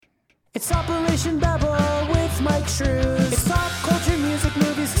It's Operation Babble with Mike Shrews. It's pop culture, music,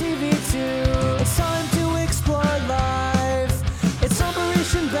 movies, TV too. It's time to explore life. It's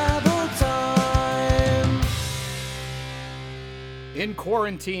Operation Babble time. In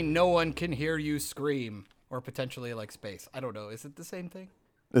quarantine, no one can hear you scream. Or potentially like space. I don't know. Is it the same thing?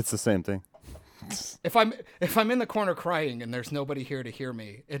 It's the same thing. If I'm in the corner crying and there's nobody here to hear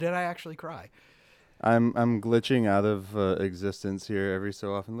me, did I actually cry? I'm glitching out of existence here every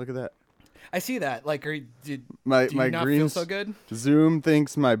so often. Look at that. I see that. Like, do you My not green feel so good? Zoom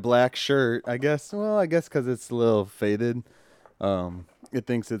thinks my black shirt. I guess because it's a little faded. It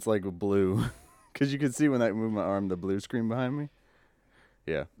thinks it's like blue, because you can see when I move my arm, the blue screen behind me.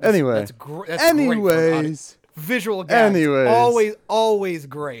 Yeah. That's anyways. Visual gags. Anyways. Always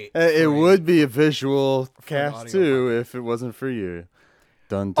great. It would be a visual an cast audio too podcast. if it wasn't for you.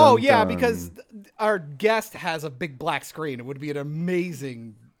 Dun, dun, Oh yeah, dun. because our guest has a big black screen. It would be an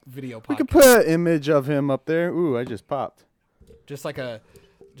amazing video podcast. We could put an image of him up there. Ooh, I just popped. just a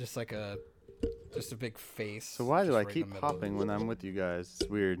big face. So why do just I right in keep the middle. popping when I'm with you guys? It's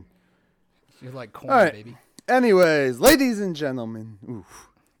weird. You're like corn, All right. baby. Anyways, ladies and gentlemen. Oof.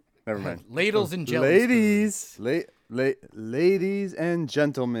 Never mind. Ladles and jelly Ladies and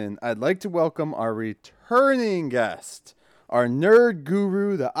gentlemen, I'd like to welcome our returning guest, our nerd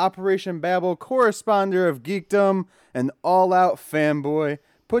guru, the Operation Babble corresponder of geekdom, and all-out fanboy.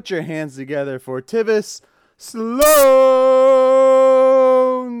 Put your hands together for Tivis Sloan.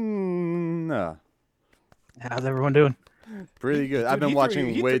 How's everyone doing? Pretty good. I've Dude, been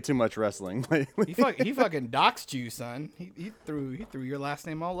watching he way threw- too much wrestling lately. He fucking doxed you, son. He threw your last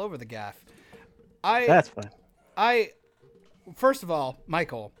name all over the gaff. That's fine. First of all,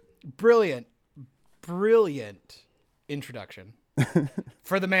 Michael, brilliant introduction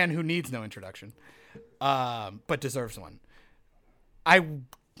for the man who needs no introduction, but deserves one. I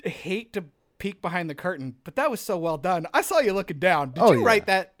hate to peek behind the curtain, but that was so well done. I saw you looking down. Did you write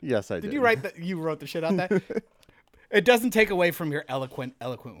that? Yes, I did. Did you write that? You wrote the shit on that. It doesn't take away from your eloquent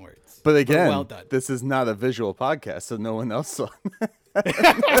words. But again, well done. this is not a visual podcast, so no one else saw.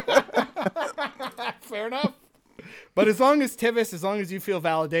 Fair enough. But as long as you feel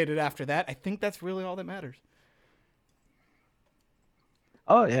validated after that, I think that's really all that matters.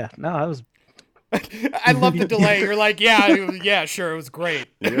 Oh yeah, no, I was. I love the delay. You're like, yeah, sure, it was great.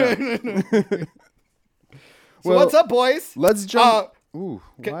 Yeah. So what's up, boys? Let's jump. Ooh,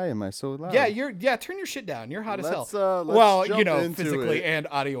 why am I so loud? Yeah, turn your shit down. You're hot as hell. Let's Well, jump into physically it. and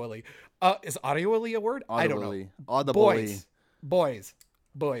audioly. Is audioly a word? I don't know. Audibly. Boys,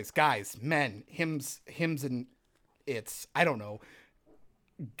 guys, men, hymns and it's, I don't know.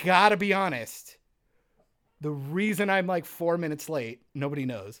 Gotta be honest. The reason I'm like 4 minutes late, nobody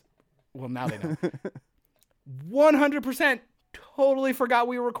knows. Well, now they know. 100% totally forgot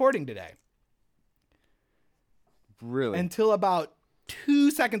we were recording today. Really? Until about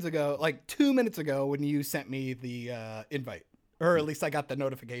 2 seconds ago, like 2 minutes ago, when you sent me the invite. Or at least I got the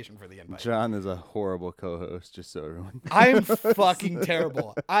notification for the invite. John is a horrible co-host, just so everyone knows. I'm fucking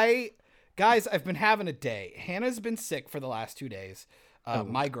terrible. Guys, I've been having a day. Hannah's been sick for the last 2 days.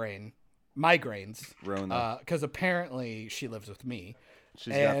 Migraines. Rona. Because apparently she lives with me.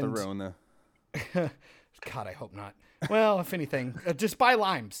 She's got the Rona. God, I hope not. Well, if anything, just buy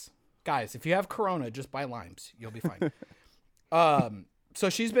limes. Guys, if you have Corona, just buy limes. You'll be fine. So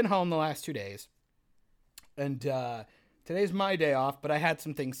she's been home the last 2 days. And today's my day off, but I had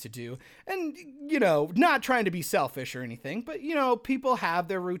some things to do. And, not trying to be selfish or anything, but, people have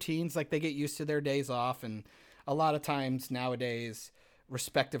their routines. Like, they get used to their days off. And a lot of times nowadays,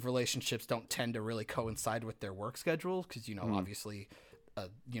 respective relationships don't tend to really coincide with their work schedules. Because, obviously,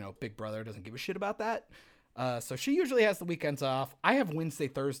 Big Brother doesn't give a shit about that. So she usually has the weekends off. I have Wednesday,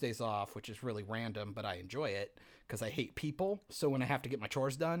 Thursdays off, which is really random, but I enjoy it because I hate people. So when I have to get my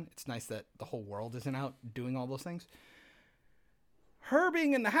chores done, it's nice that the whole world isn't out doing all those things. Her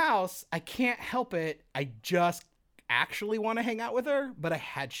being in the house, I can't help it. I just actually want to hang out with her, but I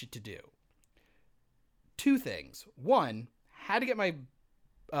had shit to do. 2 things. One, had to get my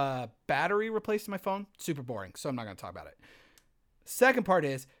battery replaced in my phone. Super boring, so I'm not going to talk about it. Second part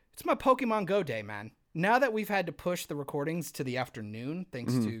is, it's my Pokemon Go day, man. Now that we've had to push the recordings to the afternoon,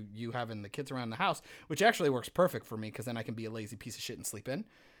 thanks to you having the kids around the house, which actually works perfect for me because then I can be a lazy piece of shit and sleep in.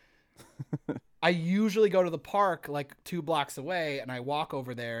 I usually go to the park like 2 blocks away and I walk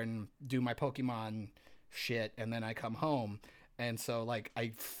over there and do my Pokemon shit and then I come home. And so like I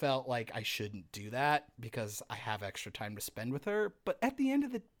felt like I shouldn't do that because I have extra time to spend with her. But at the end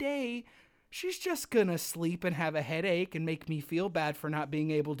of the day, she's just gonna sleep and have a headache and make me feel bad for not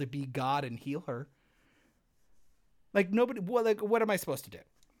being able to be God and heal her. Like nobody, what am I supposed to do?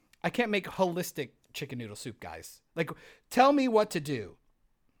 make holistic chicken noodle soup, guys. Like, tell me what to do.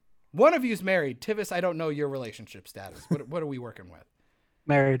 One of you's married. Tivis, I don't know your relationship status. What are we working with?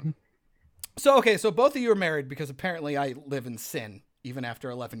 Married. So, okay, so both of you are married because apparently I live in sin even after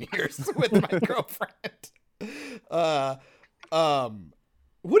 11 years with my girlfriend.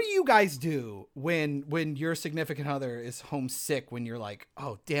 What do you guys do when your significant other is homesick, when you're like,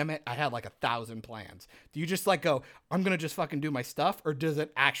 oh, damn it, I had like 1,000 plans? Do you just like go, I'm going to just fucking do my stuff, or does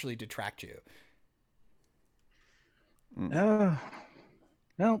it actually detract you? Well,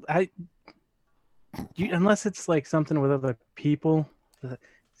 unless it's like something with other people,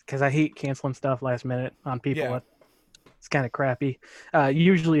 because I hate canceling stuff last minute on people. Yeah. It's kind of crappy.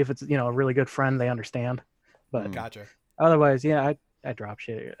 Usually if it's, a really good friend, they understand. But Gotcha. otherwise, yeah, I drop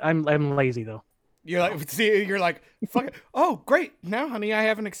shit. I'm lazy though. You're like, fuck it. Oh, great. Now, honey, I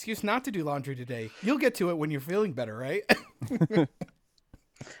have an excuse not to do laundry today. You'll get to it when you're feeling better, right?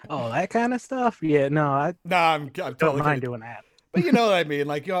 Oh, that kind of stuff? Yeah, no, I I'm don't totally mind kidding. doing that. But you know what I mean?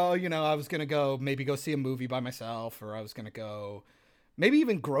 Like, oh, I was going to maybe go see a movie by myself, or I was going to go maybe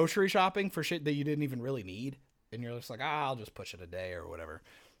even grocery shopping for shit that you didn't even really need. And you're just like, I'll just push it a day or whatever.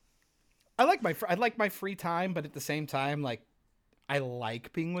 I like my free time, but at the same time, like, I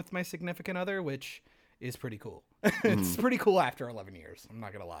like being with my significant other, which is pretty cool. It's pretty cool after 11 years. I'm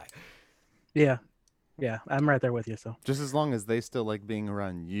not going to lie. Yeah, I'm right there with you. So Just as long as they still like being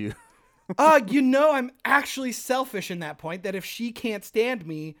around you. I'm actually selfish in that point, that if she can't stand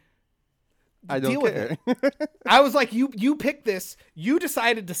me, I don't deal care. with it. I was like, you picked this. You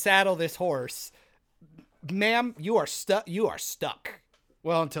decided to saddle this horse. Ma'am, you are stuck.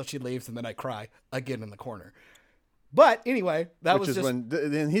 Well, until she leaves, and then I cry again in the corner. But anyway, Which is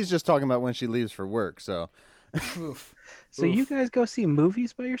when he's just talking about when she leaves for work. So, Oof. So you guys go see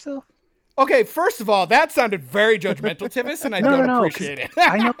movies by yourself? Okay, first of all, that sounded very judgmental, Tivis, and I don't appreciate it.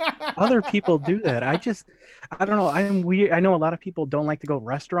 I know other people do that. I don't know. I'm weird. I know a lot of people don't like to go to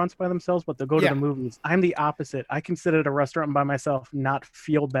restaurants by themselves, but they'll go to the movies. I'm the opposite. I can sit at a restaurant by myself, not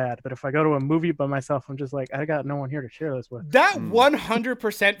feel bad. But if I go to a movie by myself, I'm just like, I got no one here to share this with. That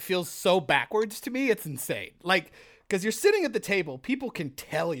 100% feels so backwards to me. It's insane. Like, because you're sitting at the table, people can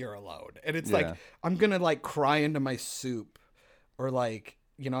tell you're alone. And it's like, I'm going to like cry into my soup, or like,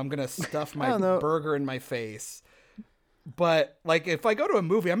 I'm going to stuff my burger in my face. But like, if I go to a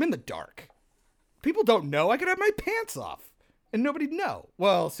movie, I'm in the dark. People don't know. I could have my pants off and nobody'd know.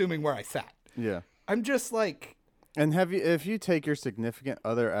 Well, assuming where I sat. yeah. I'm just like. And if you take your significant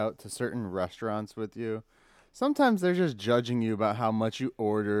other out to certain restaurants with you, sometimes they're just judging you about how much you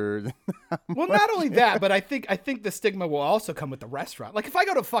ordered. Well, not only that, but I think the stigma will also come with the restaurant. Like, if I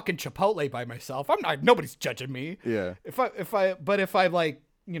go to fucking Chipotle by myself, nobody's judging me. Yeah. If I like,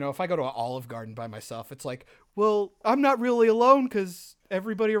 if I go to an Olive Garden by myself, it's like, well, I'm not really alone because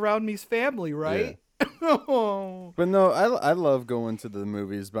everybody around me's family, right? Yeah. But no, I love going to the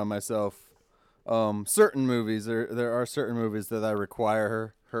movies by myself. Certain movies, there are certain movies that I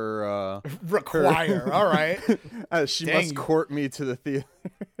require her all right. She must court me to the theater.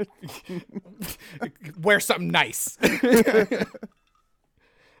 Wear something nice.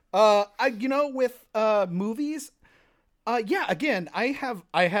 With movies, again, I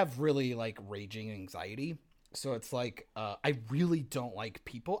have really like raging anxiety. So it's like, I really don't like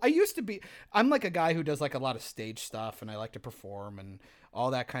people. I'm like a guy who does like a lot of stage stuff, and I like to perform and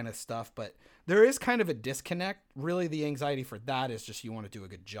all that kind of stuff. But there is kind of a disconnect. Really, the anxiety for that is just you want to do a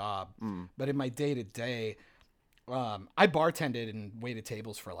good job. But in my day to day, I bartended and waited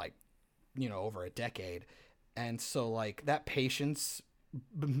tables for like, over a decade. And so like that patience,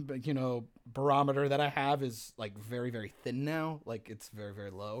 barometer that I have is like very, very thin now. Like it's very,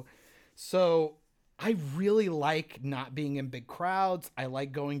 very low. So I really like not being in big crowds. I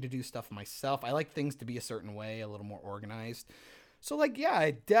like going to do stuff myself. I like things to be a certain way, a little more organized. So like, yeah,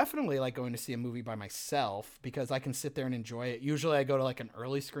 I definitely like going to see a movie by myself because I can sit there and enjoy it. Usually I go to like an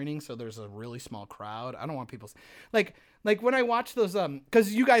early screening, so there's a really small crowd. I don't want people like when I watch those,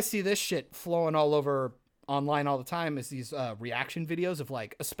 cause you guys see this shit flowing all over online all the time, is these reaction videos of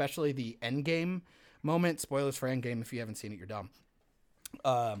like, especially the Endgame moment. Spoilers for Endgame. If you haven't seen it, you're dumb.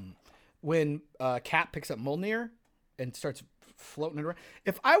 When Cap picks up Mjolnir and starts floating around.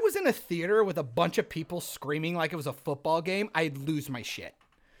 If I was in a theater with a bunch of people screaming like it was a football game, I'd lose my shit.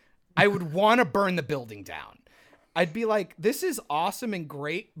 I would want to burn the building down. I'd be like, this is awesome and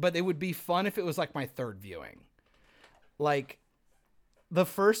great, but it would be fun if it was like my third viewing. Like the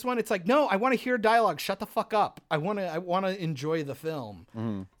first one, it's like, no, I want to hear dialogue. Shut the fuck up. I want to enjoy the film.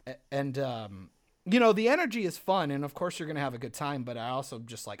 And the energy is fun, and of course you're going to have a good time, but I also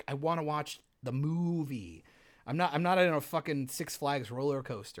just like, I want to watch the movie. I'm not in a fucking Six Flags roller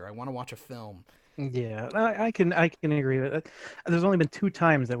coaster. I want to watch a film. Yeah, I can agree with it. There's only been 2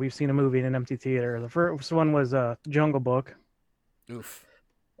 times that we've seen a movie in an empty theater. The first one was Jungle Book, Oof.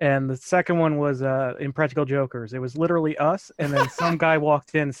 and the second one was Impractical Jokers. It was literally us, and then some guy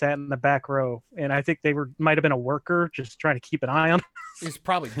walked in, sat in the back row, and I think they might have been a worker just trying to keep an eye on. He's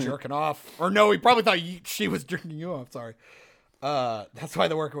probably jerking off, or no, he probably thought she was jerking you off. Sorry. That's why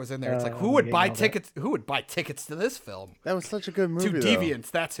the worker was in there. It's like, who would buy tickets? Who would buy tickets to this film? That was such a good movie. Two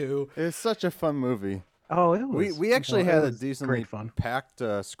Deviants. That's who. It's such a fun movie. Oh, it was. We actually had it a was decently great fun. packed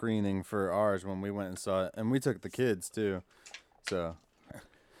screening for ours when we went and saw it, and we took the kids too. So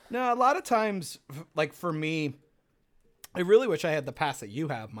No, a lot of times, like for me, I really wish I had the pass that you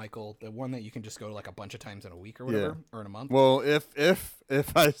have, Michael. The one that you can just go to like a bunch of times in a week or whatever, or in a month. well, if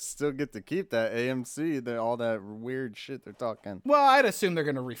I still get to keep that AMC, all that weird shit they're talking. Well, I'd assume they're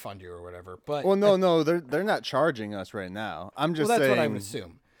gonna refund you or whatever. But Well, no, they're not charging us right now. I'm just well, that's saying. what I would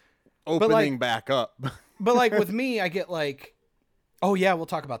assume. Opening back up. But like with me, I get like, oh yeah, we'll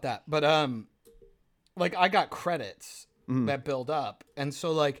talk about that. But like I got credits that build up, and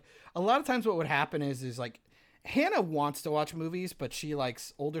so like a lot of times what would happen is like Hannah wants to watch movies, but she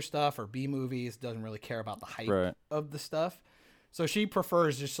likes older stuff or B movies, doesn't really care about the hype of the stuff. So she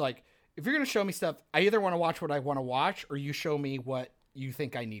prefers just like, if you're gonna show me stuff, I either want to watch what I want to watch, or you show me what you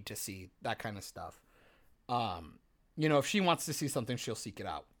think I need to see, that kind of stuff. You know, if she wants to see something, she'll seek it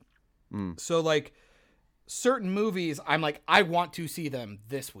out. So like certain movies, I'm like, I want to see them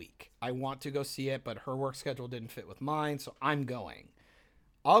this week. I want to go see it, but her work schedule didn't fit with mine, so I'm going.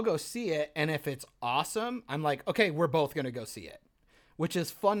 I'll go see it, and if it's awesome, I'm like, okay, we're both going to go see it, which is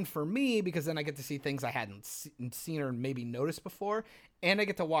fun for me because then I get to see things I hadn't seen or maybe noticed before, and I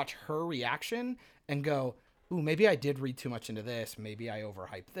get to watch her reaction and go, ooh, maybe I did read too much into this. Maybe I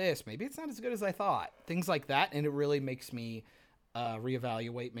overhyped this. Maybe it's not as good as I thought. Things like that, and it really makes me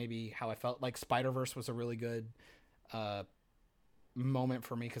reevaluate maybe how I felt. Like Spider-Verse was a really good moment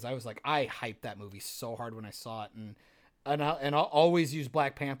for me because I was like, I hyped that movie so hard when I saw it, and I'll always use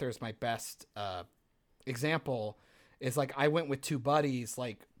Black Panther as my best example. Is like I went with 2 buddies,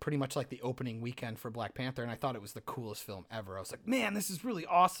 like pretty much like the opening weekend for Black Panther, and I thought it was the coolest film ever. I was like, man, this is really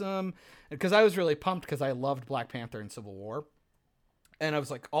awesome, because I was really pumped because I loved Black Panther and Civil War, and I was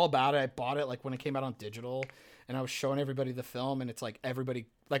like all about it. I bought it like when it came out on digital, and I was showing everybody the film, and it's like everybody,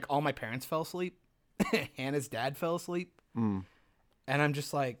 like all my parents fell asleep, Hannah's dad fell asleep, and I'm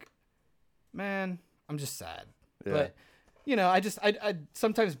just like, man, I'm just sad. Yeah. But you know, I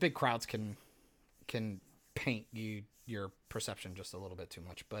sometimes big crowds can paint your perception just a little bit too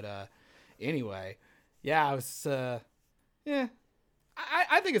much. But anyway, yeah, I was I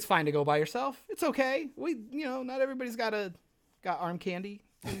think it's fine to go by yourself. It's okay. Not everybody's got arm candy.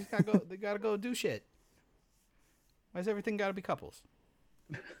 They gotta go do shit. Why's everything gotta be couples?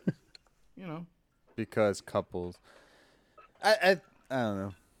 Because couples. I don't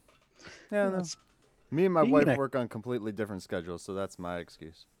know. I don't know. Me and my wife work on completely different schedules, so that's my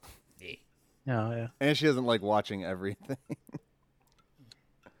excuse. Oh, yeah. And she doesn't like watching everything.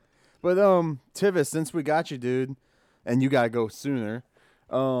 But Tivis, since we got you, dude, and you gotta go sooner,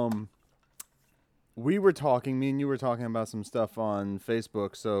 me and you were talking about some stuff on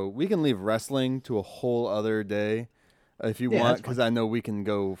Facebook, so we can leave wrestling to a whole other day if you want, because I know we can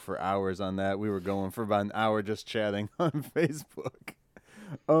go for hours on that. We were going for about an hour just chatting on Facebook.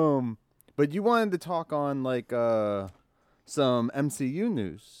 But you wanted to talk on like some MCU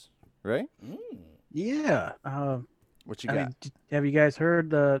news, right? Yeah. What you got? Have you guys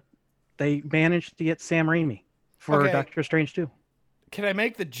heard they managed to get Sam Raimi for Doctor Strange 2? Can I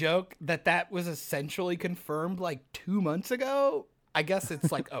make the joke that was essentially confirmed like 2 months ago? I guess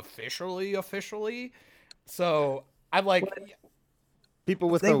it's like officially. So I'm like, people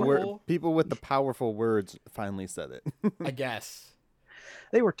with the powerful words finally said it. I guess.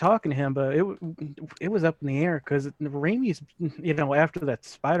 They were talking to him, but it was up in the air because Raimi's, after that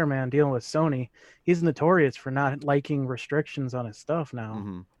Spider-Man deal with Sony, he's notorious for not liking restrictions on his stuff now.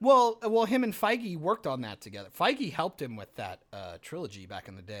 Mm-hmm. Well, him and Feige worked on that together. Feige helped him with that trilogy back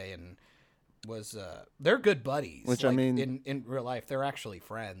in the day, and they're good buddies. Which like, I mean, in real life, they're actually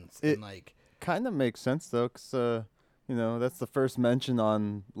friends. It and like kind of makes sense though, because that's the first mention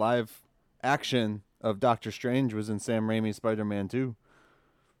on live action of Doctor Strange was in Sam Raimi's Spider-Man 2.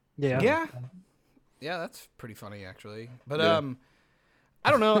 Yeah, that's pretty funny actually. But I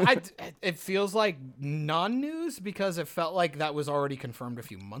don't know. It feels like non-news because it felt like that was already confirmed a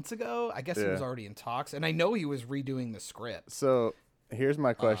few months ago. I guess it was already in talks, and I know he was redoing the script. So here's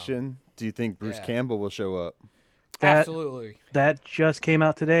my question: do you think Bruce Campbell will show up? Absolutely. That just came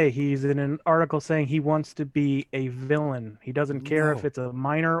out today. He's in an article saying he wants to be a villain. He doesn't care if No. it's a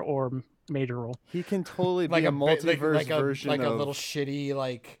minor or major role. He can totally Like be a ba- multiverse like version like of a little shitty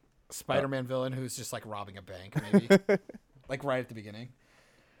like Spider-Man villain who's just like robbing a bank, maybe. Like right at the beginning.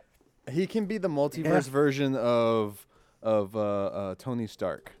 He can be the multiverse version of Tony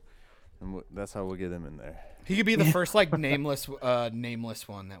Stark, and that's how we'll get him in there. He could be the first like nameless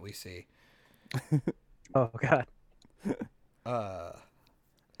one that we see. Oh God.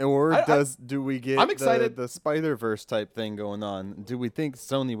 Or do we get I'm excited. the Spider-Verse type thing going on? Do we think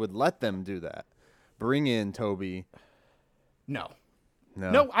Sony would let them do that? Bring in Toby? No.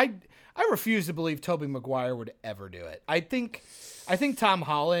 No. I refuse to believe Tobey Maguire would ever do it. I think Tom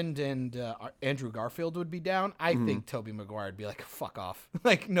Holland and Andrew Garfield would be down. I think Tobey Maguire would be like, fuck off.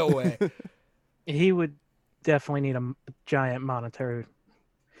 Like, no way. He would definitely need a giant monetary.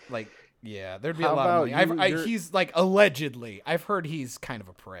 Like, yeah, there'd be How a lot of about money. you're- He's like, allegedly. I've heard he's kind of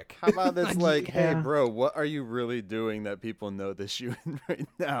a prick. How about this? Like, hey, Yeah. bro, what are you really doing that people notice you in right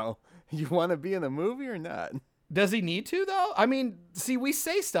now? You want to be in a movie or not? Does he need to, though? I mean, see, we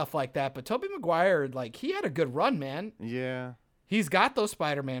say stuff like that, but Tobey Maguire, like, he had a good run, man. Yeah. He's got those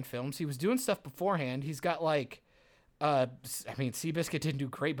Spider-Man films. He was doing stuff beforehand. He's got, like, I mean, Seabiscuit didn't do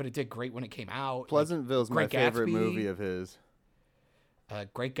great, but it did great when it came out. Pleasantville's my Great favorite Gatsby. movie of his.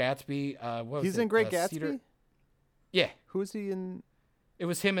 Great Gatsby. What was He's it? in Great Gatsby? Yeah, Who's he in? it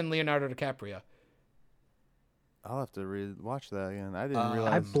was him and Leonardo DiCaprio. I'll have to watch that again. I didn't I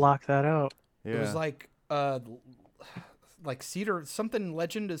realize. blocked that out. Yeah. It was like Cedar something.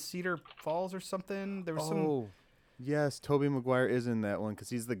 Legend of Cedar Falls or something. There was some. Oh, yes, Tobey Maguire is in that one because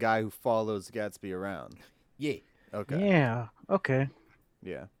he's the guy who follows Gatsby around. Yeah, Okay. Yeah. Okay.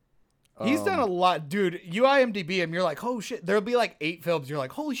 Yeah. he's done a lot, dude. You IMDb him, you're like, oh shit. There'll be like 8 films. You're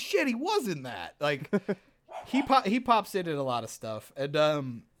like, holy shit, he was in that. Like, he pops in a lot of stuff, and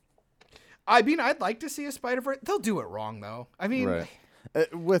I mean, I'd like to see a Spider-Verse. They'll do it wrong though. I mean, Right.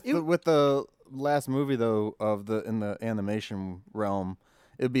 With the last movie though in the animation realm,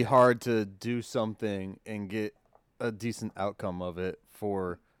 it'd be hard to do something and get a decent outcome of it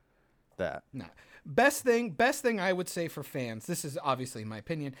for that. nah. Best thing I would say for fans. This is obviously my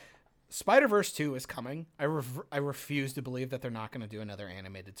opinion. Spider-Verse 2 is coming. I refuse to believe that they're not going to do another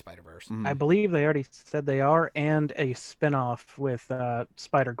animated Spider-Verse. I believe they already said they are, and a spin-off with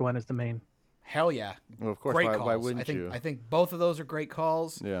Spider-Gwen as the main. Hell yeah. Well, of course. Great Why calls. wouldn't you? I think both of those are great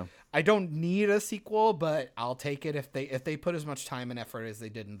calls. Yeah. I don't need a sequel, but I'll take it if they put as much time and effort as they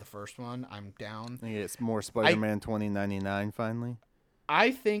did in the first one. I'm down. I think it's more Spider-Man 2099 finally.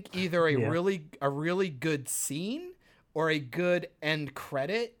 I think either Yeah. a really good scene or a good end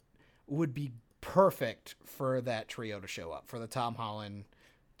credit would be perfect for that trio to show up, for the Tom Holland,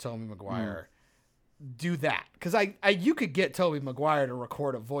 Tobey Maguire. Do that, because you could get Tobey Maguire to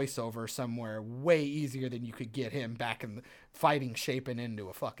record a voiceover somewhere way easier than you could get him back in the fighting, shaping into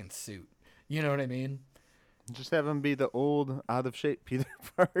a fucking suit. You know what I mean? Just have him be the old, out of shape Peter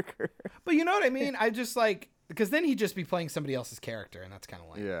Parker. But you know what I mean? I just like, because then he'd just be playing somebody else's character, and that's kind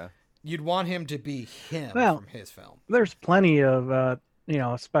of lame. Yeah. You'd want him to be him Well, from his film. There's plenty of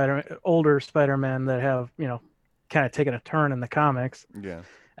older Spider-Man that have kind of taken a turn in the comics. Yeah.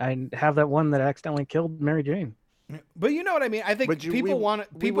 I have that one that accidentally killed Mary Jane. But you know what I mean? I think But people want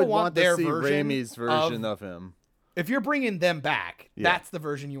to their see version. Raimi's version of him. If you're bringing them back, Yeah. that's the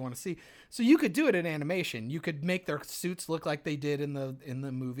version you want to see. So you could do it in animation. You could make their suits look like they did in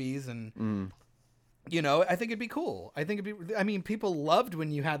the movies, and you know, I think it'd be cool. I mean, people loved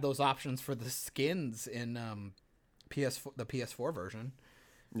when you had those options for the skins in the PS4 version.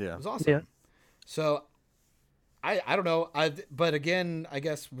 Yeah. It was awesome. Yeah. So I don't know. But again, I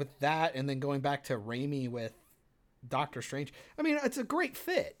guess with that, and then going back to Raimi with Doctor Strange, I mean, it's a great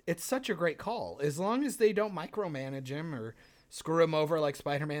fit. It's such a great call. As long as they don't micromanage him or screw him over like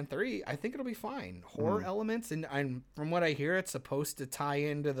Spider-Man 3, I think it'll be fine. Horror elements, and from what I hear, it's supposed to tie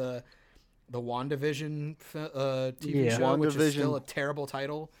into the WandaVision TV Yeah. show, which is WandaVision. still a terrible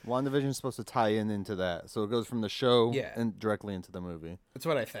title. WandaVision is supposed to tie into that. So it goes from the show Yeah. and directly into the movie. That's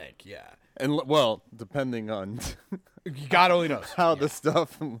what I think. Yeah, And well, depending on God only knows how the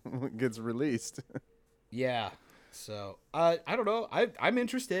stuff gets released. Yeah. So I don't know. I'm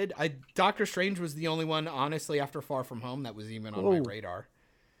interested. Doctor Strange was the only one, honestly, after Far From Home that was even on my radar.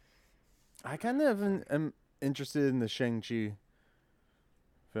 I kind of am interested in the Shang-Chi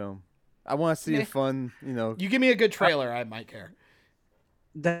film. I want to see a fun, You give me a good trailer, I might care.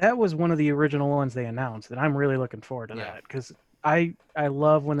 That was one of the original ones they announced, and I'm really looking forward to Yeah. that because I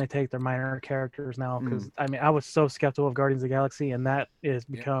love when they take their minor characters now. Because I mean, I was so skeptical of Guardians of the Galaxy, and that has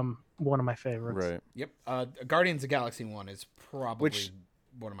become one of my favorites. Right. Yep. Guardians of the Galaxy 1 is probably Which-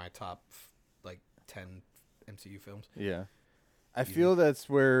 one of my top like 10 MCU films. Yeah. I feel that's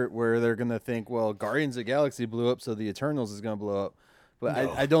where they're gonna think, well, Guardians of the Galaxy blew up, so the Eternals is gonna blow up. But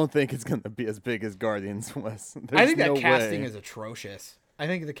No. I don't think it's gonna be as big as Guardians was. I think that no casting way. is atrocious. I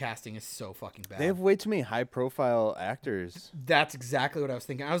think the casting is so fucking bad. They have way too many high profile actors. That's exactly what I was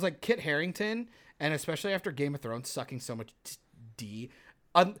thinking. I was like Kit Harington, and especially after Game of Thrones sucking so much D.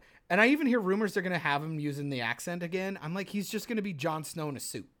 And I even hear rumors they're gonna have him using the accent again. I'm like, he's just gonna be Jon Snow in a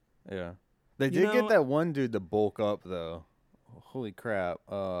suit. Yeah. They You did know- get that one dude to bulk up though. Holy crap.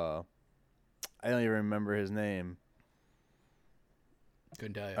 I don't even remember his name.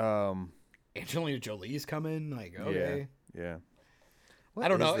 Couldn't tell you. Um Angelina Jolie's coming. Like, okay. yeah. I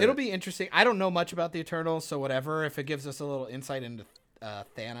don't What know. is It'll that? be interesting. I don't know much about the Eternals, so whatever. If it gives us a little insight into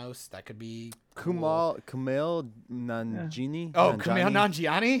Thanos, that could be cool. Kumail Nanjiani? Oh, Kumail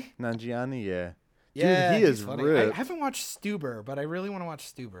Nanjiani? Nanjiani, yeah. Yeah, he he's is funny. ripped. I haven't watched Stuber, but I really want to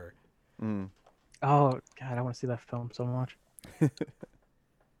watch Stuber. Mm. Oh God, I want to see that film so much.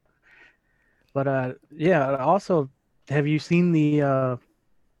 But yeah. Also, have you seen the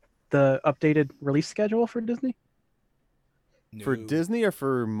updated release schedule for Disney? For No. Disney or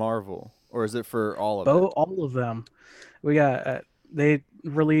for Marvel? Or is it for all of Both, all of them. We got they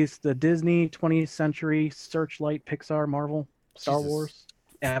released the Disney 20th Century, Searchlight, Pixar, Marvel, Star Jesus. Wars,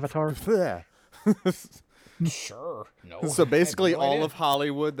 Avatar. it? Yeah. Sure. No. I So have basically no all idea. of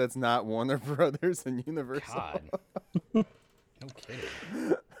Hollywood that's not Warner Brothers and Universal. God. No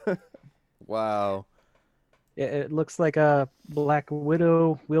kidding. Wow. It looks like Black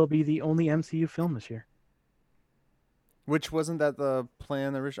Widow will be the only MCU film this year. Which wasn't that the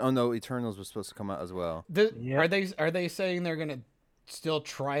plan originally? Oh no, Eternals was supposed to come out as well. Yeah. Are they saying they're gonna still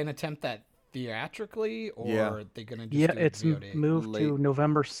try and attempt that theatrically, or Yeah. are they gonna just Yeah, do it it's VOD? moved Late. to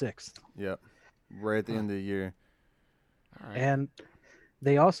November 6th. Yep. Right at the end of the year. All right. And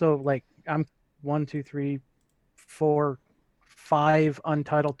they also like I'm 1, 2, 3, 4, 5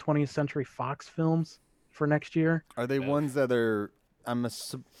 untitled 20th Century Fox films for next year. Are they Yeah. ones that are I'm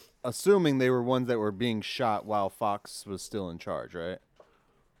assuming they were ones that were being shot while Fox was still in charge, right?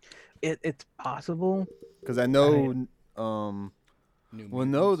 It's possible. Because I know New well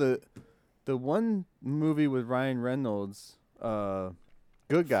no Mutants. the one movie with Ryan Reynolds,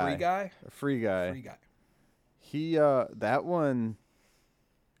 Good Guy. Free Guy. Free Guy. Free Guy. He that one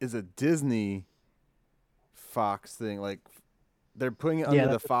is a Disney Fox thing. Like they're putting it Yeah, under the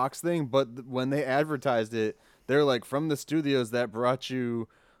that's- Fox thing, but when they advertised it, they're like from the studios that brought you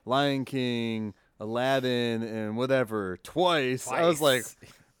Lion King, Aladdin, and whatever twice. I was like,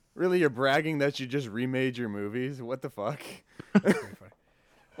 really, you're bragging that you just remade your movies? What the fuck? Very funny.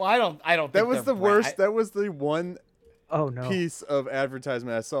 Well, I don't. That think was they're the worst. That was the one Oh no. piece of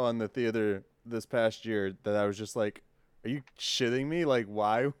advertisement I saw in the theater this past year that I was just like, "Are you shitting me? Like,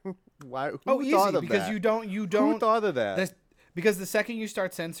 why? Why? Who Oh, thought easy of because that? you don't. Who thought of that? Because the second you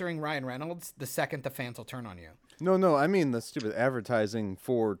start censoring Ryan Reynolds, the second the fans will turn on you. No. I mean the stupid advertising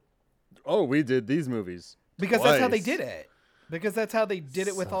for. Oh, we did these movies. Because that's how they twice. did it. Because that's how they did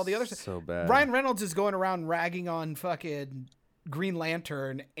it with So- all the others. So bad. Ryan Reynolds is going around ragging on fucking Green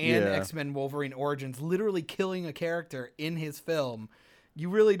Lantern and Yeah. X-Men Wolverine Origins, literally killing a character in his film. You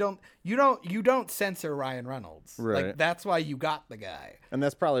really don't. You don't censor Ryan Reynolds. Right. Like that's why you got the guy. And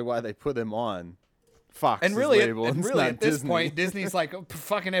that's probably why they put him on Fox's And really, label. and It's really not at this Disney. point, Disney's like, oh,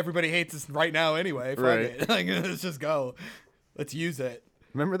 fucking everybody hates us right now anyway. Fuck Right. it. Like, let's just go. Let's use it.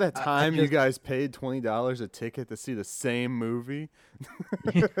 Remember that time you just- guys paid $20 a ticket to see the same movie?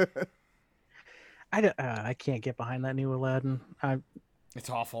 I can't get behind that new Aladdin. It's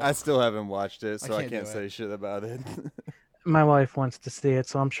awful. I still haven't watched it, so I can't can't do say shit about it. My wife wants to see it,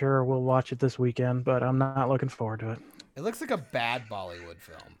 so I'm sure we'll watch it this weekend. But I'm not looking forward to it. It looks like a bad Bollywood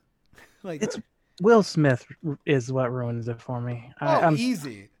film. Like It's Will Smith is what ruins it for me. I'm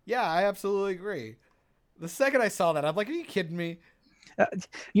easy. Yeah, I absolutely agree. The second I saw that, I'm like, are you kidding me?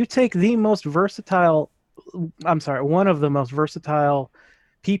 You take the most versatile, one of the most versatile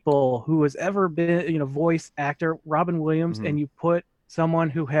people who has ever been, voice actor, Robin Williams, Mhm. and you put someone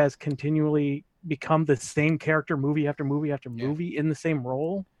who has continually become the same character movie after movie after Yeah. movie in the same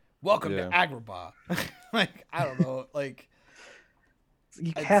role. Welcome Yeah. to Agrabah. Like, I don't know. Like,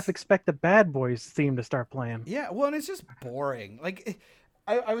 You It's- half expect the Bad Boys theme to start playing. yeah, well, and it's just boring. Like,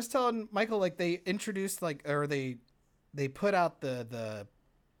 I was telling Michael, like, they introduced, like, or they put out the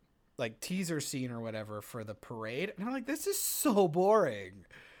like teaser scene or whatever for the parade, and I'm like, this is so boring.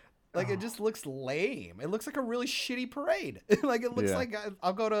 Like, it just looks lame. It looks like a really shitty parade. Like, it looks Yeah. like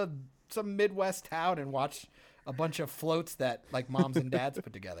I'll go to some Midwest town and watch a bunch of floats that like moms and dads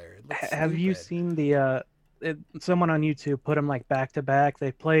put together. It looks Have you stupid. seen the someone on YouTube put them like back to back?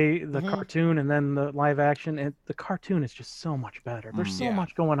 They play the cartoon and then the live action, and the cartoon is just so much better. There's so Yeah.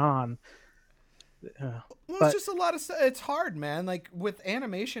 much going on. Well, but- it's just a lot of stuff. It's hard, man. Like with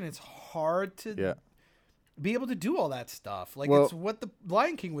animation, it's hard to be able to do all that stuff. Like Well- it's what the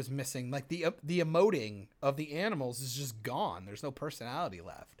Lion King was missing. Like the emoting of the animals is just gone. There's no personality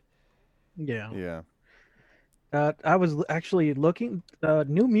left. Yeah. Yeah. I was actually looking.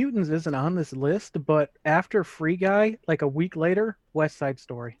 New Mutants isn't on this list, but after Free Guy, like a week later, West Side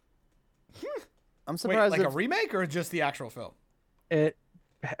Story. I'm Wait, surprised like a if remake or just the actual film? It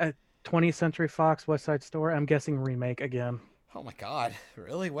 20th Century Fox West Side Story. I'm guessing remake again. Oh my God!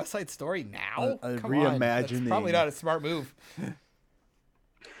 Really, West Side Story now? A Come on. That's reimagining. probably not a smart move.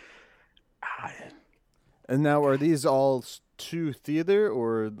 And now, are these all to theater,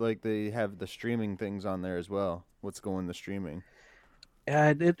 or like they have the streaming things on there as well? What's going to streaming?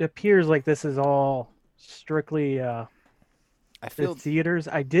 It appears like this is all strictly I the feel theaters.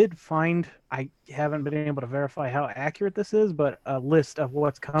 I did find, I haven't been able to verify how accurate this is, but a list of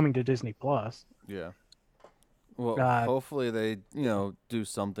what's coming to Disney Plus. yeah. Well, God. hopefully they do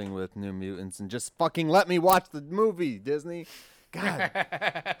something with New Mutants and just fucking let me watch the movie, Disney. God,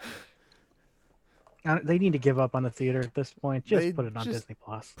 They need to give up on the theater at this point. Just They put it on just Disney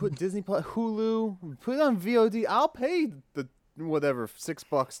Plus. put Disney Plus, Hulu, put it on VOD. I'll pay the whatever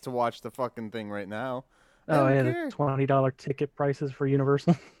 $6 to watch the fucking thing right now. I Oh don't yeah, care. the $20 ticket prices for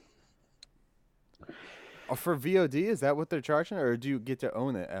Universal. Oh, for VOD, is that what they're charging, or do you get to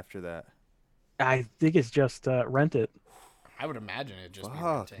own it after that? I think it's just rent it. I would imagine it just be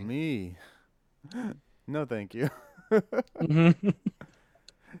Fuck renting. me. No, thank you. Mhm.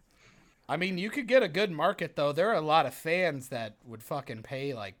 I mean, you could get a good market though. There are a lot of fans that would fucking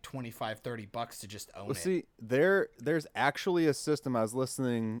pay like $25-$30 to just own Well, it. see, there's actually a system. I was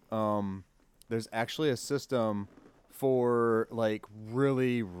listening. There's actually a system for like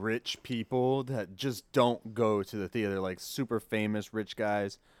really rich people that just don't go to the theater, like super famous rich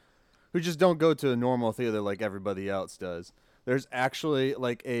guys who just don't go to a normal theater like everybody else does. There's actually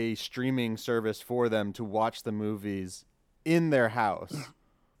like a streaming service for them to watch the movies in their house.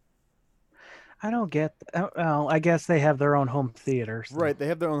 I don't get. Well, I guess they have their own home theaters. so- Right, they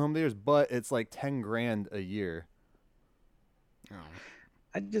have their own home theaters, but it's like 10 grand a year. Oh.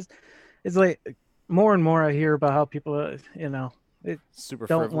 It's like more and more I hear about how people, Super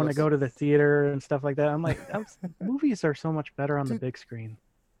don't want to frivolous. go to the theater and stuff like that. I'm like, movies are so much better on the big screen.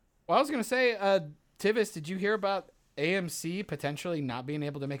 Well, I was gonna say, Tivis, did you hear about AMC potentially not being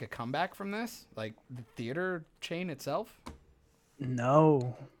able to make a comeback from this? Like the theater chain itself?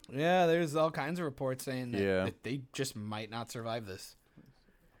 No. Yeah, there's all kinds of reports saying that, Yeah. that they just might not survive this.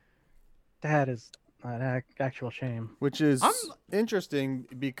 That is an actual shame. Which is I'm- interesting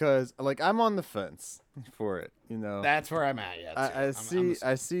because like I'm on the fence for it, That's where I'm at. Yeah, too. I I'm see the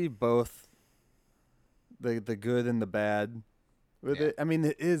I see both the good and the bad with Yeah. it. I mean,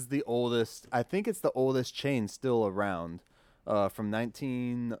 it is the oldest. I think it's the oldest chain still around. From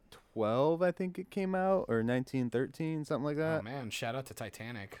 1912, I think it came out, or 1913, something like Oh that. man, shout out to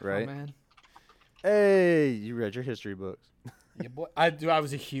Titanic. Right. Oh, man. Hey, you read your history books. Yeah, boy, I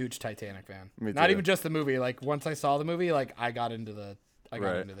was a huge Titanic fan. Me Not too. even just the movie. Like once I saw the movie, like I got into the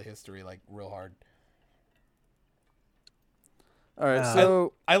Right. into the history like real hard. All right, Uh,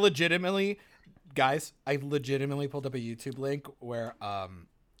 so I legitimately pulled up a YouTube link where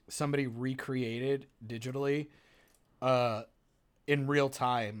somebody recreated digitally in real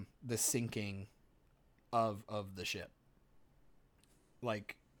time the sinking of the ship.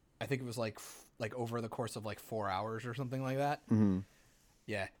 Like I think it was like over the course of like 4 hours or something like that. mhm.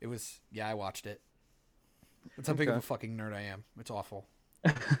 Yeah, it was. Yeah, I watched it. That's how big of Okay. a fucking nerd I am. It's awful.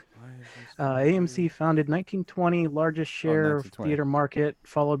 AMC founded 1920, largest share of 1920. theater market,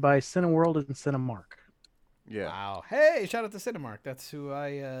 followed by Cineworld and Cinemark. Yeah. Wow. Hey, shout out to Cinemark. That's who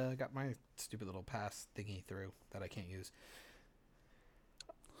I got my stupid little pass thingy through that I can't use.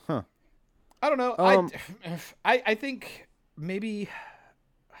 Huh. I don't know. I think maybe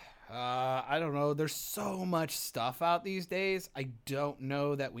I don't know. There's so much stuff out these days. I don't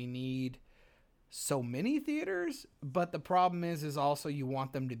know that we need so many theaters, but the problem is also you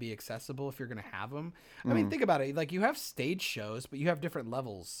want them to be accessible if you're going to have them. I mean, think about it. Like you have stage shows, but you have different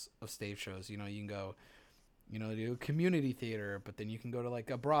levels of stage shows. You can go, do community theater, but then you can go to like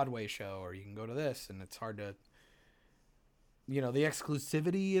a Broadway show, or you can go to this, and it's hard to, the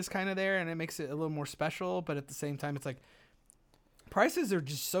exclusivity is kind of there, and it makes it a little more special. But at the same time, it's like prices are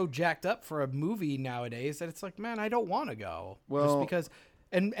just so jacked up for a movie nowadays that it's like, man, I don't want to go. Well- just because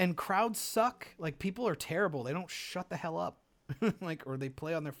And crowds suck. Like, people are terrible. They don't shut the hell up. Like, or they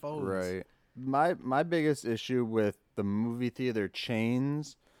play on their phones. Right. My biggest issue with the movie theater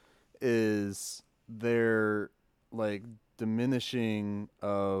chains is their like diminishing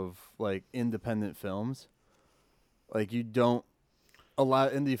of like independent films. Like, a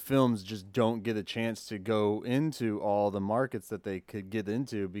lot of indie films just don't get a chance to go into all the markets that they could get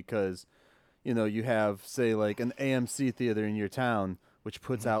into because, you know, you have, say, like an AMC theater in your town, which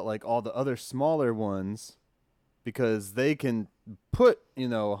puts out like all the other smaller ones because they can put, you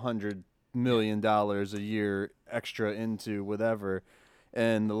know, $100 million a year extra into whatever,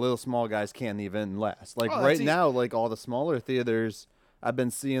 and the little small guys can't even last. Like right now, like all the smaller theaters I've been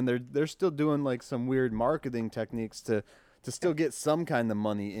seeing, they're still doing like some weird marketing techniques to still get some kind of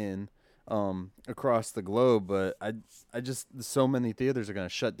money in across the globe. But I just, so many theaters are going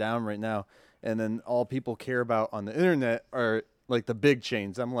to shut down right now. And then all people care about on the internet are like the big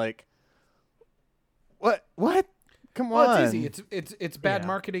chains. I'm like, what? Come on. It's easy. It's bad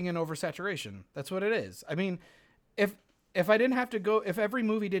marketing and oversaturation. That's what it is. I mean, if I didn't have to go, if every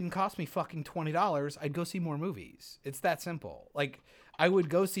movie didn't cost me fucking $20, I'd go see more movies. It's that simple. Like, I would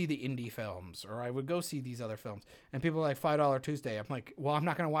go see the indie films, or I would go see these other films. And people are like, $5 Tuesday. I'm like, well, I'm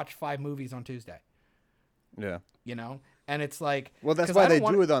not going to watch 5 movies on Tuesday. Yeah. You know? And it's like, well, that's why they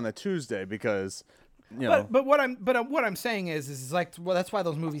do it on a Tuesday, because, you know. But what I'm saying is like, well, that's why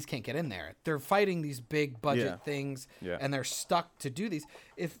those movies can't get in there. They're fighting these big budget things, and they're stuck to do these.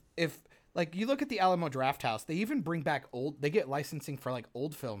 If like, you look at the Alamo Drafthouse, they even bring back they get licensing for like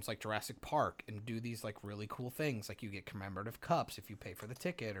old films like Jurassic Park and do these like really cool things. Like, you get commemorative cups if you pay for the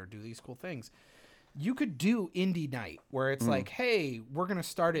ticket or do these cool things. You could do indie night where it's like, hey, we're going to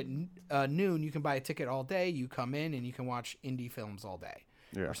start at noon. You can buy a ticket all day. You come in and you can watch indie films all day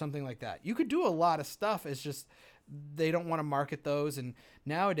or something like that. You could do a lot of stuff. It's just they don't want to market those. And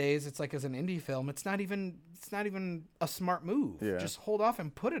nowadays it's like, as an indie film, it's not even a smart move. Yeah. Just hold off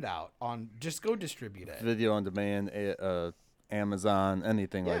and put it out on, just go distribute it. Video on demand, Amazon,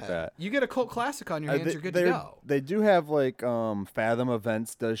 anything like that. You get a cult classic on your hands, you're good to go. They do have like Fathom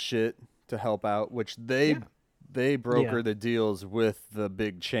Events does shit to help out, which they broker the deals with the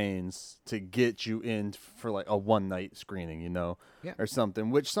big chains to get you in for like a one night screening, you know, or something,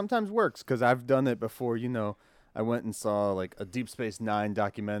 which sometimes works because I've done it before. You know, I went and saw like a Deep Space Nine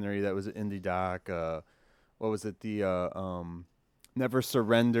documentary that was an indie doc. What was it? The Never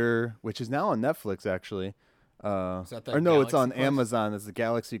Surrender, which is now on Netflix actually. It's on Amazon. It's the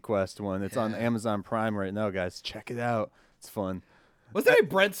Galaxy Quest one. It's on Amazon Prime right now, guys. Check it out. It's fun. Wasn't it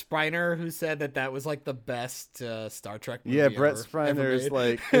Brent Spiner who said that was like the best Star Trek movie? Yeah, Brent Spiner is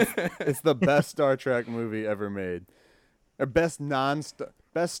like, it's the best Star Trek movie ever made. Or best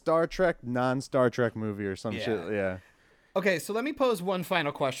Star Trek, non-Star Trek movie or some shit. Yeah. Okay, so let me pose one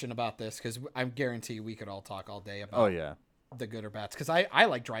final question about this, because I guarantee we could all talk all day about the good or bad. Because I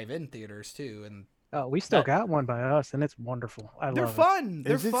like drive-in theaters too, and we still got one by us, and it's wonderful. They're fun.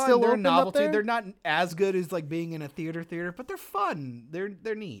 They're fun. Still they're open novelty. up there? They're not as good as like being in a theater, but they're fun.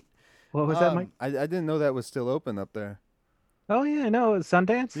 They're neat. What was that, Mike? I didn't know that was still open up there. Oh yeah, no,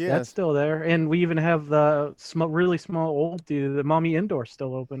 Sundance. Yeah. That's still there, and we even have the really small old theater, the Mommy Indoor,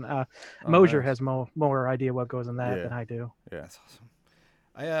 still open. Mosier has more idea what goes in that than I do. Yeah, that's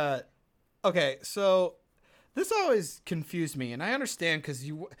awesome. Okay, so this always confused me, and I understand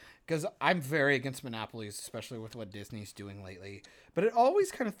because I'm very against monopolies, especially with what Disney's doing lately. But it always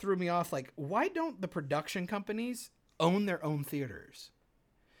kind of threw me off. Like, why don't the production companies own their own theaters?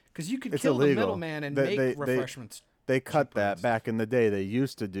 Because you could kill the middleman and make refreshments. They cut that back in the day. They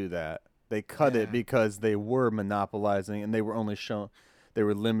used to do that. They cut it because they were monopolizing, and they were only they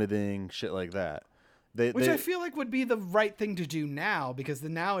were limiting shit like that. Which I feel like would be the right thing to do now, because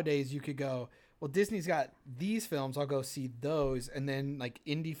nowadays you could go, well, Disney's got these films, I'll go see those, and then like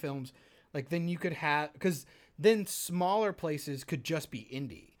indie films, like then you could have, because then smaller places could just be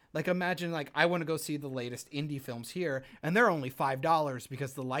indie. Like, imagine, like, I want to go see the latest indie films here, and they're only $5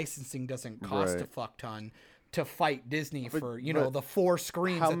 because the licensing doesn't cost a fuck ton to fight Disney for, the 4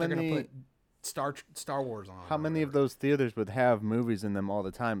 screens that they're going to put Star Wars on. How many of those theaters would have movies in them all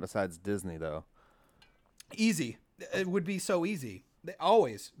the time besides Disney, though? Easy. It would be so easy.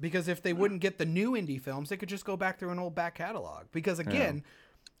 Always. Because if they wouldn't get the new indie films, they could just go back through an old back catalog. Because, again,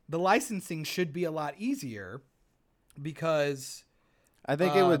 the licensing should be a lot easier because I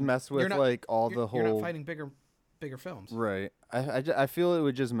think it would mess with, You're not fighting bigger films. Right. I feel it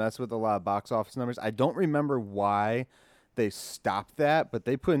would just mess with a lot of box office numbers. I don't remember why they stopped that, but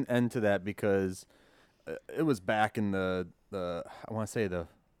they put an end to that because it was back in the I want to say the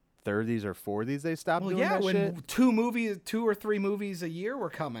 30s or 40s they stopped Well, doing yeah, that when shit. 2 or 3 movies a year were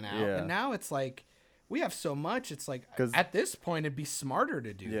coming out, Yeah. and now it's like we have so much. It's like 'Cause- at this point, it'd be smarter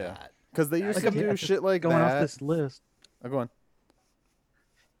to do Yeah. that. Because they used Like, to do yeah, shit like going that. off this list. Oh, go on.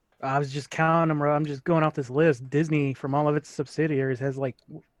 I was just counting them. I'm just going off this list. Disney, from all of its subsidiaries, has like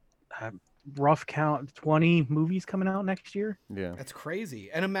a rough count 20 movies coming out next year. Yeah. That's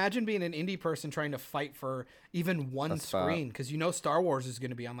crazy. And imagine being an indie person trying to fight for even one A spot. screen because Star Wars is going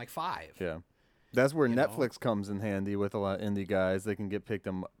to be on like 5. Yeah. That's where You know? Netflix comes in handy with a lot of indie guys. They can get picked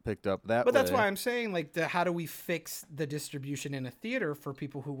up that way. But that's why I'm saying, like, how do we fix the distribution in a theater for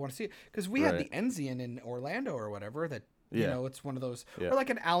people who want to see it? Because we had Right. the Enzian in Orlando or whatever that, Yeah. it's one of those, Yeah. or like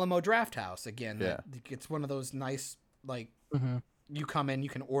an Alamo Draft House again. Yeah. That it's one of those nice, like, Mm-hmm. you come in, you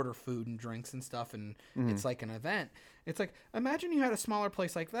can order food and drinks and stuff, and Mm-hmm. it's like an event. It's like, imagine you had a smaller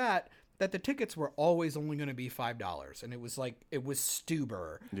place like that the tickets were always only going to be $5, and it was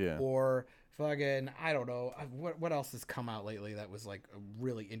Stuber, Yeah. or fucking, I don't know, what else has come out lately that was like a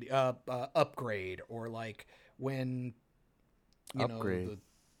really indie, Upgrade, or like when Upgrade.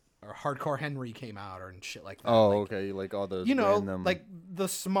 or Hardcore Henry came out, or and shit like that. Oh, like, okay. Like all those like random... the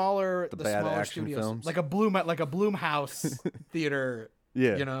smaller bad smaller action studios, films. like a Bloomhouse theater,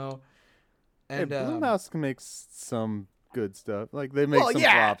 yeah. And hey, Blumhouse can make some good stuff. Like they make some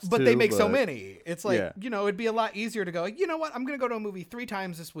flops but too, they make so many. It's like, Yeah. it'd be a lot easier to go, you know what? I'm going to go to a movie 3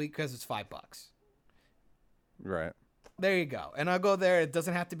 times this week because it's $5. Right. There you go. And I'll go there. It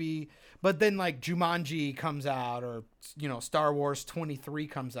doesn't have to be, but then like Jumanji comes out, or, Star Wars 23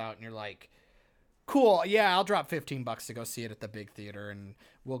 comes out, and you're like, cool. Yeah, I'll drop $15 to go see it at the big theater, and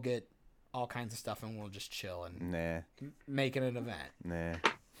we'll get all kinds of stuff, and we'll just chill and Nah. make it an event. Nah.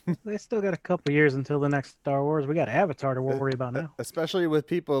 They still got a couple years until the next Star Wars. We got Avatar to worry about now. Especially with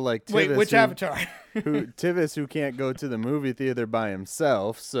people like Tivis. Wait, which Avatar? Tivis, who can't go to the movie theater by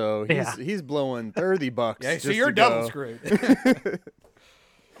himself, so he's blowing $30. Yeah, so just you're to double go. screwed.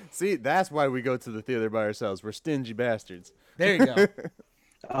 See, that's why we go to the theater by ourselves. We're stingy bastards. There you go.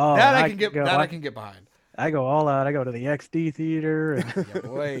 Oh, That I can get. go, That I can get behind. I go all out. I go to the XD theater. And Yeah,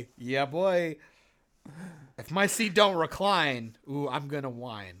 boy. Yeah, boy. If my seat don't recline, ooh, I'm gonna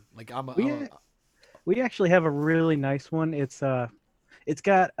whine. Like we actually have a really nice one. It's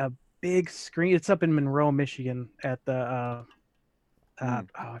got a big screen. It's up in Monroe, Michigan, at the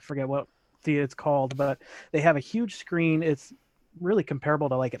I forget what theater it's called, but they have a huge screen. It's really comparable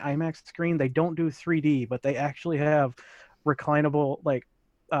to like an IMAX screen. They don't do 3D, but they actually have reclinable like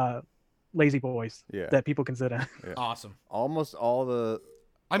lazy boys Yeah. that people can sit in. awesome. Almost all the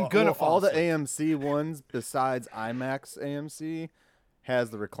I'm gonna fall all the asleep. AMC ones besides IMAX AMC has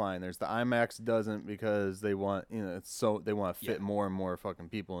the recliners. The IMAX doesn't because they want they want to fit more and more fucking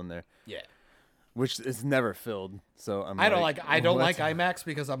people in there, Yeah. which is never filled. So I don't like what's- IMAX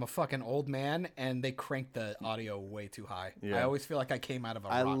because I'm a fucking old man and they crank the audio way too high. Yeah. I always feel like I came out of a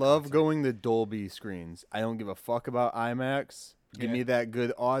I rock love concert. going to Dolby screens. I don't give a fuck about IMAX. Give Yeah. me that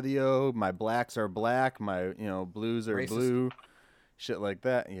good audio. My blacks are black. My blues are Racist. blue. Shit like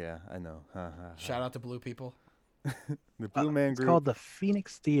that. Yeah, I know. Ha, ha, ha. Shout out to blue people. The Blue Man It's Group. called the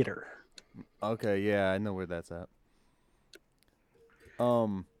Phoenix Theater. Okay, yeah, I know where that's at.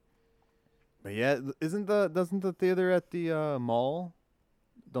 But yeah, doesn't the theater at the mall?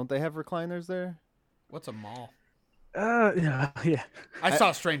 Don't they have recliners there? What's a mall? Yeah. I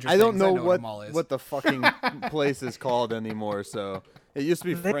saw Stranger I Things. don't know what a mall is. what the fucking place is called anymore. So it used to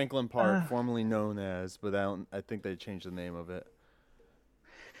be They- Franklin Park, formerly known as, but I think they changed the name of it.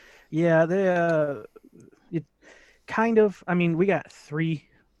 Yeah, they it kind of. I mean, we got 3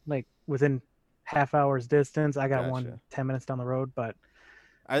 like within half hour's distance. I got one Gotcha. 10 minutes down the road, but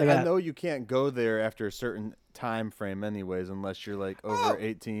I got- know you can't go there after a certain time frame, anyways, unless you're like over Oh.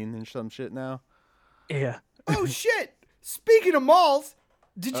 18 and some shit now. yeah. Oh shit! Speaking of malls,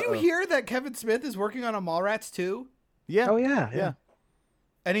 did you Uh-oh. hear that Kevin Smith is working on a Mallrats 2? Yeah. Oh yeah, Yeah.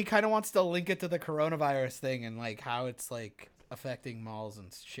 And he kind of wants to link it to the coronavirus thing and like how it's like affecting malls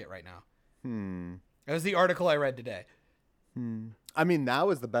and shit right now. That was the article I read today. I mean,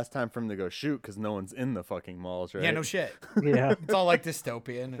 now is the best time for him to go shoot because no one's in the fucking malls, right? Yeah, no shit. Yeah. It's all like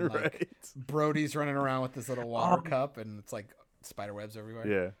dystopian and like Right. Brody's running around with this little water cup and it's like spider webs everywhere.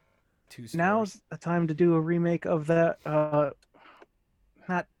 Yeah. 2 stores. Now's the time to do a remake of that.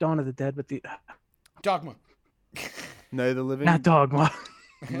 Not Dawn of the Dead, but the Dogma. No, the living. not Dogma.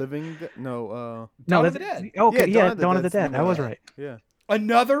 living. No. Dawn no, of the that's Dead. okay. Yeah, Yeah, Dawn of the Dead's Dead. I was the- right. Yeah.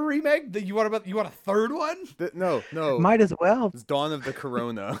 Another remake? You want a third one? No. Might as well. It's Dawn of the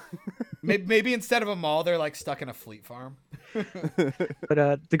Corona. Maybe instead of a mall, they're like stuck in a fleet farm.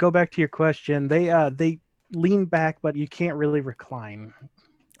 But to go back to your question, they lean back, but you can't really recline.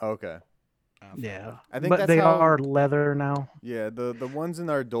 Okay. Yeah, I think but that's they how- are leather now. Yeah, the ones in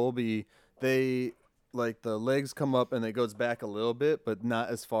our Dolby, they like the legs come up and it goes back a little bit, but not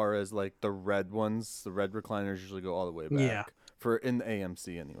as far as like the red ones. The red recliners usually go all the way back. Yeah. For in the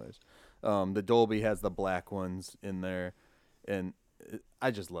AMC, anyways. The Dolby has the black ones in there, and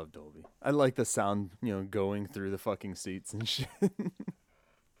I just love Dolby. I like the sound, going through the fucking seats and shit.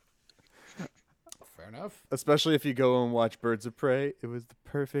 Fair enough. Especially if you go and watch Birds of Prey, it was the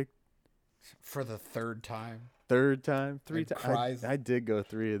perfect For the third time. third time, three And times. cries. I did go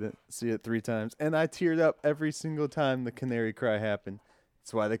see it 3 times, and I teared up every single time the canary cry happened.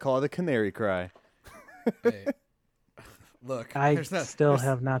 That's why they call it a canary cry. Hey, look, I there's no- still there's-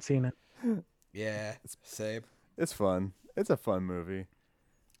 have not seen it. Yeah, same. It's fun. It's a fun movie.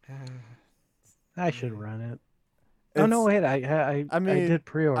 I should run it. Oh no, It's- wait! I mean, did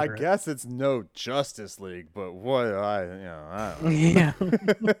pre-order. I it. guess it's no Justice League, but what I don't know. Yeah.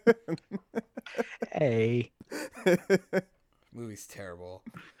 Hey. Movie's terrible.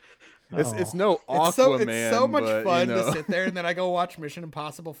 It's Oh. no Aquaman. It's so much but, fun you know. to sit there and then I go watch Mission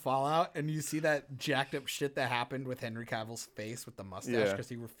Impossible Fallout and you see that jacked up shit that happened with Henry Cavill's face with the mustache Yeah. because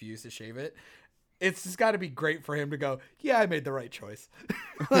he refused to shave it. It's just got to be great for him to go, yeah, I made the right choice.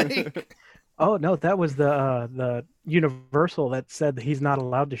 Like, Oh no, that was the Universal that said that he's not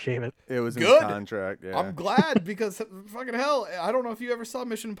allowed to shave it. It was in Good. the contract. Yeah. I'm glad because fucking hell, I don't know if you ever saw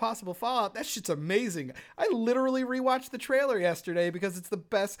Mission Impossible Fallout. That shit's amazing. I literally rewatched the trailer yesterday because it's the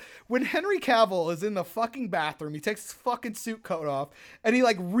best. When Henry Cavill is in the fucking bathroom, he takes his fucking suit coat off and he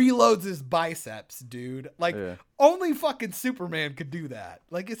like reloads his biceps, dude. Like Yeah. only fucking Superman could do that.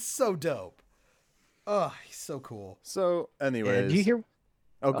 Like it's so dope. Oh, he's so cool. So, Yeah, anyways. do you hear?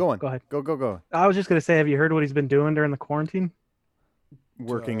 Oh, go on. Go ahead. Go. I was just gonna say, have you heard what he's been doing during the quarantine?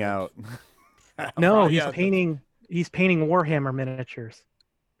 Working out. No, Right, he's yeah, painting. He's painting Warhammer miniatures.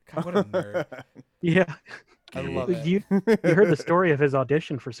 God, what a nerd. Yeah. I love it. You heard the story of his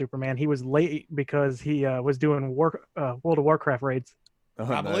audition for Superman. He was late because he was doing World of Warcraft raids. Oh,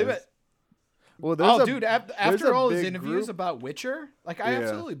 I believe nice. it. Well, there's Oh, a, dude, there's after a all his big interviews group- about Witcher, like I Yeah.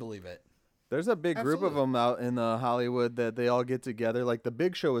 absolutely believe it. There's a big group of Absolutely. them out in Hollywood that they all get together. Like the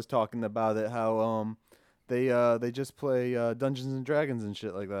Big Show was talking about it, how they just play Dungeons and Dragons and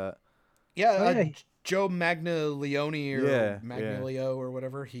shit like that. Yeah, Oh, yeah. Joe Magnoleone or Yeah, Magnolio or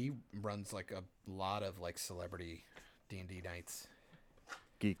whatever, he runs like a lot of like celebrity D&D nights.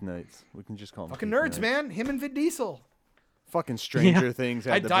 Geek nights. We can just call them Fucking nerds, man. Him and Vin Diesel. Fucking Stranger Things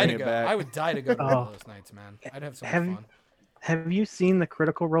had I'd to die bring to it go. back. I would die to go to one Oh. of those nights, man. I'd have so much Have- fun. Have you seen the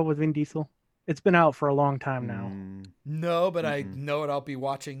Critical Role with Vin Diesel? It's been out for a long time now. Mm, No, but I know what I'll be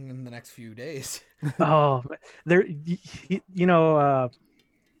watching in the next few days. Oh, there, you know,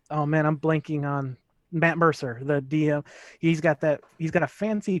 oh man, I'm blanking on Matt Mercer, the DM. He's got a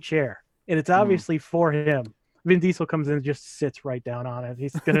fancy chair, and it's obviously for him. Vin Diesel comes in and just sits right down on it.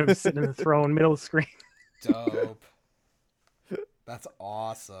 He's gonna be sitting in the throne, middle of the screen. Dope. That's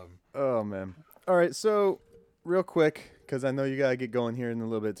awesome. Oh man. All right, so real quick, because I know you gotta get going here in a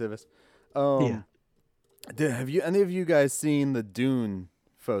little bit, Tivis. Have any of you guys seen the Dune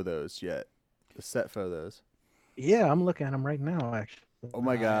photos yet? The set photos. Yeah, I'm looking at him right now. Actually, Oh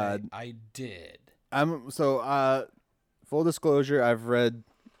my god. I did. Full disclosure, I've read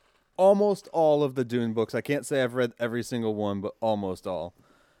almost all of the Dune books. I can't say I've read every single one, but almost all.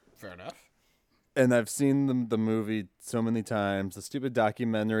 Fair enough. And I've seen the movie so many times. The stupid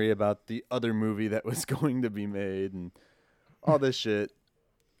documentary about the other movie that was going to be made and all this shit.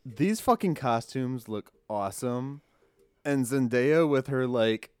 These fucking costumes look awesome. And Zendaya with her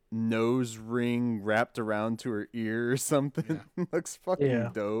like nose ring wrapped around to her ear or something looks fucking Yeah.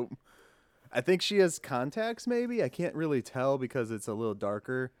 dope. I think she has contacts maybe. I can't really tell because it's a little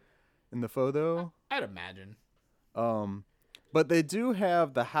darker in the photo. I'd imagine. But they do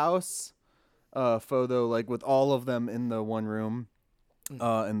have the house photo like with all of them in the one room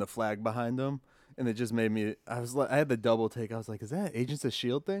and the flag behind them. And it just made me I had the double take. I was like, is that Agents of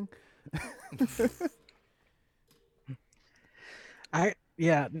Shield thing?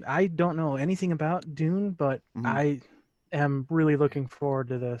 I don't know anything about Dune, but Mhm. I am really looking forward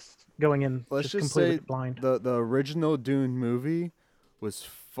to this. Going in Let's just just completely say blind. the original Dune movie was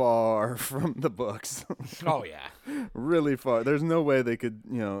far from the books. Oh yeah. Really far. There's no way they could,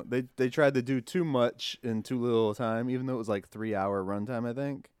 they tried to do too much in too little time, even though it was like 3-hour runtime, I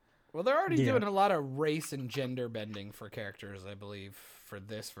think. Well, they're already Yeah. doing a lot of race and gender bending for characters, I believe, for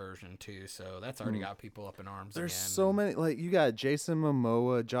this version too. So that's already got people up in arms. There's again. so many, like you got Jason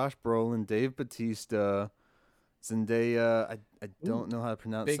Momoa, Josh Brolin, Dave Bautista, Zendaya. I don't know how to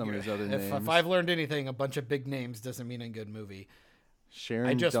pronounce Big, some of these other names. if I've learned anything, a bunch of big names doesn't mean a good movie. Sharon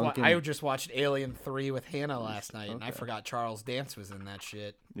I Duncan. just watched Alien 3 with Hannah last night, and I forgot Charles Dance was in that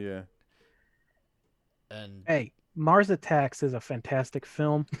shit. Yeah. And Hey, Mars Attacks is a fantastic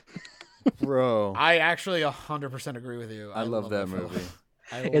film. Bro. I actually 100% agree with you. I love that film. movie.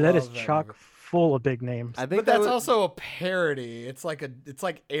 And that is chock full of big names. I think But that's also a parody. It's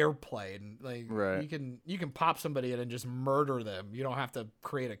like Airplane. Like Right. you can pop somebody in and just murder them. You don't have to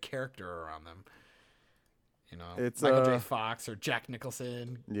create a character around them. You know, It's, Michael J. Fox or Jack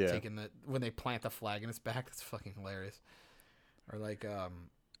Nicholson Yeah. taking when they plant the flag in his back. That's fucking hilarious. Or like,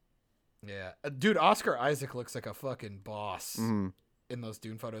 yeah, dude, Oscar Isaac looks like a fucking boss Mhm. in those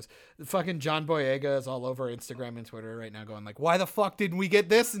Dune photos. Fucking John Boyega is all over Instagram and Twitter right now, going like, "Why the fuck didn't we get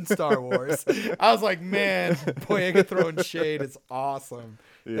this in Star Wars?" I was like, man, Boyega throwing shade is awesome.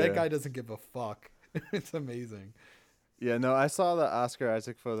 Yeah. That guy doesn't give a fuck. It's amazing. Yeah, no, I saw the Oscar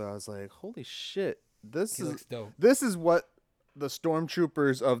Isaac photo. I was like, holy shit. He looks dope. This is what the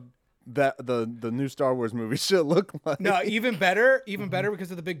stormtroopers of the new Star Wars movie should look like. No, even better because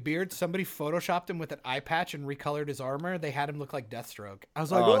of the big beard. Somebody photoshopped him with an eye patch and recolored his armor. They had him look like Deathstroke. I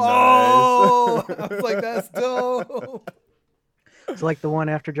was like, Oh, oh, I was like, that's dope. It's like the one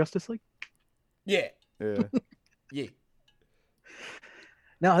after Justice League. Yeah, Yeah. yeah.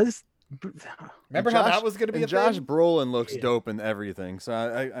 No, this. Remember how that was gonna be and a Josh thing? Brolin looks dope in everything. So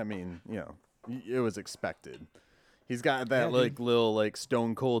I mean, you know, it was expected. He's got that little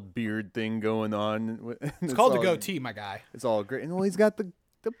stone cold beard thing going on. It's called a goatee, my guy. It's all great. And he's got the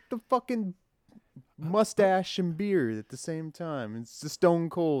fucking mustache and beard at the same time. It's the stone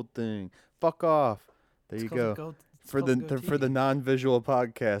cold thing. Fuck off. There you go. For the non-visual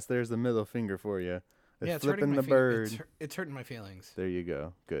podcast, there's the middle finger for you. Yeah, it's flipping hurting the my bird. It's hurting my feelings. There you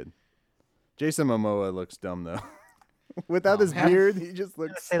go. Good. Jason Momoa looks dumb though. Without his beard, he just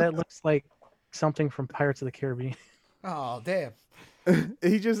looks. Say that looks like something from Pirates of the Caribbean. Oh damn.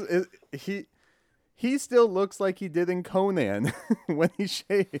 He still looks like he did in Conan when he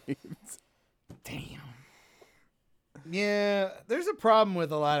shaves. Damn. Yeah, there's a problem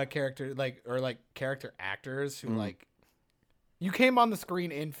with a lot of character character actors who like you came on the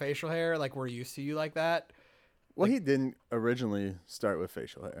screen in facial hair, like we're used to you like that. Well, he didn't originally start with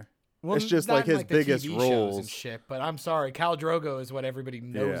facial hair. Well, it's just not like in, his the biggest TV shows roles. and shit. But I'm sorry, Khal Drogo is what everybody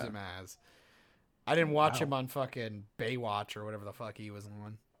knows Yeah. him as. I didn't watch him on fucking Baywatch or whatever the fuck he was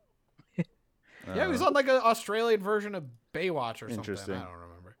on. Yeah, he was on like an Australian version of Baywatch or something. Interesting. I don't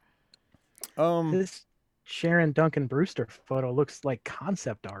remember. This Sharon Duncan Brewster photo looks like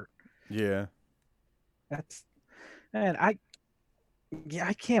concept art. Yeah. That's, man, I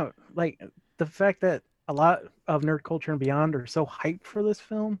can't, like, the fact that a lot of Nerd Culture and Beyond are so hyped for this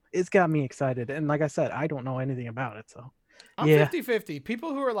film, it's got me excited. And like I said, I don't know anything about it, so. I'm Yeah. 50-50.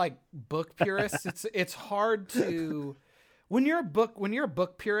 People who are like book purists, it's hard to when you're a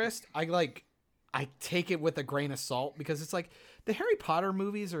book purist, I take it with a grain of salt because it's like the Harry Potter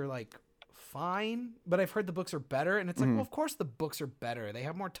movies are like fine, but I've heard the books are better, and it's like, well, of course the books are better. They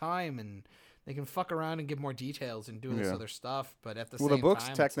have more time and they can fuck around and give more details and do this other stuff. But at the same time, the books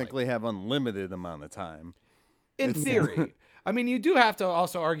it's technically have unlimited amount of time. in theory. I mean, you do have to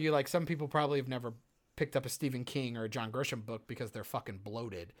also argue like some people probably have never picked up a Stephen King or a John Grisham book because they're fucking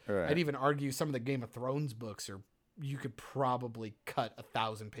bloated. Right. I'd even argue some of the Game of Thrones books are you could probably cut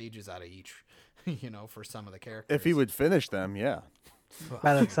 1,000 pages out of each, for some of the characters. If he would finish them, yeah.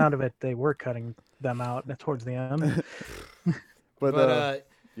 By the sound of it, they were cutting them out towards the end. But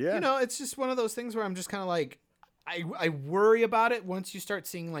yeah. it's just one of those things where I'm just kind of like, I worry about it once you start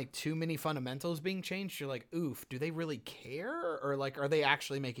seeing like too many fundamentals being changed. You're like, oof, do they really care? Or like, are they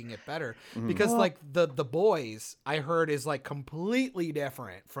actually making it better? Because like the boys I heard is like completely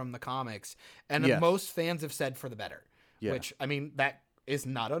different from the comics. And Yes. most fans have said for the better, Yeah. which I mean, that is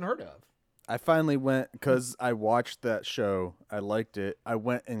not unheard of. I finally went because I watched that show. I liked it. I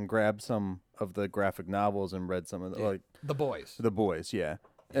went and grabbed some of the graphic novels and read some of the, like The boys. the boys. Yeah,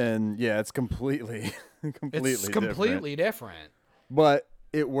 and yeah, it's completely It's completely different. But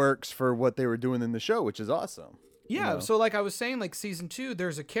it works for what they were doing in the show, which is awesome. Yeah, so like I was saying, like season 2,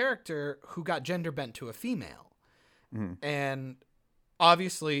 there's a character who got gender bent to a female. And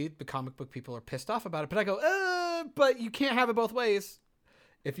obviously the comic book people are pissed off about it, but I go, but you can't have it both ways.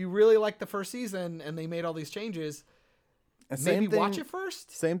 If you really like the first season and they made all these changes, And maybe watch it first.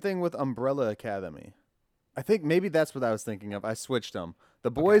 Same thing with Umbrella Academy. I think maybe that's what I was thinking of. I switched them.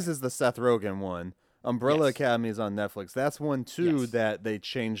 The Boys is the Seth Rogen one. Umbrella Yes. Academy is on Netflix. That's one too Yes. that they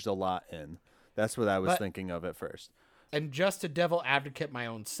changed a lot in. That's what I was thinking of at first. And just to devil advocate my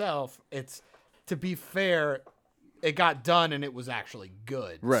own self, it's, to be fair, it got done and it was actually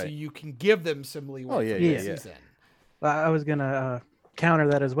good. Right. So you can give them some leeway Oh, yeah, for yeah, the yeah. season. I was gonna counter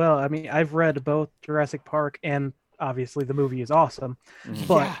that as well. I mean, I've read both Jurassic Park and obviously the movie is awesome,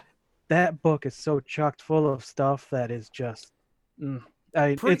 but Yeah. that book is so chocked full of stuff that is just.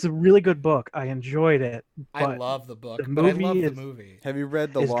 Pretty- It's a really good book. I enjoyed it. I But love the book, the but I movie love the is- movie. Have you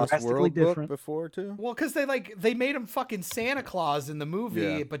read the It's Lost drastically World book different. before too? Well, because they made him fucking Santa Claus in the movie,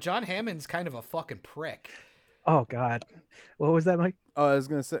 Yeah. but John Hammond's kind of a fucking prick. Oh God, what was that, Mike? Oh, I was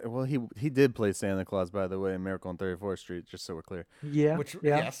gonna say. Well, he did play Santa Claus, by the way, in Miracle on 34th Street. Just so we're clear. Yeah, Which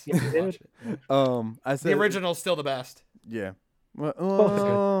yeah, yes, yeah, he watch did. it. I said The original's still the best. Yeah. Well, Both is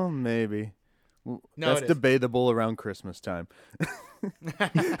good. maybe. Well, No, that's it is. debatable around Christmas time.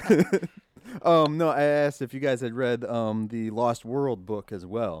 No, I asked if you guys had read the Lost World book as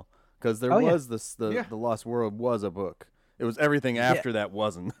well, because there Oh, yeah. was the Lost World was a book. It was everything after that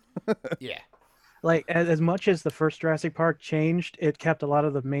wasn't. Yeah. Like as much as the first Jurassic Park changed, it kept a lot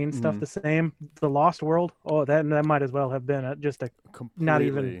of the main stuff the same. The Lost World, that might as well have been just a not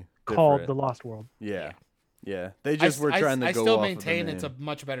even Completely called the different. Lost World. Yeah. They just were trying to I go still off maintain of the it's a name.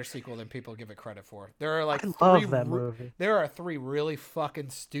 much better sequel than people give it credit for. There are like I three love that movie. There are 3 really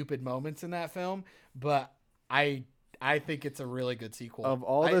fucking stupid moments in that film, but I think it's a really good sequel. Of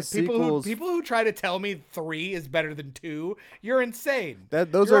all the people sequels- people who try to tell me 3 is better than 2, you're insane.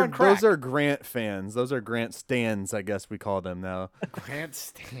 Those You're on crack. those are Grant fans. Those are Grant stans, I guess we call them now. Grant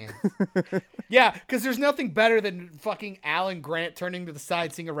Stan. Yeah, because there's nothing better than fucking Alan Grant turning to the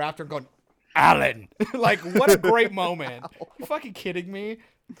side, seeing a raptor, and going, Alan. Like, what a great moment. You fucking kidding me?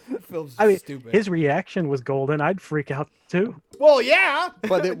 That film's I mean, stupid. his reaction was golden. I'd freak out too. Well, yeah.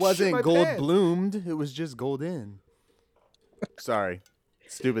 But it Shit wasn't my gold pants. bloomed. It was just golden. Sorry.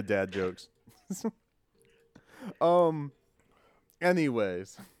 Stupid dad jokes.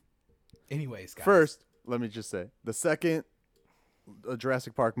 Anyways, Anyways, guys. first, let me just say, the second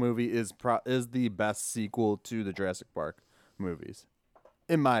Jurassic Park movie is the best sequel to the Jurassic Park movies,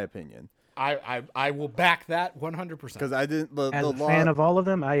 in my opinion. I will back that 100%. Because I didn't As a fan of all of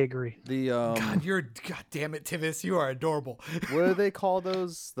them, I agree. God, God damn it, Tivis, you are adorable. what do they call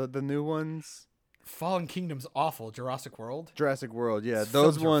those? The new ones? Fallen Kingdom's awful. Jurassic World. Jurassic World, yeah. Those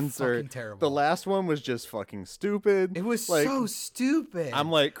Those films are ones are fucking terrible. The last one was just fucking stupid. It was like, so stupid. I'm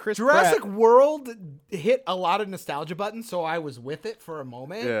like Chris Jurassic Pratt. World hit a lot of nostalgia buttons, so I was with it for a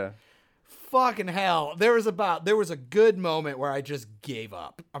moment. Yeah. Fucking hell. There was a good moment where I just gave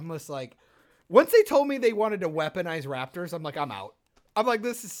up. I'm just like, once they told me they wanted to weaponize raptors, I'm like, I'm out. I'm like,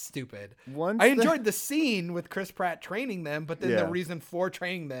 this is stupid. I enjoyed the scene with Chris Pratt training them, but then Yeah. the reason for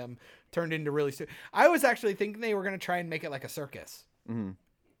training them turned into really stupid. I was actually thinking they were going to try and make it like a circus,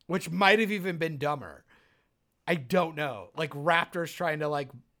 which might have even been dumber. I don't know. Like raptors trying to like,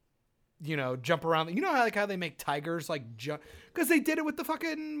 jump around. You know how they make tigers like jump? Because they did it with the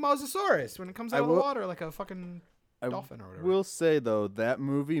fucking Mosasaurus when it comes out of the water like a fucking dolphin or whatever. Will say though, that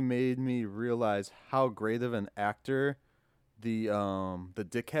movie made me realize how great of an actor the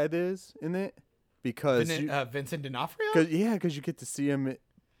dickhead is in it, because Vincent D'Onofrio? because you get to see him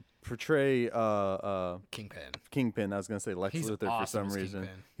portray Kingpin. I was gonna say Lex He's Luthor for awesome some as reason.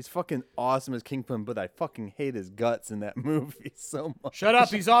 Kingpin. He's fucking awesome as Kingpin, but I fucking hate his guts in that movie so much. Shut up.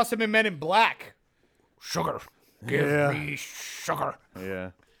 He's awesome in Men in Black. Sugar. Give Yeah. me sugar.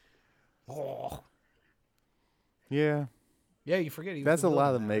 Yeah. Oh. Yeah. Yeah, you forget. He was That's the a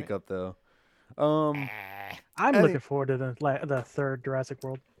lot villain of in that, right? makeup though. I'm Any- looking forward to the third Jurassic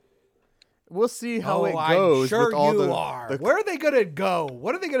World. We'll see how it I'm goes sure with all you are. Where are they gonna go?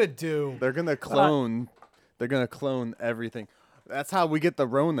 What are they gonna do? They're gonna clone. They're gonna clone everything. That's how we get the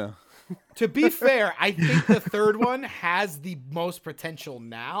Rona. To be fair, I think the third one has the most potential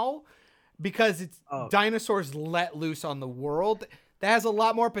now because it's dinosaurs let loose on the world. That has a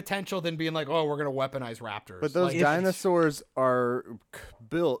lot more potential than being like, oh, we're gonna weaponize raptors. But those Like, dinosaurs are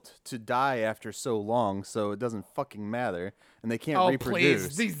built to die after so long, so it doesn't fucking matter, and they can't oh reproduce.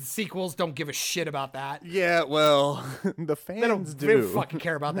 please, these sequels don't give a shit about that. Yeah, well, the They don't, fans they do. don't fucking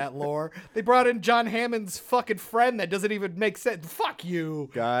care about that lore. They brought in John Hammond's fucking friend that doesn't even make sense. Fuck you.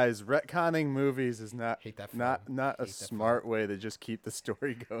 Guys, retconning movies is not Hate that not film. not a Hate that smart way to just keep the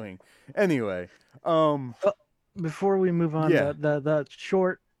story going. Anyway, Before we move on, Yeah. the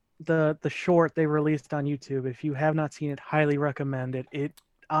short they released on YouTube. If you have not seen it, highly recommend it. It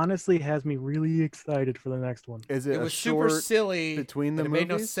honestly has me really excited for the next one. is it, It a was super short silly. between the and it made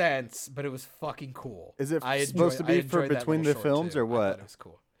no movies? sense, but it was fucking cool. Is it I supposed to I be for enjoyed that between little the short, films too. or I thought what? it was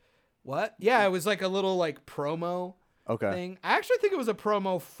cool. What? Yeah, it was like a little like promo Okay. thing. I actually think it was a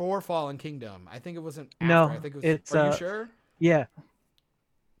promo for Fallen Kingdom. I think it wasn't after. No, I think it was. it's, Are you sure? Yeah,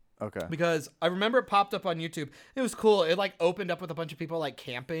 Okay. Because I remember it popped up on YouTube. It was cool. It like opened up with a bunch of people like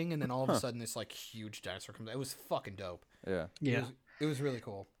camping, and then all of a sudden this like huge dinosaur comes. It was fucking dope. Yeah. yeah. It was really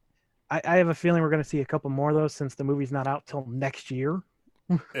cool. I have a feeling we're going to see a couple more of those since the movie's not out till next year.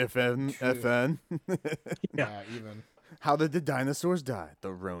 FN. Yeah, even. How did the dinosaurs die?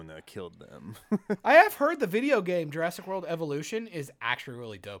 The Rona killed them. I have heard the video game Jurassic World Evolution is actually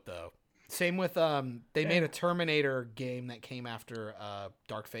really dope though. Same with they made a Terminator game that came after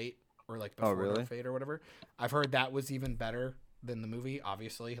Dark Fate or like before really? Dark Fate or whatever. I've heard that was even better than the movie,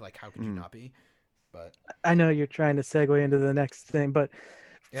 obviously. Like how could you not be? But I know you're trying to segue into the next thing, but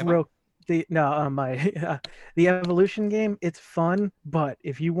Yeah, the Evolution game, it's fun, but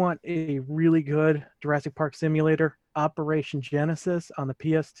if you want a really good Jurassic Park simulator, Operation Genesis on the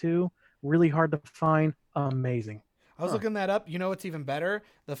PS2, really hard to find, amazing. I was looking that up. You know what's even better?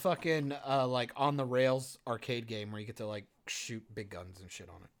 The fucking like on the rails arcade game where you get to like shoot big guns and shit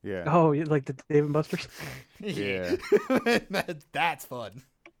on it. Yeah. Oh, you like the Dave and Buster's? Yeah. That's fun.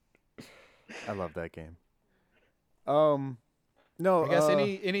 I love that game. No. I guess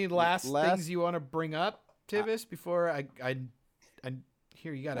any last last- things you want to bring up, Tivis, before I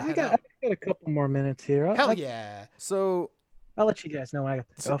here you got to I head got out. a couple more minutes here. Hell yeah. So, I'll let you guys know when I got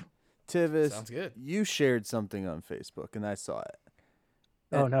to go. Tivis, Sounds good. you shared something on Facebook, and I saw it.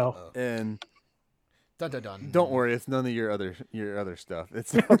 Oh no. And Dun dun dun. don't worry, it's none of your other stuff.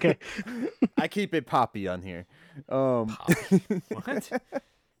 It's Okay. I keep it poppy on here. What?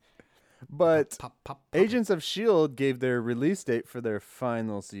 But Pop. Agents of S.H.I.E.L.D. gave their release date for their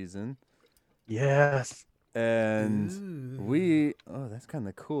final season. Yes. And that's kind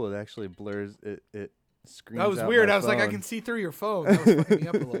of cool. It actually blurs it. Screens That was out weird. my I was like, I phone. can see through your phone. That was fucking me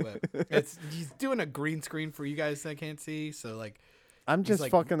up a little bit. He's doing a green screen for you guys that can't see. So like, I'm just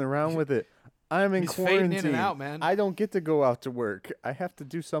like- fucking around with it. I'm in he's fading quarantine. in and out, man. I don't get to go out to work. I have to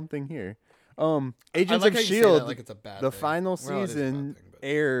do something here. Agents like of how you say that S.H.I.E.L.D. like it's a bad the thing. final Well, it is a bad season thing, but-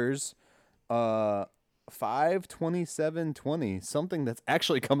 airs 5/27/20, something that's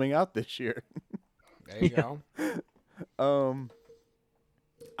actually coming out this year. There you go.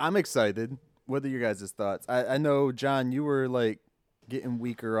 I'm excited. What are your guys' thoughts? I know, John, you were like getting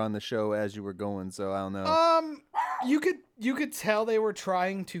weaker on the show as you were going, so I don't know. You could tell they were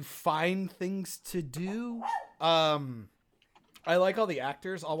trying to find things to do. I like all the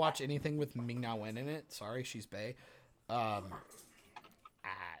actors. I'll watch anything with Ming-Na Wen in it. Sorry, she's Bae.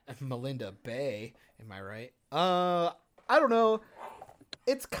 Melinda Bay, am I right? I don't know.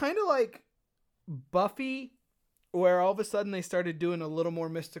 It's kind of like Buffy, where all of a sudden they started doing a little more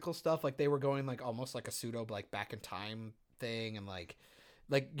mystical stuff. Like they were going like almost like a pseudo like back in time thing, and like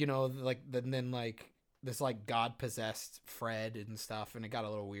you know like then like this like god possessed Fred and stuff, and it got a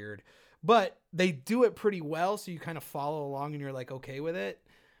little weird. But they do it pretty well, so you kind of follow along and you're like okay with it.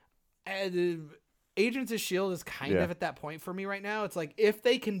 And Agents of S.H.I.E.L.D. is kind of at that point for me right now. It's like if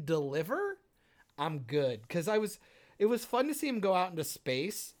they can deliver, I'm good. Because it was fun to see him go out into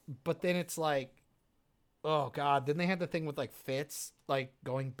space, but then it's like, oh god. Then they had the thing with like Fitz, like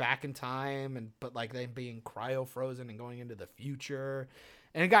going back in time, but like them being cryo frozen and going into the future,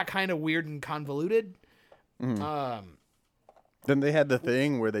 and it got kind of weird and convoluted. Then they had the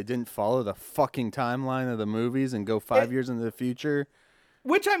thing where they didn't follow the fucking timeline of the movies and go 5 years into the future.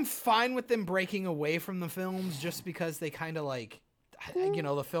 Which I'm fine with them breaking away from the films just because they kind of like, you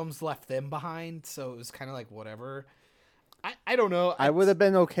know, the films left them behind. So it was kind of like, whatever. I don't know. I would have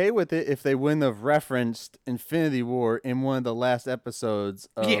been okay with it if they wouldn't have referenced Infinity War in one of the last episodes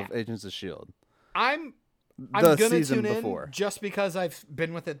of Agents of S.H.I.E.L.D. I'm The going to season tune before. in just because I've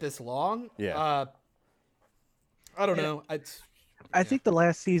been with it this long. Yeah. I don't know. I think the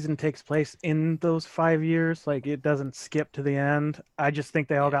last season takes place in those 5 years. Like it doesn't skip to the end. I just think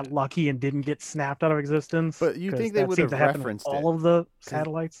they all got lucky and didn't get snapped out of existence. But you 'cause think they that would seems have to happen with referenced all it. of the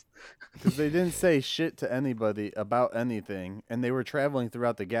satellites? Because they didn't say shit to anybody about anything, and they were traveling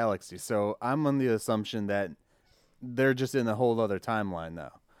throughout the galaxy. So I'm on the assumption that they're just in a whole other timeline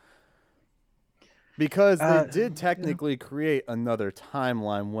now. Because they did technically create another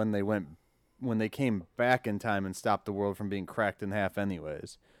timeline when they came back in time and stopped the world from being cracked in half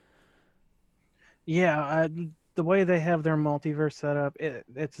anyways. Yeah, the way they have their multiverse set up,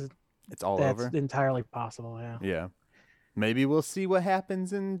 it's all that's over. entirely possible. Yeah. Yeah. Maybe we'll see what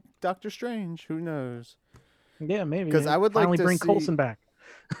happens in Doctor Strange. Who knows? Yeah, maybe. 'Cause I would like finally to bring see- Coulson back.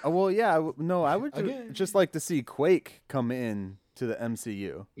 Oh, well, yeah. I would Again. just like to see Quake come in to the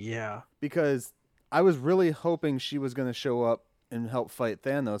MCU. Yeah. Because I was really hoping she was going to show up and help fight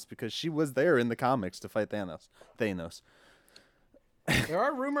Thanos because she was there in the comics to fight Thanos. There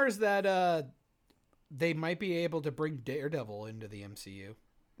are rumors that they might be able to bring Daredevil into the MCU.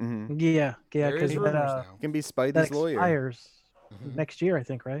 Mm-hmm. Yeah, There because is rumors now. Can be that Spidey's lawyer. expires Mhm. next year, I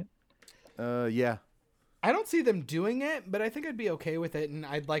think, right? Yeah. I don't see them doing it, but I think I'd be okay with it, and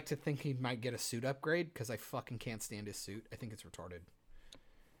I'd like to think he might get a suit upgrade because I fucking can't stand his suit. I think it's retarded.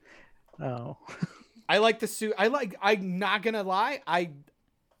 Oh. I like the suit. I'm not gonna lie.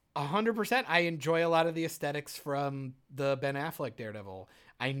 100%. I enjoy a lot of the aesthetics from the Ben Affleck Daredevil.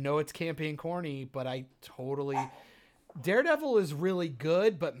 I know it's campy and corny, but Daredevil is really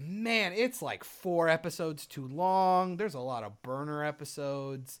good, but man, it's like 4 episodes too long. There's a lot of burner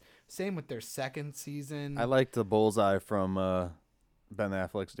episodes. Same with their second season. I liked the bullseye from Ben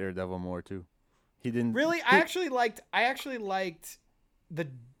Affleck's Daredevil more too. He didn't really. I actually liked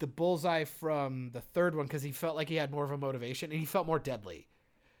the bullseye from the third one because he felt like he had more of a motivation and he felt more deadly.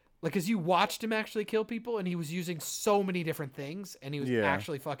 Like, because you watched him actually kill people, and he was using so many different things, and he was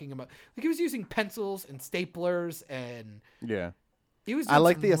actually fucking them up. Like, he was using pencils and staplers, and he was. I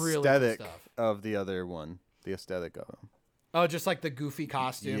like the really aesthetic of the other one. The aesthetic of him. Oh, just like the goofy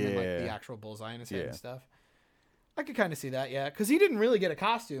costume and like the actual bullseye in his head and stuff. I could kind of see that, because he didn't really get a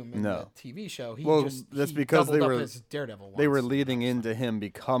costume in the TV show. That's because they were his Daredevil. They were leading into him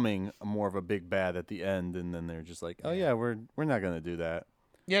becoming more of a big bad at the end, and then they're just like, "Oh yeah, we're not gonna do that."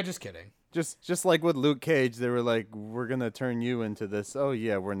 Yeah, just kidding. Just like with Luke Cage, they were like, "We're gonna turn you into this." Oh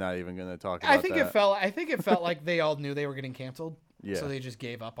yeah, we're not even gonna talk about that. I think it felt like they all knew they were getting canceled. Yeah. So they just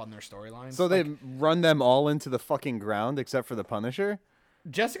gave up on their storylines. So they run them all into the fucking ground except for the Punisher.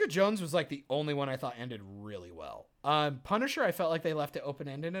 Jessica Jones was like the only one I thought ended really well. Punisher, I felt like they left it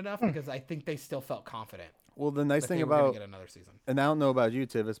open-ended enough because I think they still felt confident. Well, the nice thing about get another season, and I don't know about you,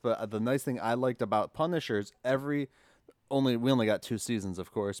 Tivis, but the nice thing I liked about Punishers, we only got 2 seasons,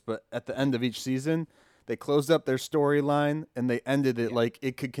 of course, but at the end of each season, they closed up their storyline and they ended it like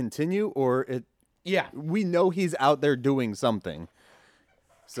it could continue or it. Yeah, we know he's out there doing something.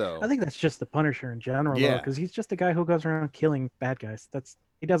 So I think that's just the Punisher in general, though, because he's just a guy who goes around killing bad guys.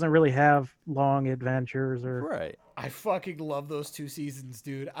 He doesn't really have long adventures or. Right. I fucking love those 2 seasons,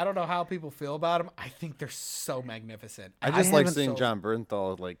 dude. I don't know how people feel about them. I think they're so magnificent. I just like seeing John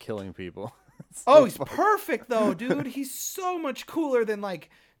Bernthal like killing people. He's perfect though, dude. He's so much cooler than like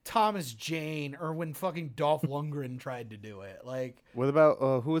Thomas Jane or when fucking Dolph Lundgren tried to do it. Like, what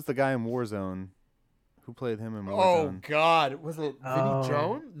about who was the guy in Warzone? Who played him in Warzone? Oh God, was it Vinny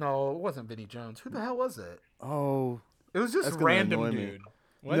Jones? No, it wasn't Vinny Jones. Who the hell was it? Oh, it was just random dude.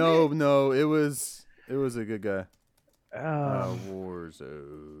 No, it was a good guy.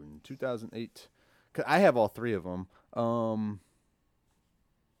 Warzone 2008. I have all 3 of them.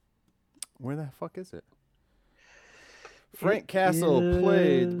 Where the fuck is it? Frank Castle,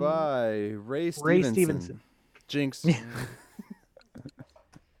 played by Ray Stevenson. Jinx.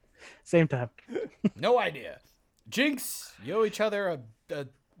 Same time. No idea. Jinx, you owe each other a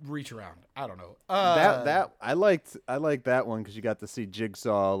reach around. I don't know. That I liked that one because you got to see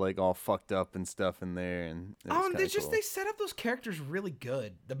Jigsaw like all fucked up and stuff in there, and they set up those characters really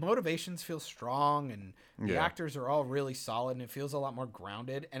good. The motivations feel strong, and the actors are all really solid, and it feels a lot more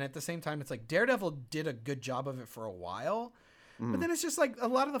grounded. And at the same time, it's like Daredevil did a good job of it for a while, but then it's just like a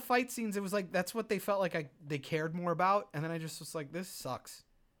lot of the fight scenes. It was like that's what they felt like they cared more about, and then I just was like, this sucks.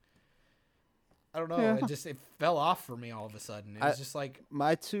 I don't know. Yeah. It fell off for me all of a sudden. It was just like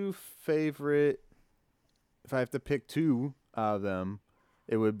my 2 favorite. If I have to pick 2 of them,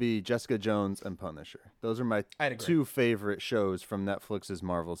 it would be Jessica Jones and Punisher. Those are my 2 favorite shows from Netflix's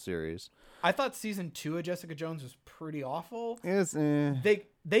Marvel series. I thought season 2 of Jessica Jones was pretty awful. Yes,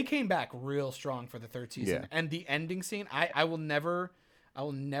 they came back real strong for the 3rd season, and the ending scene. I will never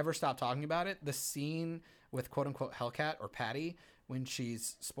stop talking about it. The scene with quote unquote Hellcat or Patty when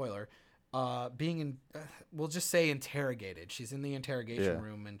she's spoiler. Being in, we'll just say interrogated. She's in the interrogation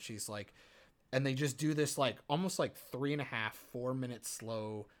room and she's like, and they just do this like almost like 3.5-4 minute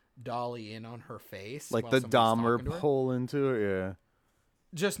slow dolly in on her face. Like the Dahmer pull into her. Yeah.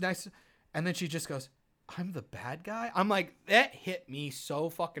 Just nice. And then she just goes, I'm the bad guy. I'm like, that hit me so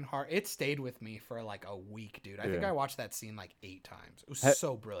fucking hard. It stayed with me for like a week, dude. I think I watched that scene like 8 times. It was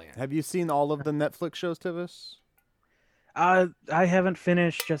so brilliant. Have you seen all of the Netflix shows, Tivis? I haven't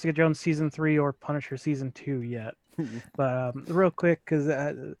finished Jessica Jones season 3 or Punisher season 2 yet, but real quick, because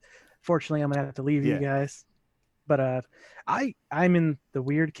fortunately I'm gonna have to leave you guys. But I'm in the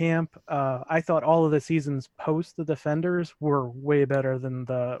weird camp. I thought all of the seasons post the Defenders were way better than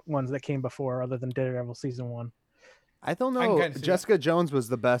the ones that came before, other than Daredevil season 1. I don't know. Jessica Jones was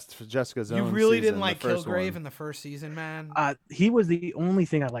the best for Jessica Jones. You really didn't like Kilgrave in the first season, man? He was the only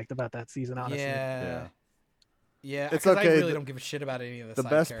thing I liked about that season, honestly. Yeah. Yeah, It's because okay. I really don't give a shit about any of the The side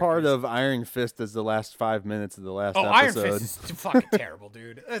best part characters. of Iron Fist is the last 5 minutes of the last Oh, Iron episode. Fist is fucking terrible,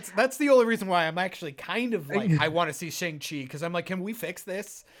 dude. That's the only reason why I'm actually kind of like I want to see Shang-Chi because I'm like, can we fix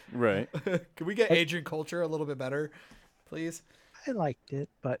this? Right. Can we get Agent Culture a little bit better, please? I liked it,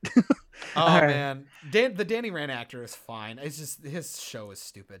 but Oh All right. man, the Danny Rand actor is fine. It's just his show is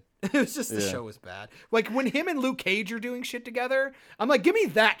stupid. It's just the Yeah. show is bad. Like when him and Luke Cage are doing shit together, I'm like, give me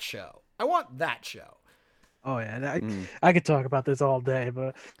that show. I want that show. oh yeah, I could talk about this all day,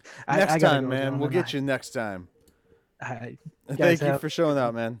 but Next I gotta time, go, man. John, We'll and get you next time. I, Thank guys you have- for showing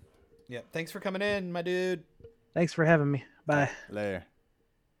out, man. Yeah, thanks for coming in, my dude. Thanks for having me. Bye. Later.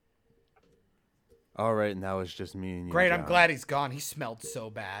 All right, now it's just me and you. Great, I'm John. glad he's gone. He smelled so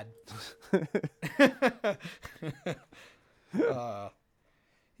bad.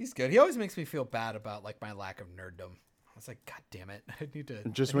 He's good. He always makes me feel bad about like my lack of nerddom. I was like, God damn it, I need to.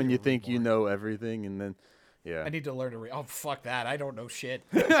 Just I when need you to read think you more. know everything, and then, yeah. I need to learn to read. Oh fuck that! I don't know shit.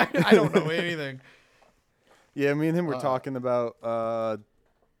 I don't know anything. Yeah, me and him were talking about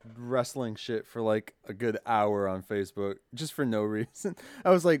wrestling shit for like a good hour on Facebook, just for no reason. I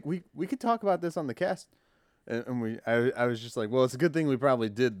was like, we could talk about this on the cast, and I was just like, well, it's a good thing we probably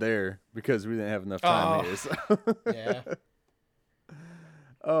did there because we didn't have enough time Oh. here. So. Yeah.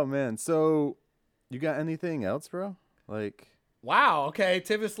 Oh man, so you got anything else, bro? Like, Wow. Okay.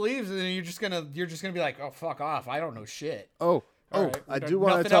 Tivis leaves, and then you're just gonna be like, oh fuck off. I don't know shit. oh, All right, I we do got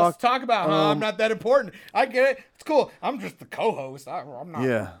want to nothing else talk. to talk about, huh? I'm um, not that important. I get it. It's cool. I'm just the co-host. I'm not.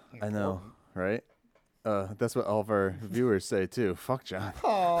 Yeah, I know, right? That's what all of our viewers say too. Fuck John.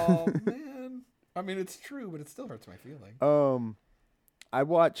 Oh man. I mean, it's true, but it still hurts my feeling. I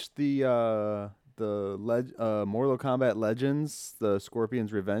watched the Mortal Kombat Legends, the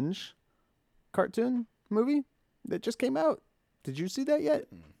Scorpion's Revenge cartoon movie that just came out. Did you see that yet?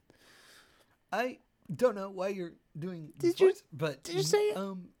 I don't know why you're doing Did this you- voice, but did you say it?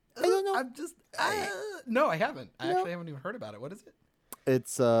 I don't know. I'm just no, I haven't. I No. actually haven't even heard about it. What is it?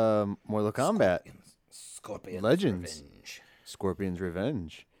 It's Mortal Kombat Scorpion Legends. Revenge. Scorpion's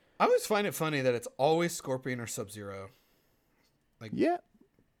Revenge. I always find it funny that it's always Scorpion or Sub-Zero. Like, Yeah.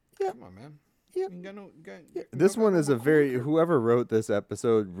 come on, man. Yep. You got no, This one is a very whoever wrote this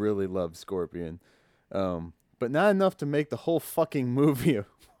episode really loves Scorpion. But not enough to make the whole fucking movie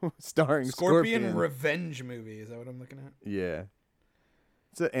starring Scorpion Revenge movie. Is that what I'm looking at? Yeah.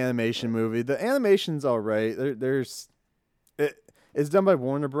 It's an animation movie. The animation's all right. It's done by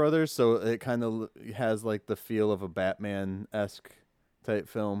Warner Brothers, so it kind of has like the feel of a Batman-esque type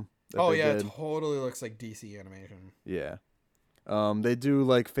film. that Oh they yeah, did. it totally looks like DC animation. Yeah. They do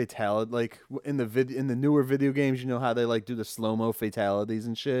like fatality, like in the newer video games. You know how they like do the slow-mo fatalities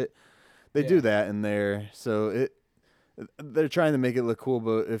and shit. They do Yeah. that in there, so they're trying to make it look cool.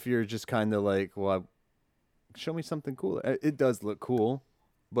 But if you're just kind of like, well, show me something cool. It does look cool,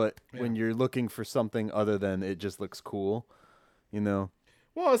 but when you're looking for something other than it just looks cool, you know.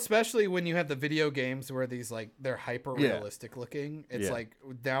 Well, especially when you have the video games where these like they're hyper realistic looking. It's Yeah. like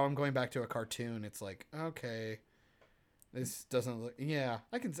now I'm going back to a cartoon. It's like, okay, this doesn't look. Yeah,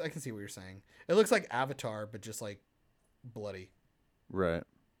 I can see what you're saying. It looks like Avatar, but just like bloody. Right.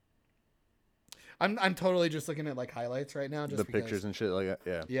 I'm totally just looking at like highlights right now. Just The because, pictures and shit like that.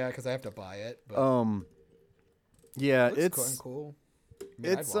 Yeah. Yeah, because I have to buy it. But Yeah, it looks it's cool. I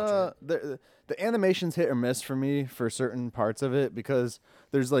mean, I'd it's watch it. the animation's hit or miss for me for certain parts of it because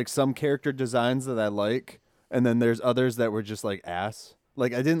there's like some character designs that I like and then there's others that were just like ass.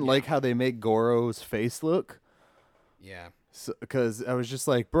 Like I didn't like how they make Goro's face look Yeah. because I was just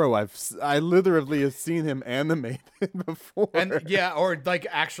like, bro, I literally have seen him animated before. And yeah, or like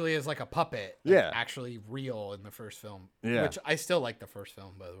actually as like a puppet. Like, Yeah. actually real in the first film. Yeah. Which I still like the first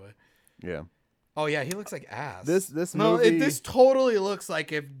film, by the way. yeah. Oh yeah, he looks like ass. This no, movie, this totally looks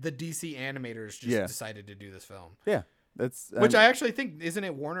like if the DC animators just Yeah. decided to do this film. yeah, that's Which I actually think isn't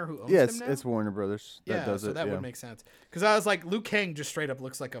it Warner who owns yeah, them now? it's Warner Brothers that yeah, does so it. that yeah. would make sense. Because I was like, Liu Kang just straight up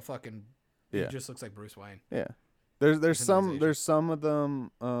looks like a fucking. Yeah. He just looks like Bruce Wayne. Yeah. There's some Personalization. some of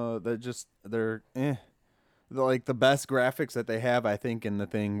them that just they're like the best graphics that they have I think in the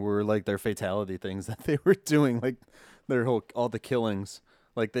thing were like their fatality things that they were doing, like their whole all the killings,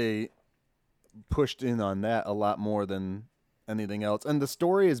 like they pushed in on that a lot more than anything else. And the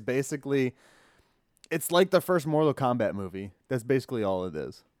story is basically it's like the first Mortal Kombat movie. That's basically all it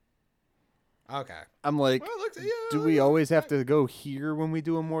is. Okay. I'm like, Well, it looks, yeah, do we always have to go here when we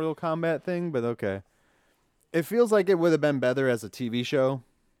do a Mortal Kombat thing? But okay. It feels like it would have been better as a TV show,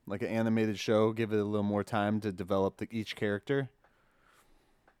 like an animated show. Give it a little more time to develop each character.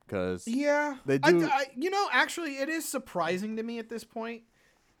 Because Yeah. They do- actually, it is surprising to me at this point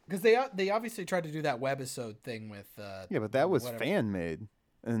because they obviously tried to do that webisode thing with. Yeah, but that was whatever. fan made,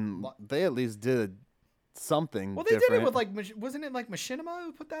 and they at least did something. Well, they different. did it with like, wasn't it like Machinima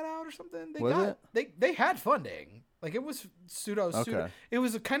who put that out or something? Was it? They had funding. Like it was pseudo. Okay. It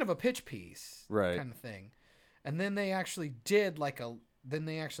was a kind of a pitch piece, Right. kind of thing, and then they actually did like a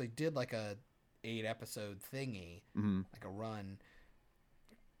 8-episode thingy, like a run.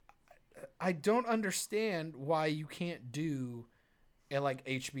 I don't understand why you can't do a like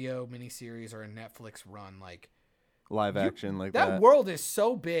HBO miniseries or a Netflix run like. live action like that that. world is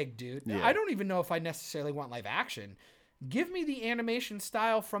so big, dude. Yeah. I don't even know if I necessarily want live action. Give me the animation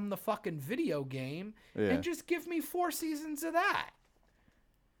style from the fucking video game and just give me 4 seasons of that.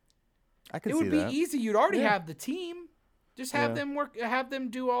 I can It see would be that. easy. You'd already Yeah. have the team. Just have them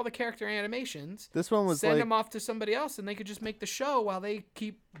do all the character animations. This one was send like, them off to somebody else, and they could just make the show while they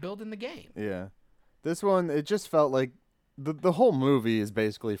keep building the game. yeah. This one, it just felt like the whole movie is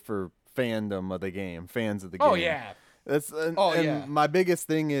basically for fandom of the game, fans of the game. Oh yeah, That's and yeah. my biggest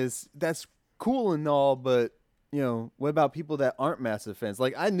thing is that's cool and all, but what about people that aren't massive fans?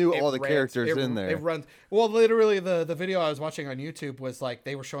 Like I knew all the characters in there. It runs. Well, literally, the video I was watching on YouTube was like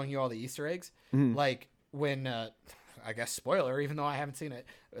they were showing you all the Easter eggs. Like when, I guess spoiler, even though I haven't seen it,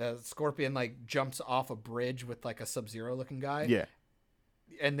 Scorpion like jumps off a bridge with like a Sub-Zero looking guy. Yeah.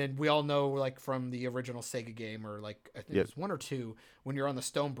 And then we all know, like from the original Sega game, or like I think it was 1 or 2, when you're on the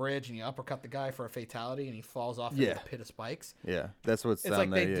stone bridge and you uppercut the guy for a fatality and he falls off into the pit of spikes. Yeah, that's what's It's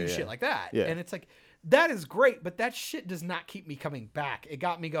like they do shit like that. Yeah. And it's like, that is great, but that shit does not keep me coming back. It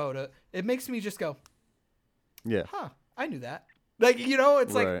got me it makes me just go, Yeah. huh, I knew that. Like,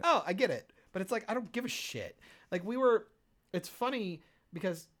 it's like, Right. oh, I get it. But it's like, I don't give a shit. Like it's funny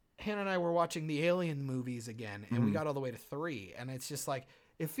because Hannah and I were watching the Alien movies again, and we got all the way to 3, and it's just like,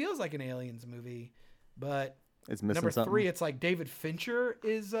 it feels like an Aliens movie, but It's missing number something. 3, it's like David Fincher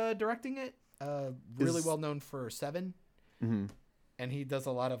is directing it. Really well known for Seven, and he does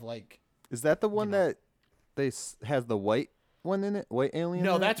a lot of like. Is that the one that has the white one in it? White alien?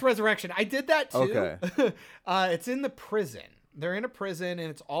 No, in it? that's Resurrection. I did that too. Okay. It's in the prison. They're in a prison, and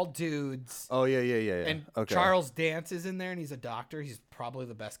it's all dudes. Oh yeah. And Okay. Charles Dance is in there, and he's a doctor. He's probably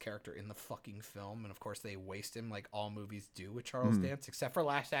the best character in the fucking film. And of course, they waste him like all movies do with Charles Dance, except for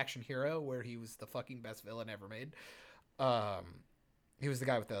Last Action Hero, where he was the fucking best villain ever made. He was the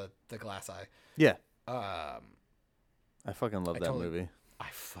guy with the glass eye. Yeah. I I fucking love that movie.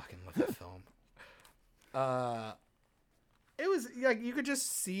 fucking love that film. It was like you could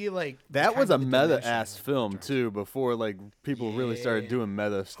just see like That was kind a of the meta dimension ass of film George. too. Before like people really started doing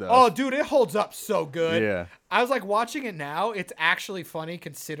meta stuff. Oh, dude, it holds up so good. Yeah. I was like watching it now. It's actually funny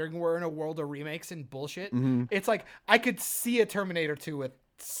considering we're in a world of remakes and bullshit. It's like I could see a Terminator 2 with,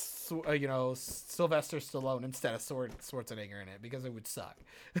 Sylvester Stallone instead of Schwarzenegger in it because it would suck.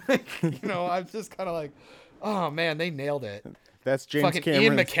 I'm just kind of like, oh man, they nailed it. That's James Fucking Ian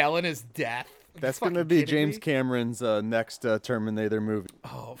Cameron's. McKellen is death. That's Fucking gonna be kidding James me? Cameron's next Terminator movie.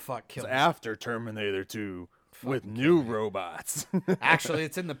 Oh fuck, kill It's me. after Terminator 2 with new robots. Actually,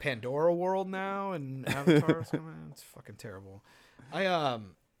 it's in the Pandora world now, and Avatar's coming. It's fucking terrible.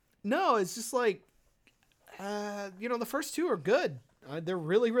 No, it's just like, the first 2 are good. They're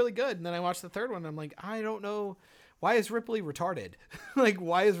really, really good. And then I watched the third one, and I'm like, I don't know, why is Ripley retarded? Like,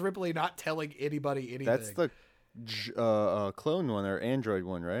 why is Ripley not telling anybody anything? That's the clone one or android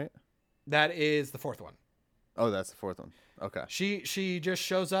one, right? That is the 4th one. Oh, that's the 4th one. Okay. She just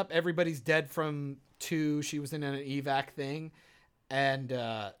shows up. Everybody's dead from 2. She was in an evac thing, and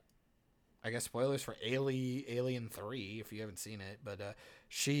I guess spoilers for Alien 3 if you haven't seen it. But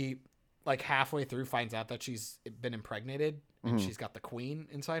she like halfway through finds out that she's been impregnated and she's got the queen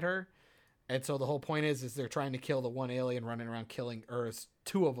inside her. And so the whole point is they're trying to kill the one alien running around killing, or it's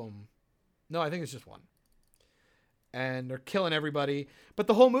 2 of them. No, I think it's just 1. And they're killing everybody. But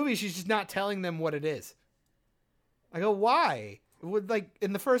the whole movie, she's just not telling them what it is. I go, why? Like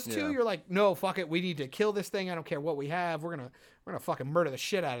in the first 2, you're like, no, fuck it. We need to kill this thing. I don't care what we have. We're gonna fucking murder the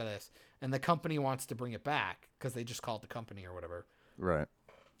shit out of this. And the company wants to bring it back because they just call it the company or whatever. Right.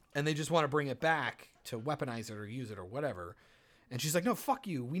 And they just want to bring it back to weaponize it or use it or whatever. And she's like, no, fuck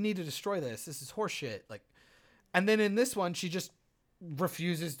you. We need to destroy this. This is horseshit. Like, and then in this one, she just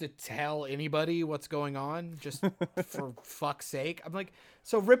refuses to tell anybody what's going on just for fuck's sake. I'm like,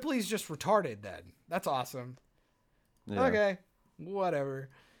 so Ripley's just retarded then. That's awesome. Yeah. Okay, whatever.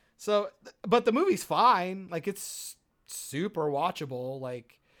 So, but the movie's fine. Like, it's super watchable.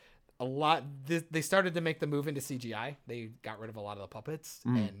 Like, a lot. They started to make the move into CGI. They got rid of a lot of the puppets,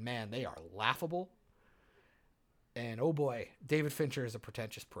 and man, they are laughable. And oh boy, David Fincher is a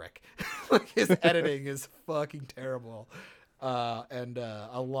pretentious prick. Like, his editing is fucking terrible. and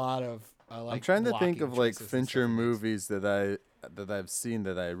a lot of like. I'm trying to think blocking of like choices and Fincher stuff he makes. movies that I've seen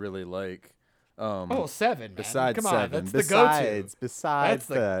that I really like. Oh, Seven, man. Besides Come on, Seven, that's the go-to. besides That's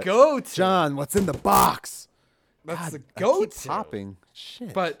the that, go-to. John, what's in the box? That's God, the I keep go-to. popping.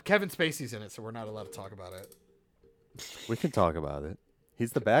 Shit. But Kevin Spacey's in it, so we're not allowed to talk about it. We can talk about it.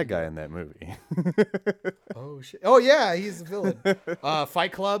 He's the bad guy in that movie. Oh shit! Oh yeah, he's the villain.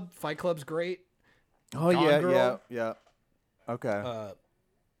 Fight Club. Fight Club's great. Oh Gone yeah, Girl. yeah. Okay.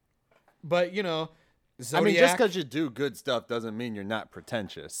 But you know, Zodiac. I mean, just because you do good stuff doesn't mean you're not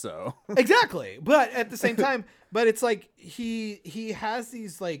pretentious. So Exactly. But at the same time, but it's like he has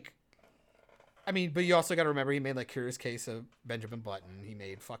these like. I mean, but you also got to remember he made like Curious Case of Benjamin Button. He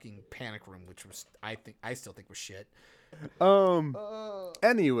made fucking Panic Room, which was I still think was shit.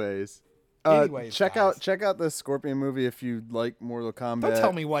 anyways, Anyways, check guys. out the Scorpion movie if you like Mortal Kombat. Don't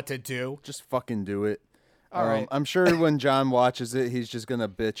tell me what to do. Just fucking do it. All right. I'm sure when John watches it, he's just gonna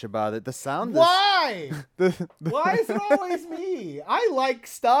bitch about it. The sound. Why? The Why is it always me? I like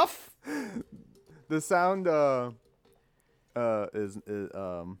stuff. the sound. Is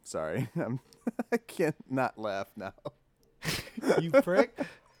sorry. I can't not laugh now. You prick.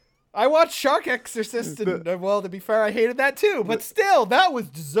 I watched Shark Exorcist, and well, to be fair, I hated that too. But still, that was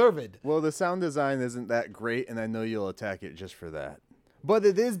deserved. Well, the sound design isn't that great, and I know you'll attack it just for that. But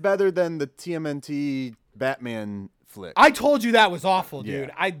it is better than the TMNT Batman flick. I told you that was awful, dude.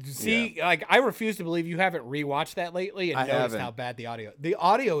 Yeah. I see. Like, I refuse to believe you haven't rewatched that lately and I noticed haven't. how bad the audio. The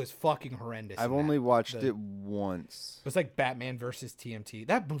audio is fucking horrendous. I've in only that. watched it once. It was like Batman versus TMT.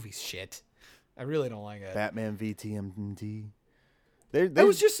 That movie's shit. I really don't like it. Batman v TMNT. It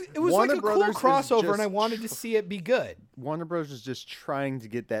was Warner like a Brothers cool is crossover, and just I wanted to see it be good. Warner Bros. Is just trying to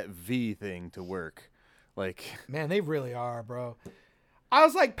get that V thing to work. Like, Man, they really are, bro. I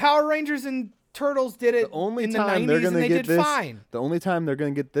was like, Power Rangers and Turtles did it the only in the time 90s, they're and gonna they get did this, fine. the only time they're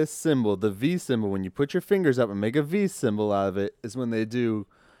gonna get this symbol, the V symbol, when you put your fingers up and make a V symbol out of it, is when they do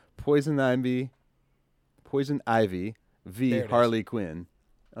Poison Ivy, There V it is. Harley Quinn.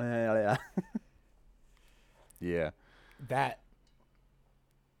 Yeah. That.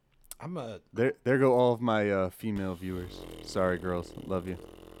 I'm a. There go all of my female viewers. Sorry, girls, love you.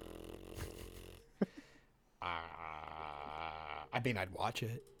 I mean, I'd watch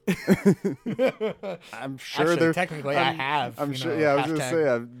it. I'm sure Actually, there. technically, I have. I'm you sure. know, Yeah, I was gonna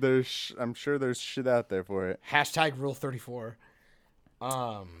hashtag- say I'm sure there's shit out there for it. Hashtag Rule 34.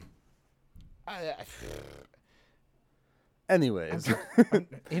 Anyways,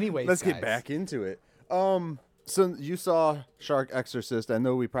 Anyways, let's guys. get back into it. So you saw Shark Exorcist. I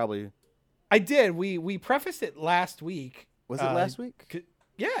know we probably I did. We prefaced it last week. was it last week.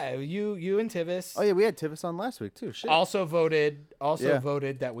 Yeah, you and Tivis Oh yeah, we had Tivis on last week too. Shit. also voted Yeah.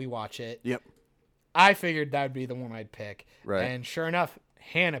 voted that we watch it. Yep. I figured that would be the one I'd pick. Right. And sure enough,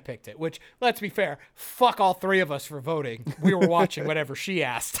 Hannah picked it, which, let's be fair, fuck all three of us for voting. We were watching whatever she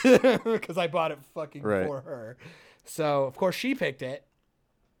asked because I bought it fucking Right. for her. So, of course, she picked it.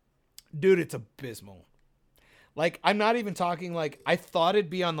 Dude, it's abysmal. Like, I'm not even talking like, I thought it'd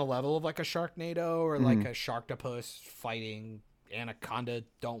be on the level of like a Sharknado or like a Sharktopus fighting Anaconda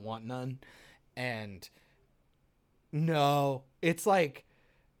Don't Want None. And no, it's like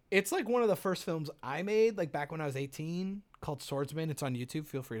one of the first films I made, like back when I was 18, called Swordsman. It's on YouTube.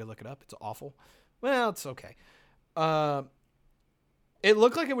 Feel free to look it up. It's awful. Well, it's okay. It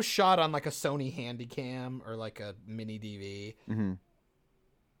looked like it was shot on like a Sony Handycam or like a mini DV. Mm-hmm.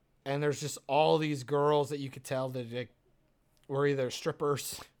 And there's just all these girls that you could tell that like, were either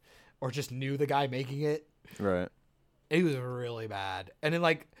strippers or just knew the guy making it. Right. It was really bad. And then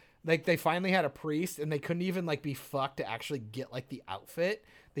like they finally had a priest and they couldn't even like be fucked to actually get like the outfit.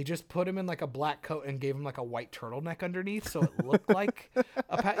 They just put him in like a black coat and gave him like a white turtleneck underneath, so it looked like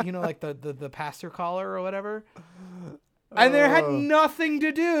like the pastor collar or whatever. And there had nothing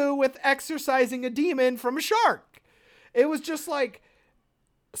to do with exorcising a demon from a shark. It was just like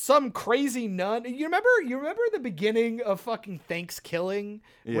some crazy nun. You remember the beginning of fucking Thanksgiving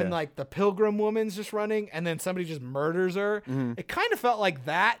when Yeah. like the pilgrim woman's just running and then somebody just murders her? Mm-hmm. It kind of felt like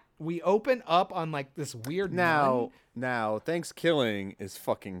that. We open up on like this weird nun. Now, Thanksgiving is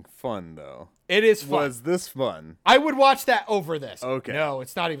fucking fun though. It is fun. Was this fun? I would watch that over this. Okay. No,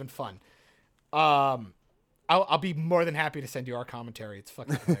 it's not even fun. I'll be more than happy to send you our commentary. It's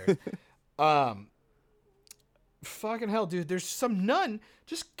fucking hilarious. Fucking hell, dude. There's some nun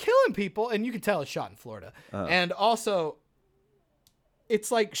just killing people, and you can tell it's shot in Florida. And also,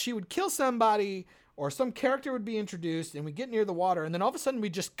 it's like she would kill somebody, or some character would be introduced, and we get near the water, and then all of a sudden we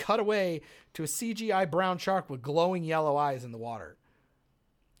just cut away to a CGI brown shark with glowing yellow eyes in the water.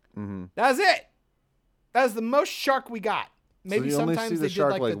 Mm-hmm. That's it. That was the most shark we got. maybe you only see sometimes the they did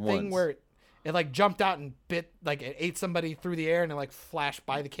shark, like like, the thing once. where it like jumped out and bit, like it ate somebody through the air and it like flashed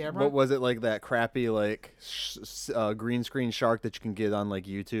by the camera. What was it, like that crappy like green screen shark that you can get on like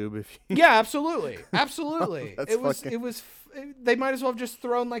YouTube? If you... Yeah, absolutely, absolutely. That's it was. fucking- It was. They might as well have just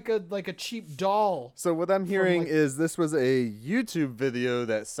thrown like a cheap doll. So what I'm hearing like- is this was a YouTube video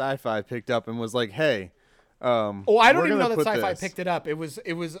that Sci-Fi picked up and was like, "Hey, Oh, I don't we're even know gonna that put Sci-Fi this." picked it up. It was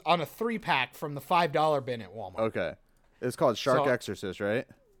on a 3-pack from the $5 bin at Walmart. Okay, it's called Shark So- Exorcist, right?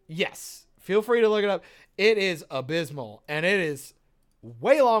 Yes. Feel free to look it up. It is abysmal, and it is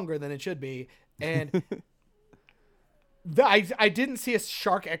way longer than it should be. And I didn't see a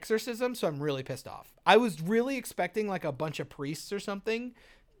shark exorcism, so I'm really pissed off. I was really expecting like a bunch of priests or something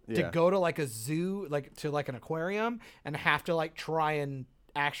to Yeah. go to like a zoo, like to like an aquarium, and have to like try and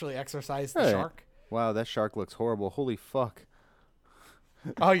actually exorcise the Hey. shark. Wow, that shark looks horrible. Holy fuck.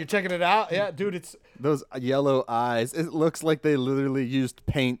 Oh, you're checking it out? Yeah, dude, it's Those yellow eyes. It looks like they literally used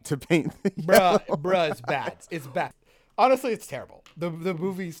paint to paint the bruh, it's bad. It's bad. Honestly, it's terrible. The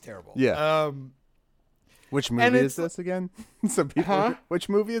movie's terrible. Yeah. Which movie is it's- this again? Some people. Huh? Which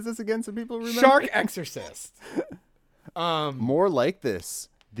movie is this again? Some people remember. Shark Exorcist. More like this.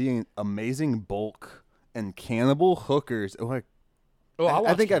 The Amazing Bulk and Cannibal Hookers. Oh, Oh,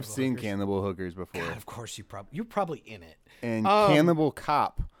 I think I've Cannibal seen Hookers. Cannibal Hookers before. God, of course you're probably in it. And Cannibal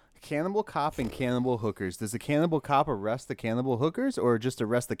Cop. Cannibal Cop and Cannibal Hookers. Does the Cannibal Cop arrest the Cannibal Hookers or just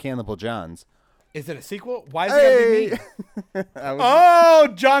arrest the Cannibal Johns? Is it a sequel? Why is it gotta be me? I was- Oh,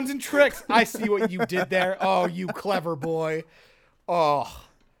 Johns and Tricks. I see what you did there. Oh, you clever boy. Oh,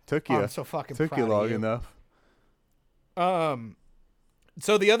 took you. I'm so fucking took proud you of long you. enough.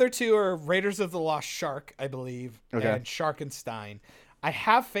 So the other two are Raiders of the Lost Shark, I believe, Okay. and Sharkenstein. I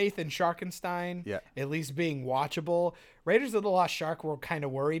have faith in Sharkenstein, Yeah. at least being watchable. Raiders of the Lost Shark, we're kind of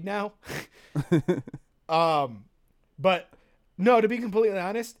worried now. But no, to be completely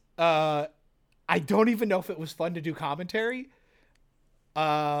honest, I don't even know if it was fun to do commentary.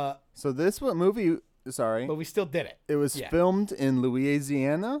 So this what movie? Sorry, But we still did it. it was yeah. filmed in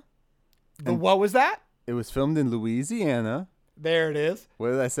Louisiana. What was that? It was filmed in Louisiana. There it is. What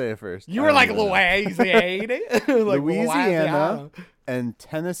did I say at first? You I were don't like even know. Louisiana, like Louisiana and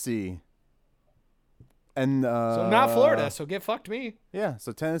Tennessee. And So not Florida. So get fucked me. Yeah,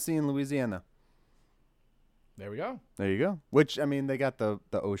 so Tennessee and Louisiana. There we go. There you go. Which I mean, they got the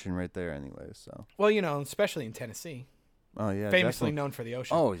ocean right there, anyways. So. Well, you know, especially in Tennessee, Oh yeah. famously definitely. known for the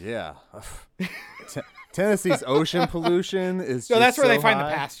ocean. Oh yeah. Tennessee's ocean pollution is. so just that's where they so find high.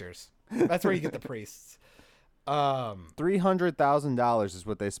 the pastors. That's where you get the priests. $300,000 is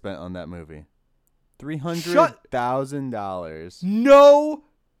what they spent on that movie. $300,000. No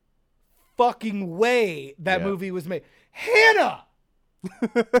fucking way that Yeah. movie was made. Hannah.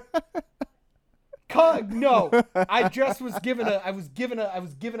 No, I just was given a. I was given a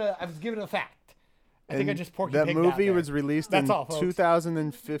fact. I think I And just porky that pigged movie out there. was released That's in all, folks.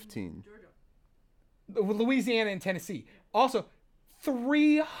 2015. Louisiana and Tennessee. Also,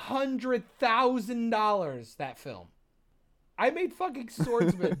 $300,000 that film. I made fucking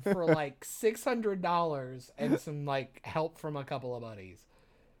Swordsman for like $600 and some like help from a couple of buddies.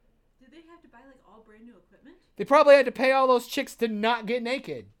 Did they have to buy like all brand new equipment? They probably had to pay all those chicks to not get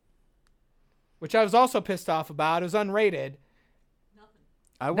naked, which I was also pissed off about. It was unrated. Nothing.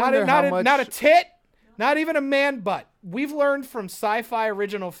 I Not wonder a, how not, much. a, not a tit, not even a man butt. We've learned from sci-fi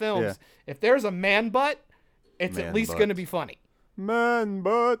original films, Yeah. if there's a man butt, it's Man at least butt. going to be funny. Man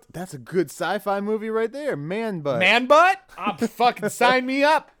butt. That's a good sci-fi movie right there. Man butt. Man butt? Fucking sign me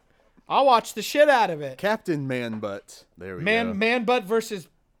up. I'll watch the shit out of it. Captain Man butt. There we go. Man butt versus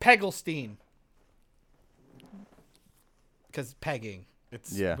Pegglestein. Because pegging.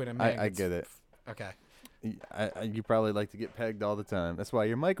 It's Yeah, when a man I gets- get it. Okay. You probably like to get pegged all the time. That's why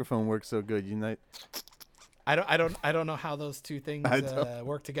your microphone works so good. You know. I don't know how those two things I don't.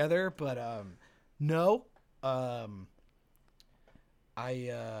 work together, but no.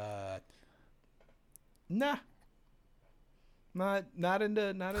 Nah. Not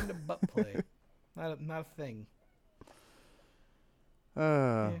into butt play. not a thing.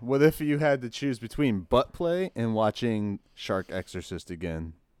 What if you had to choose between butt play and watching Shark Exorcist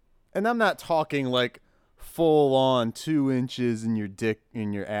again? And I'm not talking like full on 2 inches in your dick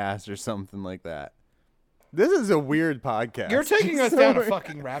in your ass or something like that. This is a weird podcast. You're taking us So down a weird.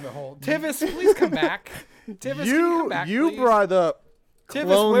 fucking rabbit hole. Tivis, please come back. Tivis, can you come back, you please? brought up Tivis,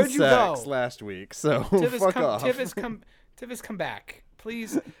 clone where'd you sex go? last week, so Tivis, fuck come, off. Tivis, come back,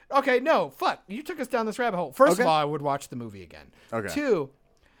 please. Okay, no, fuck. You took us down this rabbit hole. First Okay. of all, I would watch the movie again. Okay. 2,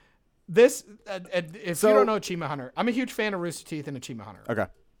 this, if So- you don't know Achievement Hunter, I'm a huge fan of Rooster Teeth and Achievement Hunter. Okay.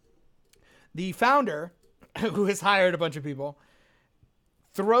 The founder who has hired a bunch of people,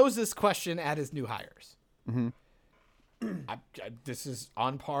 throws this question at his new hires. Mm-hmm. This is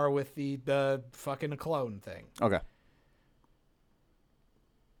on par with the fucking cologne thing. Okay.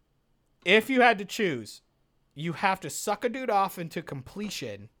 If you had to choose, you have to suck a dude off into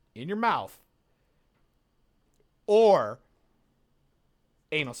completion in your mouth or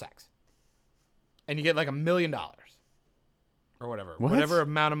anal sex. And you get like $1 million or whatever. What? Whatever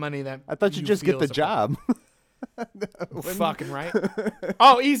amount of money that I thought you just get feel the is job. fucking right.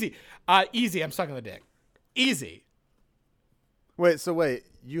 Oh, easy. Easy. I'm sucking the dick. Easy. Wait,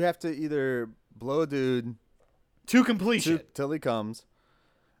 you have to either blow a dude To completion. till he comes.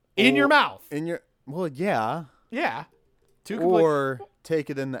 In your or- mouth. In your yeah. Yeah. To complete. Or take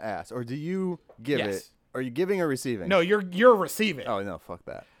it in the ass. Or do you give Yes. it? Are you giving or receiving? No, you're receiving. Oh no, fuck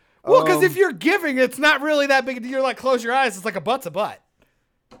that. Well, because if you're giving, it's not really that big. You're like, close your eyes. It's like a butt's a butt.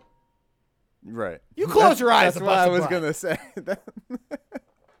 Right. You close your eyes, That's a what butt's I a was butt. gonna say.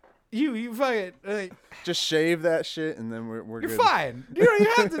 You fucking. Just shave that shit, and then we're You're good. fine. You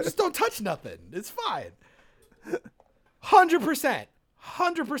have to just don't touch nothing. It's fine. 100%.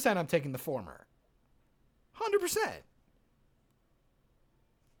 100% I'm taking the former. 100%.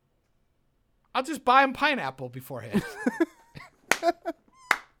 I'll just buy him pineapple beforehand.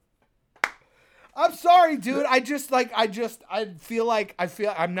 I'm sorry, dude. I feel like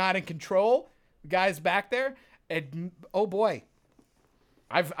I'm not in control. The guy's back there, and oh boy,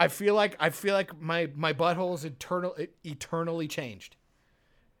 I feel like my butthole is eternally changed.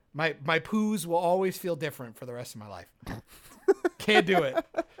 My poos will always feel different for the rest of my life. Can't do it.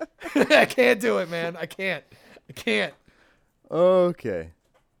 I can't do it, man. I can't. Okay.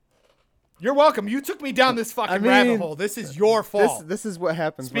 You're welcome. You took me down this fucking rabbit hole. This is your fault. This is what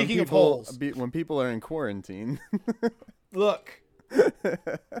happens Speaking when of people holes. when people are in quarantine. Look,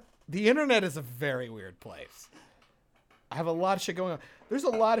 the internet is a very weird place. I have a lot of shit going on. There's a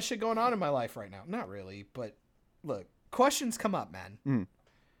lot of shit going on in my life right now. Not really, but look, questions come up, man. Mm.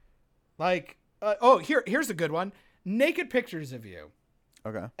 Like, here's a good one. Naked pictures of you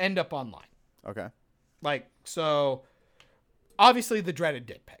Okay. end up online. Okay. Like, so obviously the dreaded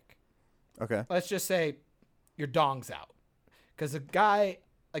dick pic. Okay. Let's just say your dong's out. Because a guy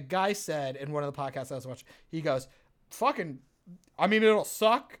said in one of the podcasts I was watching, he goes, it'll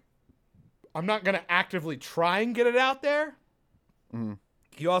suck. I'm not going to actively try and get it out there. Mhm.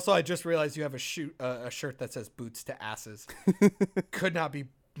 I just realized you have a shirt that says boots to asses. Could not be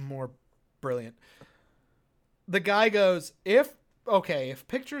more brilliant. The guy goes, if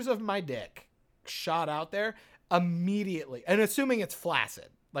pictures of my dick shot out there immediately, and assuming it's flaccid,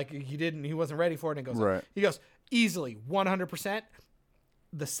 like he wasn't ready for it, and it goes, Right. he goes, easily 100%.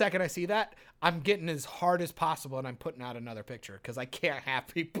 The second I see that, I'm getting as hard as possible, and I'm putting out another picture because I can't have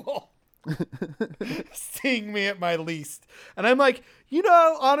people seeing me at my least. And I'm like,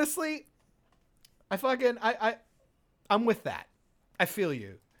 honestly, I'm with that. I feel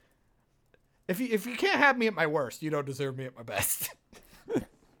you. If you can't have me at my worst, you don't deserve me at my best.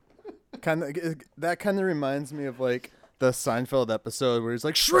 That kind of reminds me of like the Seinfeld episode where he's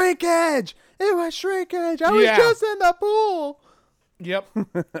like, shrinkage! It was shrinkage! I was Yeah. just in the pool! Yep.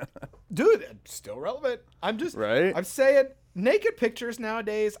 Dude, it's still relevant. Right? I'm saying naked pictures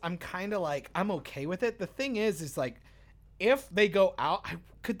nowadays, I'm kind of like, I'm okay with it. The thing is like, if they go out,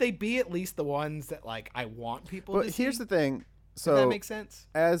 could they be at least the ones that like I want people But to see? here's the thing. Does So that make sense?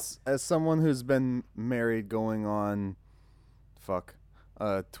 as someone who's been married going on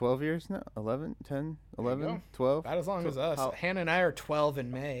 12 years now, 11, 10, you 11, go. 12. About as long as us. how- Hannah and I are 12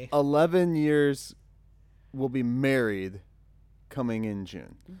 in May. 11 years will be married coming in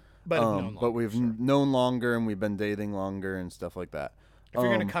June. But, have known but longer, we've sure. known longer and we've been dating longer and stuff like that. If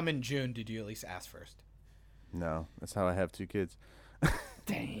you're gonna come in June, did you at least ask first? No, that's how I have 2 kids.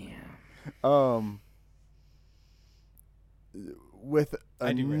 Damn. With a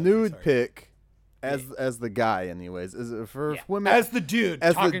I do realize, nude sorry. pic as the guy anyways. Is it for Yeah. women As the dude,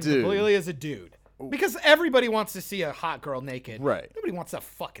 As the talking dude. completely as a dude. Because everybody wants to see a hot girl naked. Right. Nobody wants to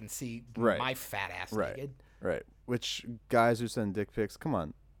fucking see Right. my fat ass Right. naked. Right. Which guys who send dick pics, come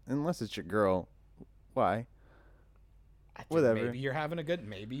on. Unless it's your girl, why? I think Whatever. Maybe you're having a good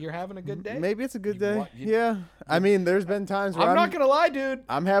day. Maybe it's a good You day. want- you- Yeah. I mean, there's been times where I'm not gonna lie, dude.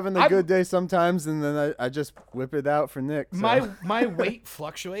 I'm having a good day sometimes, and then I just whip it out for Nick. So. My weight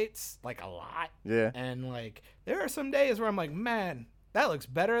fluctuates like a lot. Yeah. And like there are some days where I'm like, man, that looks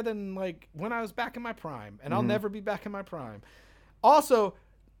better than like when I was back in my prime, and Mm-hmm. I'll never be back in my prime. Also,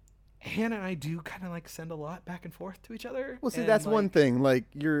 Hannah and I do kind of like send a lot back and forth to each other. Well, see, and, that's like, one thing. Like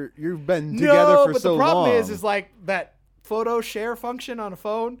you've been together No, for but so the problem long. is like that photo share function on a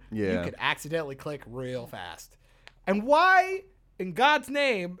phone, Yeah. you could accidentally click real fast. And why, in God's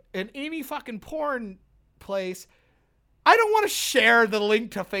name, in any fucking porn place, I don't want to share the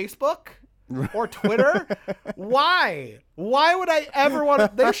link to Facebook or Twitter. Why? Why would I ever want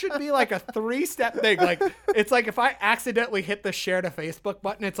to? There should be like a 3-step thing. Like, it's like if I accidentally hit the share to Facebook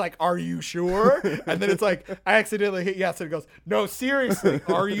button, it's like, are you sure? And then it's like, I accidentally hit yes. And it goes, no, seriously,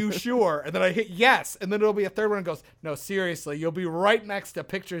 are you sure? And then I hit yes. And then it'll be a third one and goes, no, seriously, you'll be right next to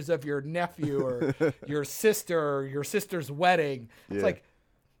pictures of your nephew or your sister or your sister's wedding. It's Yeah. like,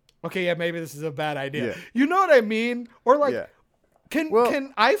 okay, yeah, maybe this is a bad idea. Yeah. You know what I mean? Or like, Yeah. can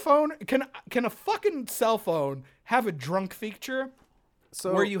a fucking cell phone have a drunk feature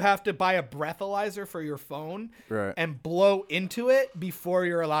So where you have to buy a breathalyzer for your phone Right. and blow into it before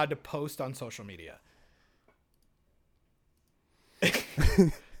you're allowed to post on social media?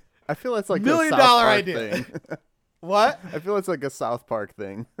 I feel it's like $1 million a South Park idea. thing. What? I feel it's like a South Park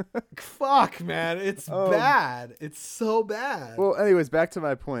thing. Fuck, man. It's bad. It's so bad. Well, anyways, back to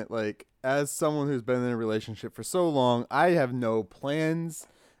my point. Like, as someone who's been in a relationship for so long, I have no plans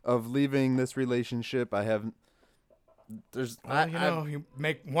of leaving this relationship. I have. There's. Well, you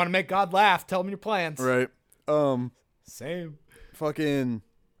want to make God laugh. Tell him your plans. Right. Same. Fucking.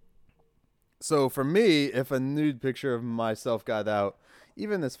 So for me, if a nude picture of myself got out,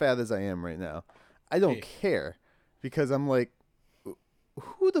 even as fat as I am right now, I don't Hey. care, because I'm like,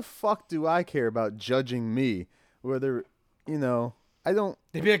 who the fuck do I care about judging me? Whether, I don't.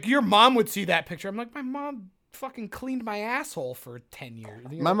 They'd be like, your mom would see that picture. I'm like, my mom fucking cleaned my asshole for 10 years.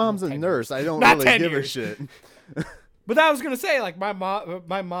 My mom's a 10 nurse. years. I don't Not really 10 give a years. shit. But I was gonna say, like, my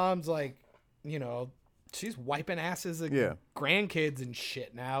mom's like, she's wiping asses of Yeah. grandkids and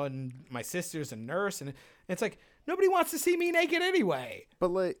shit now, and my sister's a nurse, and it's like nobody wants to see me naked anyway.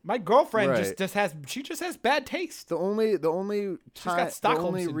 But like, My girlfriend Right. just has bad taste. the only got time, the Stockholm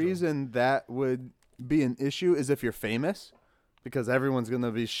only syndrome. reason that would be an issue is if you're famous, because everyone's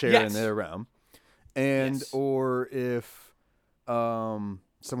gonna be sharing Yes. it around, and Yes. or if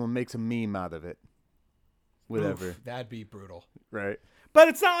someone makes a meme out of it, whatever, Oof, that'd be brutal. right? But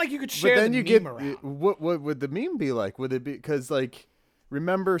it's not like you could share But then the you meme get around. what would the meme be like? Would it be because like,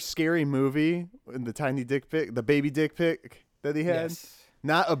 remember Scary Movie and the tiny dick pic, the baby dick pic that he had? Yes.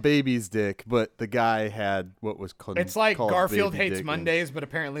 Not a baby's dick, but the guy had what was called. It's like called Garfield baby hates dick. Mondays, but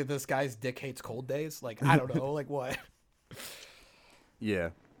apparently this guy's dick hates cold days. Like, I don't know, like what? Yeah,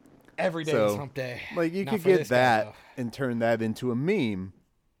 Every day So, is hump day. like you Not could for get this guy, that though. and turn that into a meme.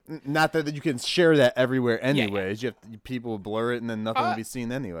 Not that you can share that everywhere anyways. You have people blur it and then nothing will be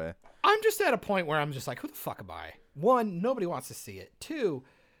seen anyway. I'm just at a point where I'm just like, who the fuck am I? One, nobody wants to see it. Two,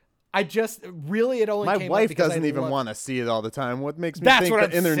 I just really it only My came up wife because doesn't I even love- want to see it all the time. What makes me That's think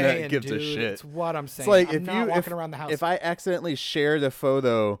what the I'm internet saying, gives dude. a shit? It's what I'm saying. It's like I'm if not you walking around the house. if I accidentally shared a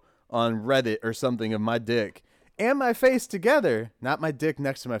photo on Reddit or something of my dick and my face together, not my dick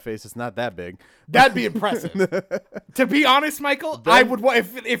next to my face, it's not that big. That'd be impressive. To be honest, Michael, I would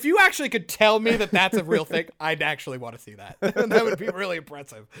if you actually could tell me that that's a real thing, I'd actually want to see that. That would be really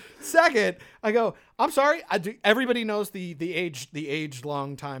impressive. Second, I go, I'm sorry. Everybody knows the age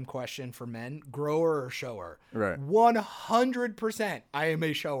long time question for men: grower or shower. Right. 100%. I am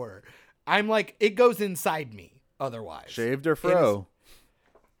a shower. I'm like, it goes inside me. Otherwise, Shaved or It is- fro?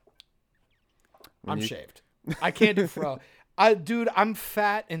 I'm you- shaved. I can't do fro. Dude, I'm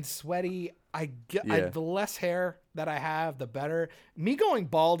fat and sweaty. Yeah. The less hair that I have, the better. Me going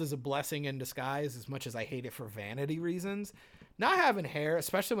bald is a blessing in disguise, as much as I hate it for vanity reasons. Not having hair,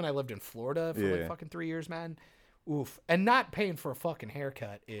 especially when I lived in Florida for Yeah. like fucking 3 years, man. Oof. And not paying for a fucking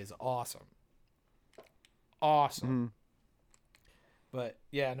haircut is awesome. Awesome. Mm-hmm. But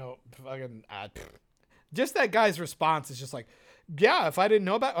yeah, no, fucking. Just that guy's response is just like, yeah, if I didn't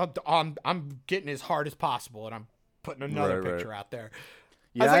know about, I'm getting as hard as possible, and I'm putting another Right, picture out there.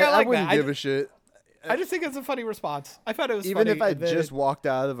 Yeah, was like, I like wouldn't that. give a shit. I just think it's a funny response. I thought it was Even funny. if I that- just walked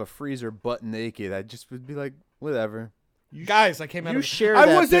out of a freezer butt naked, I just would be like, whatever. guys, I came out. you of, share I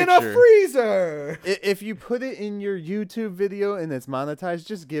that was in a picture. freezer. If you put it in your YouTube video and it's monetized,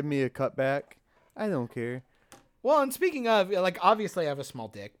 just give me a cutback. I don't care. Well, and speaking of, like, obviously I have a small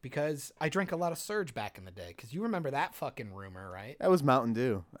dick because I drank a lot of Surge back in the day. Because you remember that fucking rumor, right? That was Mountain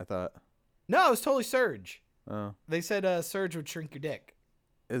Dew, I thought. No, it was totally Surge. Oh, They said Surge would shrink your dick.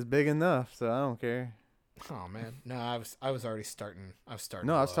 it's big enough, so I don't care. Oh man, no, I was already starting. I was starting.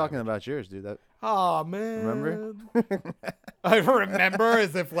 No, to I was blow talking average. about yours, dude. That Oh man, Remember? I remember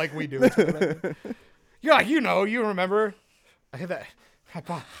as if like we do. Each other. You're like, you remember. I had that.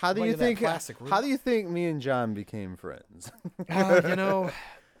 how do you think? Plastic How do you think me and John became friends?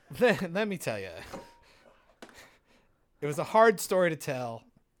 let me tell you. It was a hard story to tell,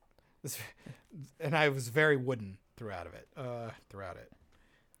 and I was very wooden throughout it.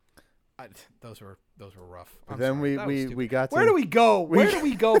 Those were rough. I'm then sorry. That was we stupid. got to Where do we go? Where do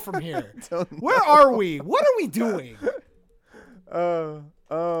we go from here? Don't Where are we? What are we doing?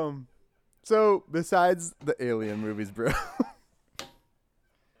 So besides the Alien movies, bro.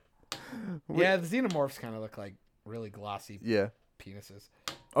 Yeah, the xenomorphs kind of look like really glossy Yeah. penises.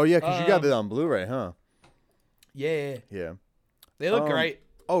 Oh yeah, because you got it on Blu-ray, huh? Yeah, Yeah. they look great.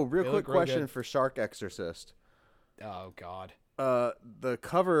 Oh, real They quick look real question good. for Shark Exorcist. Oh God. The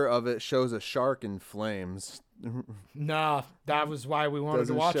cover of it shows a shark in flames. Nah, that was why we wanted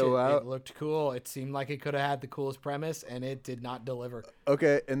Doesn't to watch it. show out? It looked cool. It seemed like it could have had the coolest premise, and it did not deliver.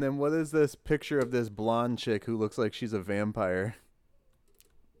 Okay, and then what is this picture of this blonde chick who looks like she's a vampire?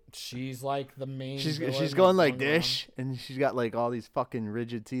 She's like the main. She's villain going like going around. this, and she's got like all these fucking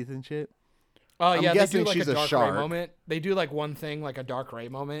rigid teeth and shit. Oh I'm yeah, they guessing do like she's a a dark shark. ray moment. They do like one thing, like a dark ray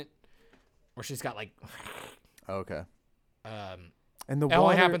moment, where she's got like. Okay. Um, And the it only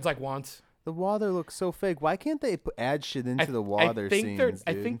water happens like once. The water looks so fake. Why can't they add shit into the water I think scenes, they're. dude?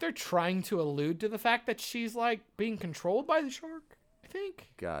 I think they're trying to allude to the fact that she's like being controlled by the shark. I think,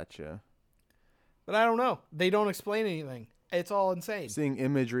 Gotcha. but I don't know. They don't explain anything. It's all insane. Seeing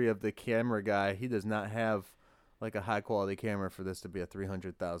imagery of the camera guy, he does not have like a high quality camera for this to be a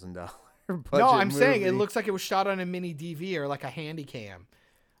 $300,000 budget. No, I'm saying it movie. looks like it was shot on a mini DV or like a handy cam.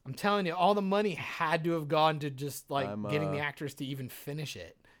 I'm telling you, all the money had to have gone to just like getting the actors to even finish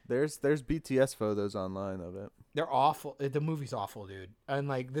it. There's BTS photos online of it. They're awful. The movie's awful, dude. And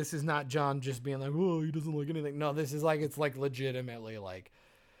like, this is not John just being like, "Oh, he doesn't like anything." No, this is like, it's like legitimately like,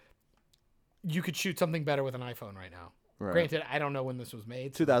 you could shoot something better with an iPhone right now. Right. Granted, I don't know when this was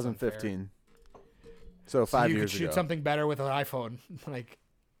made. So that's unfair. 2015. So So 5 you years could shoot ago. something better with an iPhone. Like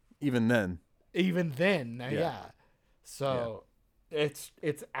Even then. even then, Yeah. yeah. So it's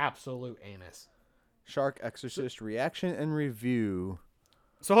absolute anus. Shark Exorcist reaction and review.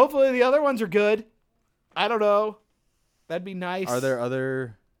 So hopefully the other ones are good. I don't know. That'd be nice. Are there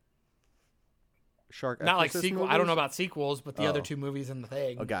other Shark not like Exorcist sequel? movies? I don't know about sequels, but the other Oh. two movies in the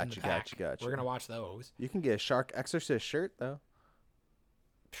thing. Oh, in gotcha, the pack, gotcha. We're gonna watch those. You can get a Shark Exorcist shirt though.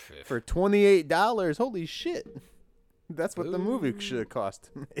 For $28. Holy shit. That's what the movie should have cost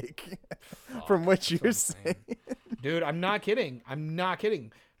to make. From what you're that's insane. saying. Dude, I'm not kidding.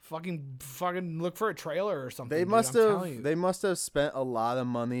 Fucking look for a trailer or something. They dude, must I'm telling you. have spent a lot of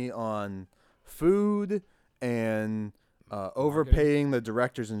money on food and overpaying the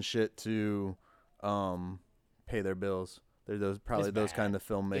directors and shit to pay their bills. They're those bad. kind of It's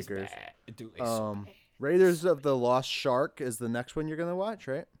filmmakers. bad. Dude, it's so bad. Raiders of the Lost Shark is the next one you're gonna watch,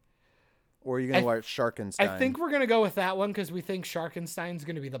 right? Or are you gonna watch Sharkenstein? I think we're gonna go with that one because we think Sharkenstein's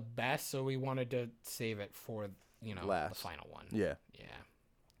gonna be the best, so we wanted to save it for the Last. final one. Yeah. Yeah.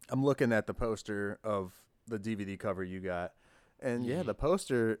 I'm looking at the poster of the DVD cover you got, and the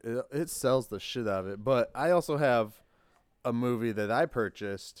poster it sells the shit out of it. But I also have a movie that I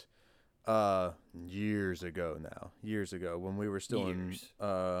purchased years ago when we were still Years.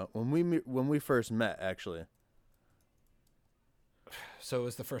 when we first met actually. So it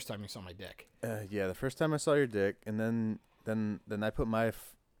was the first time you saw my dick. The first time I saw your dick, and then I put my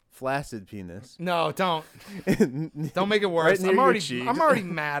flaccid penis. No, don't make it Right worse. near I'm your already cheek. I'm already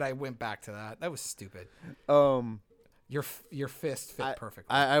mad. I went back to that. That was stupid. Your fist fit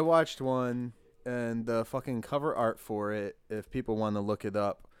perfectly. I watched one, and the fucking cover art for it, if people want to look it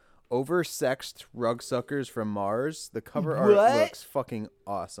up, Oversexed Rug Suckers from Mars. The cover art looks fucking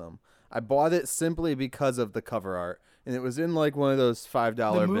awesome. I bought it simply because of the cover art, and it was in like one of those $5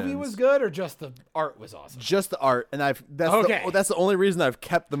 the movie bins. was good, or just the art was awesome. Just the art, and that's Okay. that's the only reason I've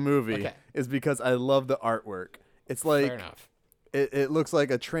kept the movie Okay. is because I love the artwork. It's like Fair enough. it looks like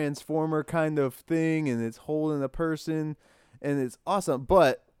a transformer kind of thing, and it's holding a person, and it's awesome.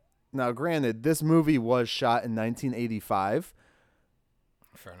 But now, granted, this movie was shot in 1985,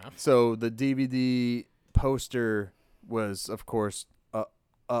 Fair enough. so the DVD poster was, of course,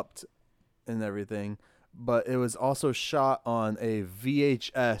 upped and everything, but it was also shot on a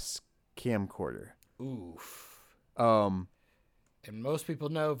VHS camcorder. Oof. Um, And most people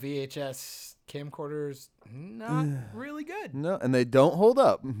know VHS camcorders not really good. no, and they don't hold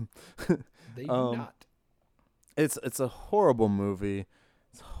up. They do not. It's a horrible movie.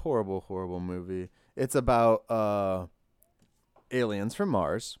 It's a horrible movie. It's about aliens from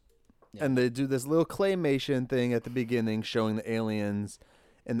Mars. Yeah. And they do this little claymation thing at the beginning showing the aliens,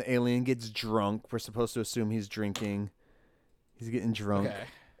 and the alien gets drunk. We're supposed to assume he's drinking. He's getting drunk. Okay.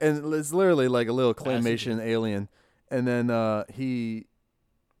 And it's literally like a little As you claymation alien. And then he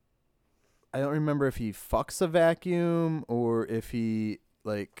I don't remember if he fucks a vacuum or if he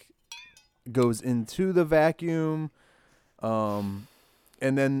like goes into the vacuum.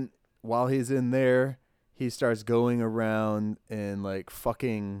 And then while he's in there, he starts going around and like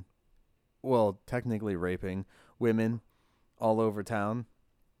fucking, well, technically raping women all over town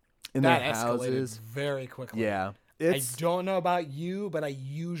in That their escalated houses. very quickly. Yeah. I don't know about you, but I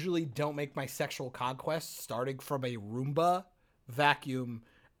usually don't make my sexual conquests starting from a Roomba, vacuum,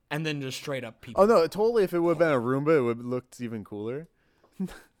 and then just straight up people. Oh no, totally. If it would have been a Roomba, it would have looked even cooler. Would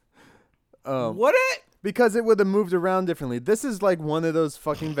it? Because it would have moved around differently. This is like one of those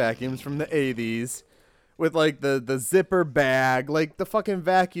fucking vacuums from the 80s with like the zipper bag, like the fucking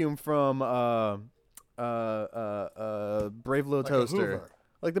vacuum from Brave Little Like a Toaster. Hoover.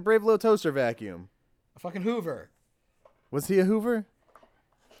 Like the Brave Little Toaster vacuum. A fucking Hoover. Was he a Hoover?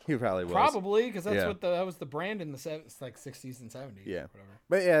 He probably was. Probably, because that's Yeah. what that was the brand in the like 60s and 70s. Yeah. Whatever.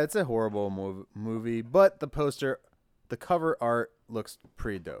 But yeah, it's a horrible movie, but the poster, the cover art looks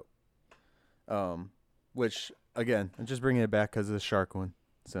pretty dope. Which again, I'm just bringing it back because of the shark one.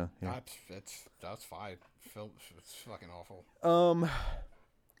 So yeah. That's fine. It's fucking awful.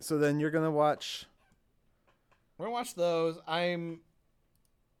 So then you're gonna watch. We're gonna watch those. I'm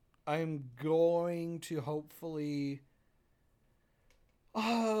going to hopefully.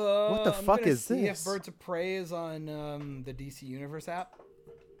 What the I'm fuck gonna is see this? If Birds of Prey is on the DC Universe app.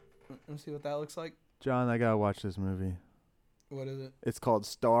 Let's see what that looks like. John, I gotta watch this movie. What is it? It's called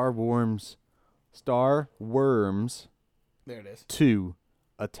Star Worms 2: There it is.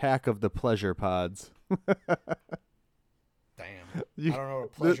 Attack of the Pleasure Pods. Damn. You- I don't know what a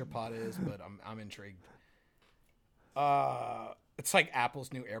pleasure pod is, but I'm intrigued. It's like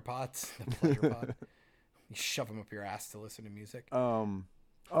Apple's new AirPods, the pleasure pod. You shove them up your ass to listen to music. I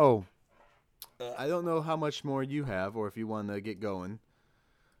don't know how much more you have, or if you want to get going.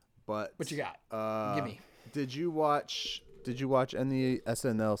 But What you got? Give me. Did you watch any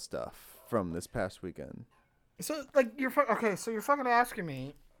SNL stuff from this past weekend? So like okay, so you're fucking asking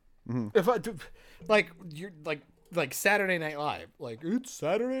me Mm-hmm. if I do, like you're like Saturday Night Live, like it's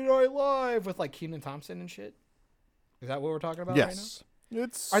Saturday Night Live with like Kenan Thompson and shit. Is that what we're talking about right now? Yes.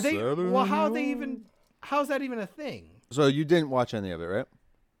 It's Are they? Saturday Well, how are they night. even? How's that even a thing? So you didn't watch any of it, right?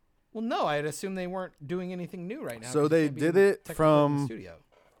 Well, no, I'd assume they weren't doing anything new right now. So 'cause they can't be did it technical in the from- studio.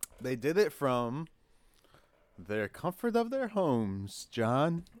 They did it from their comfort of their homes,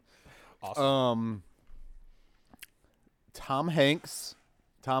 John. Awesome. Tom Hanks.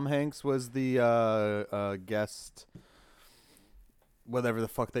 Tom Hanks was the guest, whatever the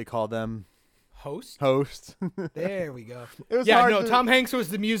fuck they call them, Host. host. There we go. It was Yeah, hard no, to- Tom Hanks was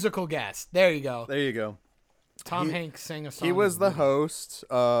the musical guest. There you go. There you go. Tom Hanks sang a song. He was in the movie. host,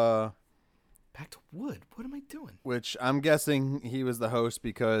 Back to wood. What am I doing? which I'm guessing he was the host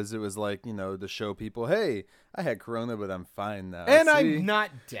because it was like, to show people, hey, I had corona, but I'm fine now. And See? I'm not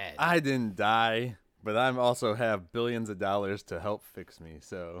dead. I didn't die, but I also have billions of dollars to help fix me.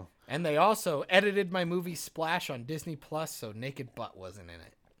 So And they also edited my movie Splash on Disney Plus, so Naked Butt wasn't in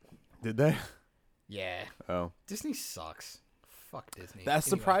it. did they? Yeah. Oh, Disney sucks. Fuck Disney. that's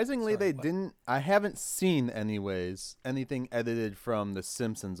Anyway, surprisingly sorry, they but- didn't. I haven't seen anything edited from The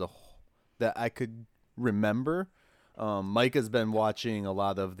Simpsons that I could remember. Mike has been watching a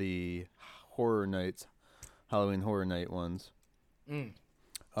lot of the Halloween Horror Night ones.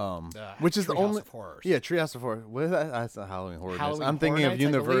 Which is the Treehouse only of Horrors. Yeah, Treehouse of Horror. What is that? That's a Halloween Horror Nights. Halloween I'm thinking Horror of Nights,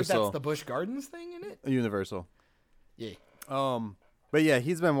 I believe Universal. That's the Busch Gardens thing in it. Universal. Yeah. But yeah,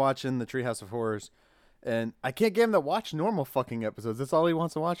 he's been watching the Treehouse of Horrors, and I can't get him to watch normal fucking episodes. That's all he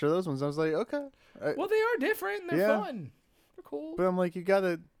wants to watch are those ones. I was like, okay. Well, they are different. They're Yeah. fun. They're cool. But I'm like, you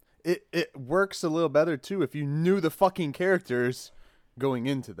gotta. It works a little better too if you knew the fucking characters going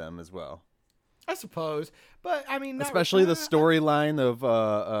into them as well. I suppose. But I mean, Especially the storyline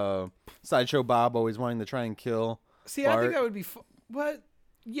of Sideshow Bob always wanting to try and kill. See, I Bart. think that would be. But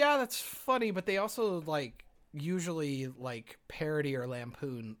yeah, that's funny. But they also usually parody or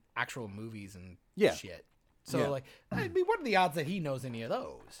lampoon actual movies and Yeah. shit. So Yeah. I mean, what are the odds that he knows any of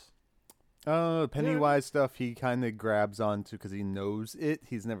those? Pennywise stuff he kind of grabs onto because he knows it.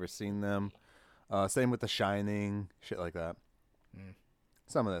 He's never seen them. Same with The Shining, shit like that.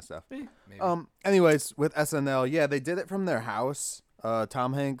 Some of that stuff. Maybe. Anyways, with SNL, yeah, they did it from their house.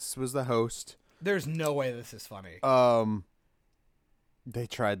 Tom Hanks was the host. There's no way this is funny. They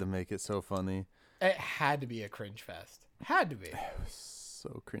tried to make it so funny. It had to be a cringe fest. Had to be.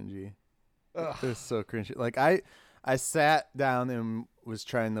 So cringy. Ugh. It was so cringy. Like I sat down and was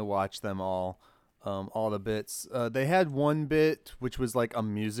trying to watch them all the bits. They had one bit which was like a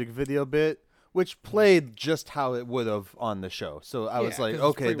music video bit which played just how it would have on the show. So I was Yeah, like, 'cause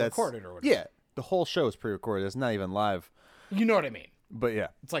it's okay, that's pre-recorded or whatever. yeah. The whole show is pre-recorded. It's not even live. You know what I mean? But yeah,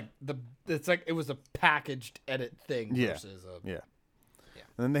 It's like it was a packaged edit thing Yeah. versus a yeah. Yeah.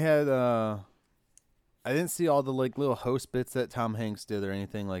 And then they had I didn't see all the like little host bits that Tom Hanks did or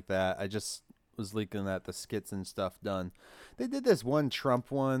anything like that. I just was leaking that the skits and stuff done. They did this one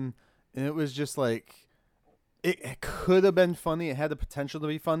Trump one, and it was just like it could have been funny. It had the potential to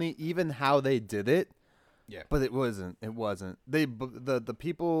be funny, even how they did it. Yeah. But it wasn't. It wasn't. The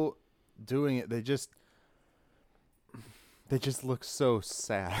people doing it, they just look so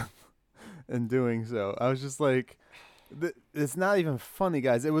sad in doing so. I was just like, it's not even funny,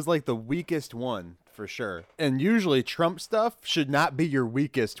 guys. It was like the weakest one for sure. And usually Trump stuff should not be your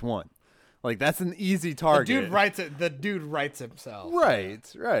weakest one. Like that's an easy target. The dude writes himself.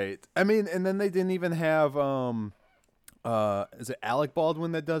 Right. I mean, and then they didn't even have is it Alec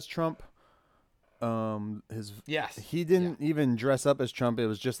Baldwin that does Trump? Yes. He didn't even dress up as Trump. It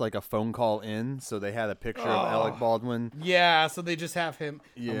was just like a phone call in, so they had a picture of Alec Baldwin. Yeah, so they just have him.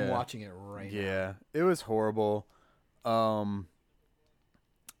 Yeah. I'm watching it right now. Yeah, it was horrible. I'm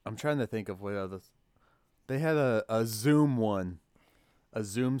trying to think of what other. They had a Zoom one, a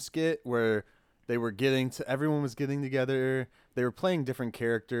Zoom skit where they were everyone was getting together. They were playing different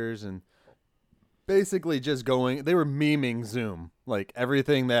characters and basically just going. They were memeing Zoom, like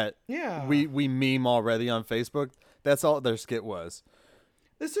everything that Yeah. we meme already on Facebook. That's all their skit was.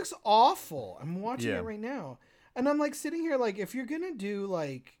 This looks awful. I'm watching Yeah. it right now. And I'm like sitting here like if you're going to do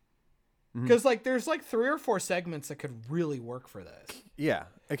like Mm-hmm. cuz like there's like 3 or 4 segments that could really work for this. Yeah,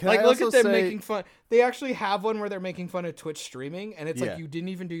 and Like I look also at them say- making fun. They actually have one where they're making fun of Twitch streaming and it's Yeah. like you didn't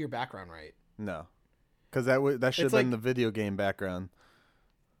even do your background right. No, because that should have It's been like- the video game background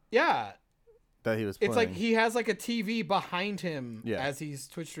Yeah. that he was playing. It's like he has like a TV behind him Yeah. as he's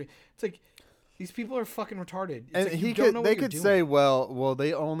Twitch streaming. It's like these people are fucking retarded. It's and like, he you don't know could they what you're could doing. say, well,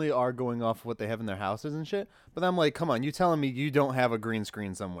 they only are going off what they have in their houses and shit. But I'm like, come on, you telling me you don't have a green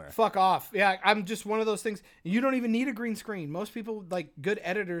screen somewhere? Fuck off. Yeah, I'm just one of those things. You don't even need a green screen. Most people, like good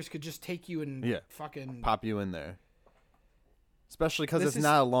editors, could just take you and Yeah. fucking. Pop you in there, especially because This it's is-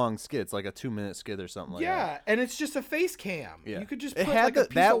 not a long skit. It's like a 2-minute skit or something like that. Yeah, and it's just a face cam. Yeah. You could just It put had like a the-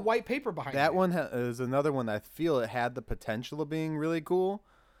 piece that- of white paper behind That it. one is another one that I feel it had the potential of being really cool,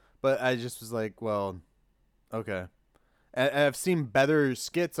 but I just was like, well, okay. And I've seen better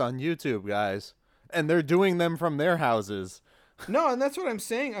skits on YouTube, guys, and they're doing them from their houses. No, and that's what I'm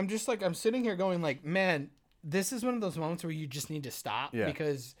saying. I'm just like I'm sitting here going like, man, this is one of those moments where you just need to stop Yeah.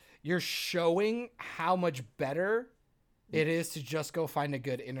 because you're showing how much better it is to just go find a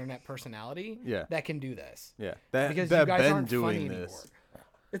good internet personality Yeah. that can do this. Yeah, Because that you guys been aren't doing funny this. anymore.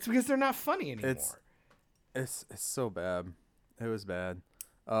 It's because they're not funny anymore. It's so bad. It was bad.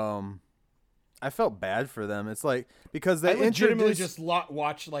 I felt bad for them. It's like because they I legitimately introduced just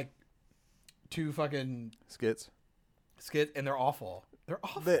watch like 2 fucking skits. skits and they're awful. They're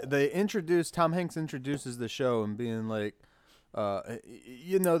awful. They introduced Tom Hanks introduces the show and being like,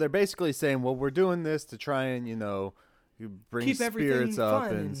 they're basically saying, well, we're doing this to try and you bring Keep everything spirits up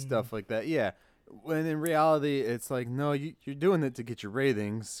fun and and- stuff like that. Yeah. When in reality, it's like, no, you're doing it to get your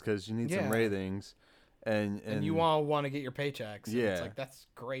ratings because you need some Yeah. ratings, and you all want to get your paychecks. And Yeah. It's like that's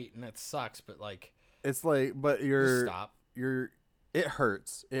great and that sucks, but like It's like, but just stop. it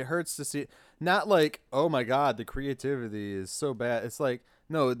hurts. It hurts to see. Not like, oh my god, the creativity is so bad. It's like,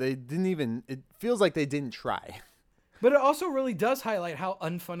 no, they didn't even. It feels like they didn't try. But it also really does highlight how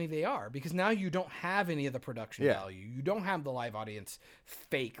unfunny they are because now you don't have any of the production Yeah. value. You don't have the live audience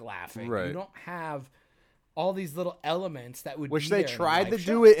fake laughing. Right. You don't have all these little elements that would Which be they there in a tried to live do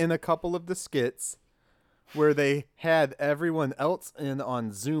show. it in a couple of the skits, where they had everyone else in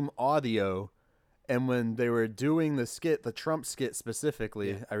on Zoom audio, and when they were doing the skit, the Trump skit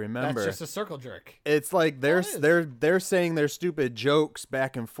specifically, I remember. That's just a circle jerk. It's like All it is. they're saying their stupid jokes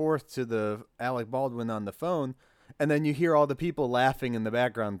back and forth to the Alec Baldwin on the phone, and then you hear all the people laughing in the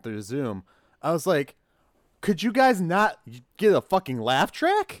background through Zoom. I was like, could you guys not get a fucking laugh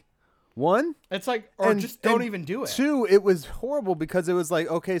track? One, It's like, or just don't and even do it. Two, it was horrible because it was like,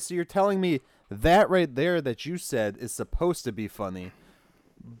 okay, so you're telling me that right there that you said is supposed to be funny,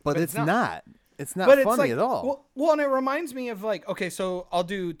 but it's not. not. It's not But it's funny like, at all. Well, and it reminds me of like, okay, so I'll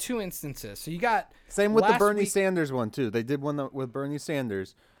do 2 instances. So you got Same with the last Bernie week- Sanders one too. They did one with Bernie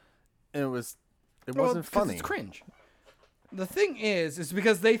Sanders, and it Well, wasn't 'cause funny. It's cringe. The thing is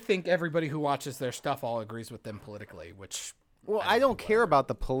because they think everybody who watches their stuff all agrees with them politically, which Well, I don't care about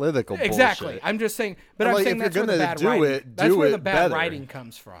the political exactly. bullshit. I'm just saying, but Like, I'm if saying you're that's where the gonna bad do writing. it, That's do where it the bad better. writing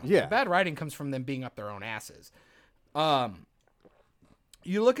comes from. Yeah. The bad writing comes from them being up their own asses.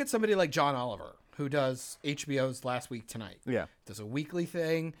 You look at somebody like John Oliver, who does HBO's Last Week Tonight. Yeah. Does a weekly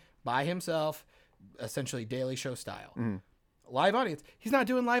thing by himself, essentially Daily Show style. Mm-hmm. Live audience. He's not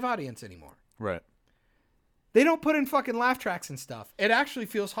doing live audience anymore. Right. They don't put in fucking laugh tracks and stuff. It actually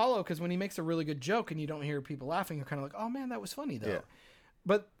feels hollow because when he makes a really good joke and you don't hear people laughing, you're kind of like, oh man, that was funny though. Yeah.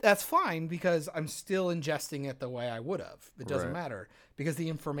 But that's fine because I'm still ingesting it the way I would have. It doesn't Right. matter because the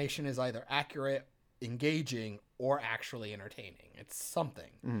information is either accurate, engaging, or actually entertaining. It's something.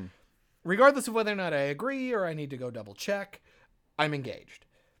 Mm-hmm. Regardless of whether or not I agree or I need to go double check, I'm engaged.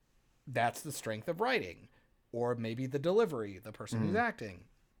 That's the strength of writing. Or maybe the delivery, the person who's acting.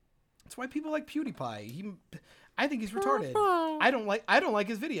 That's why people like PewDiePie. I think he's retarded. I don't like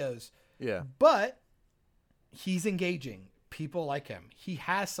his videos. Yeah. But he's engaging. People like him. He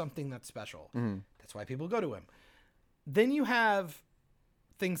has something that's special. That's why people go to him. Then you have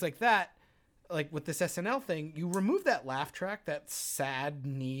things like that, like with this SNL thing, you remove that laugh track, that sad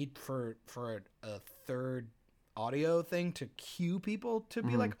need for a third audio thing to cue people to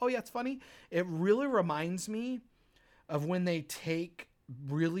be like, oh yeah, it's funny. It really reminds me of when they take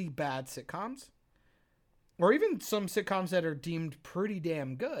really bad sitcoms or even some sitcoms that are deemed pretty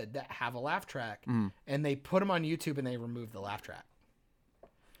damn good that have a laugh track and they put them on YouTube and they remove the laugh track.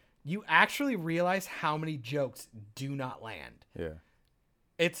 You actually realize how many jokes do not land. Yeah.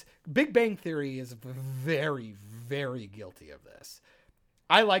 It's Big Bang Theory is very, very guilty of this.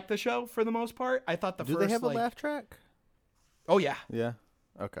 I like the show for the most part. I thought the Do first they have a laugh track? Oh yeah, Yeah.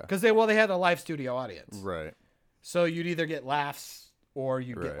 Okay. because they had a live studio audience, Right. so you'd either get laughs or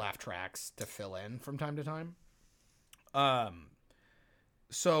you'd get Right. laugh tracks to fill in from time to time.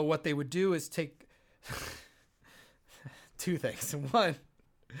 So what they would do is take two things. One,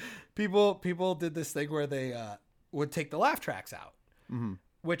 people did this thing where they would take the laugh tracks out,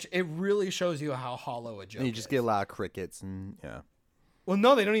 which it really shows you how hollow a joke And you just is. get a lot of crickets and yeah. Well,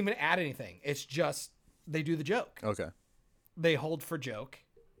 no, they don't even add anything. It's just they do the joke. Okay. They hold for joke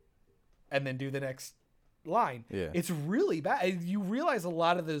and then do the next line. Yeah. It's really bad. You realize a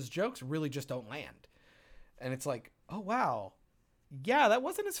lot of those jokes really just don't land. And it's like, oh, wow. Yeah, that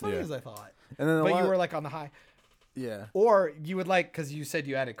wasn't as funny Yeah. as I thought. And then But you were like on the high. yeah. Or you would like, because you said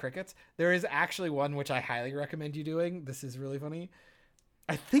you added crickets. There is actually one which I highly recommend you doing. This is really funny.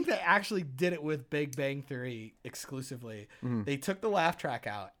 I think they actually did it with Big Bang Theory exclusively. They took the laugh track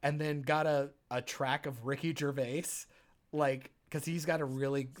out and then got a track of Ricky Gervais, like, because he's got a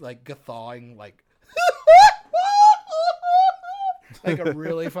really like guffawing like like a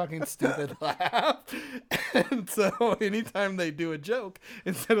really fucking stupid laugh. And so anytime they do a joke,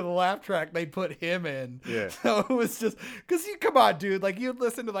 instead of the laugh track, they put him in. Yeah. So it was just, because you, come on, dude, like you'd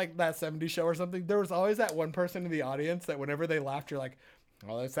listen to like that 70s show or something. There was always that one person in the audience that whenever they laughed, you're like,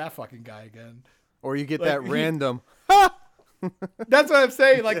 oh, there's that fucking guy again. Or you get Like, that he- random. That's what I'm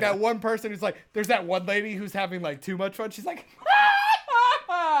saying. Like that one person who's like, there's that one lady who's having like too much fun. She's like,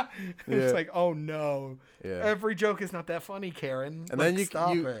 it's Yeah. like, oh no. Yeah. Every joke is not that funny, Karen. And Like, then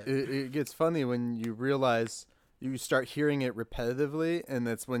stop you it. it gets funny when you realize you start hearing it repetitively, and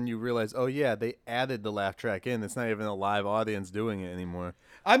that's when you realize, oh yeah, they added the laugh track in. It's not even a live audience doing it anymore.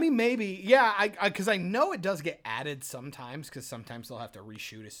 I mean, maybe, yeah, because I know it does get added sometimes, because sometimes they'll have to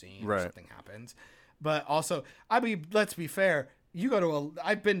reshoot a scene or Right. something happens. But also, I mean, let's be fair. You go to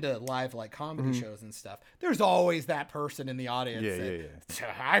I've been to live like comedy shows and stuff. There's always that person in the audience. Yeah,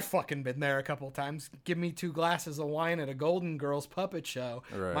 that, I've fucking been there a couple of times. Give me 2 glasses of wine at a Golden Girls puppet show.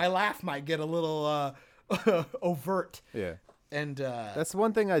 Right. My laugh might get a little overt. Yeah. And That's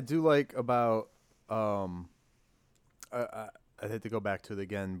one thing I do like about I had to go back to it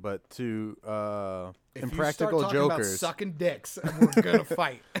again, but to if Impractical you start talking about Jokers. sucking dicks, we're gonna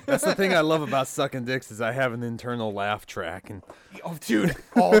fight. That's the thing I love about sucking dicks is I have an internal laugh track, and Oh, dude,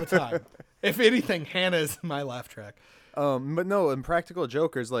 all the time. If anything, Hannah is my laugh track. but no, Impractical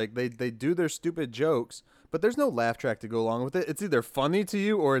Jokers, like they do their stupid jokes, but there's no laugh track to go along with it. It's either funny to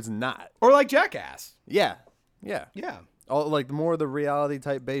you or it's not. Or like Jackass. Yeah. Yeah. All like more of the reality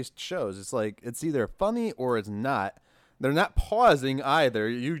type based shows. It's like it's either funny or it's not. They're not pausing either.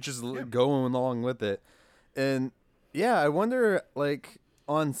 You just going along with it. And yeah, I wonder like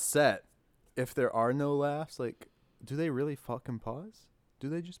on set if there are no laughs, like do they really fucking pause? Do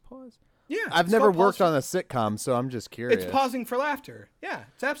they just pause? Yeah. I've it's never called worked pause on a sitcom, so I'm just for- curious. It's pausing for laughter. Yeah,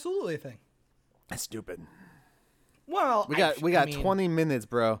 it's absolutely a thing. That's stupid. Well, We got I mean, 20 minutes,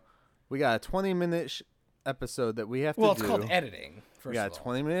 bro. We got a 20-minute episode that we have to do. Well, it's called editing. We First got of a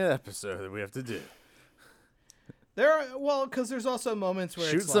all. 20-minute episode that we have to do. There are because there's also moments where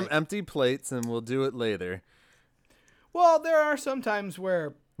Shoot it's some like, empty plates and we'll do it later. well, there are some times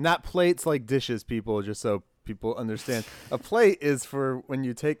where Not plates like dishes, people, just so people understand. A plate is for when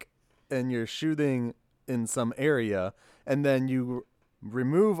you take and you're shooting in some area, and then you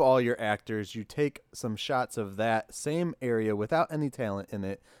remove all your actors. You take some shots of that same area without any talent in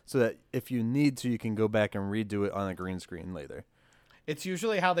it, so that if you need to, you can go back and redo it on a green screen later. It's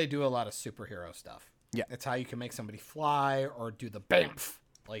usually how they do a lot of superhero stuff. Yeah. It's how you can make somebody fly or do the BAMF,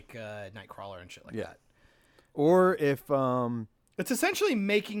 like Nightcrawler and shit like that. Or if It's essentially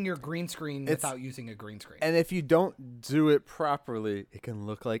making your green screen without using a green screen. and if you don't do it properly, it can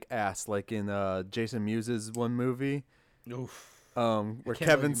look like ass, like in Jason Mewes' one movie. Oof. Where can't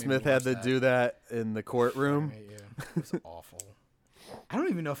Kevin believe you made Smith me had watch to do that in the courtroom. Yeah, it was awful. I don't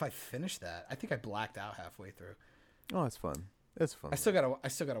even know if I finished that. I think I blacked out halfway through. Oh, it's fun. It's fun. I still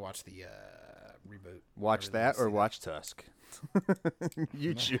gotta watch the reboot. Watch that or watch Tusk.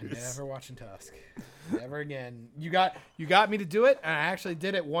 You choose. Never watching Tusk. Never again. You got me to do it, and I actually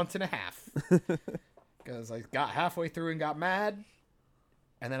did it once and a half. Because I got halfway through and got mad,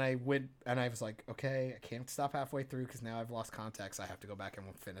 and then I went and I was like, okay, I can't stop halfway through because now I've lost context. I have to go back and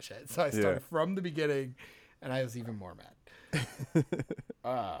finish it. So I started from the beginning, and I was even more mad.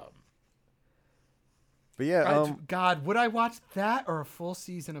 But yeah, God, would I watch that or a full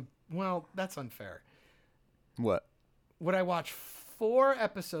season of? Well, that's unfair. what? Would I watch 4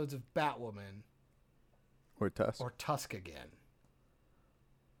 episodes of Batwoman Or Tusk? or Tusk again?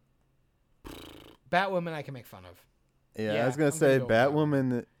 Batwoman, I can make fun of. Yeah, I was gonna I'm say gonna go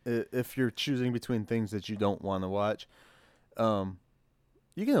with Batwoman. If you're choosing between things that you don't want to watch,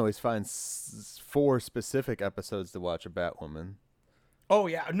 you can always find 4 specific episodes to watch of Batwoman. Oh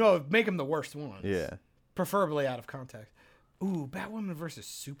yeah, no, make them the worst ones. Yeah. Preferably out of context. Ooh, Batwoman versus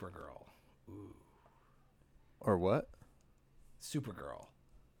Supergirl. Or what? Supergirl.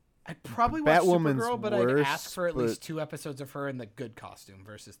 I'd probably watch Batwoman's Supergirl, but I'd worse, ask for at but- least 2 episodes of her in the good costume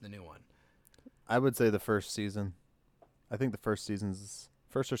versus the new one. I would say the first season. I think the first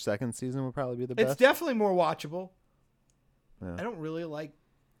or second season would probably be the best. It's definitely more watchable. Yeah. I don't really like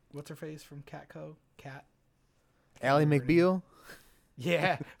what's her face from Catco. Cat. Ally McBeal.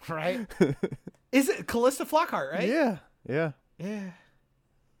 Yeah, right. Is it Callista Flockhart? Right. Yeah. Yeah. Yeah.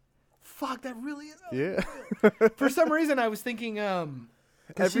 Fuck, that really is. Yeah. For some reason, I was thinking, because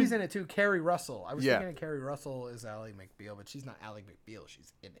Every- she's in it too, Carrie Russell. I was Yeah. thinking Carrie Russell is Ally McBeal, but she's not Ally McBeal.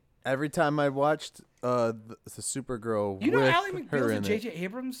 She's in it. Every time I watched the Supergirl, You know, with Ally her McBeal's a in it. J.J.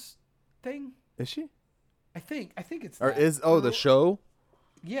 Abrams thing. Is she? I think it's. Or that. is the show?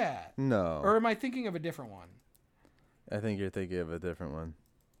 Yeah. No. Or am I thinking of a different one? I think you're thinking of a different one.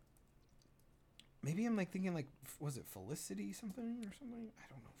 Maybe I'm thinking was it Felicity something or something? I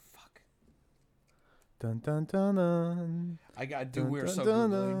don't know. Fuck. Dun dun dun dun. I gotta do. Dun, We're dun, so dun,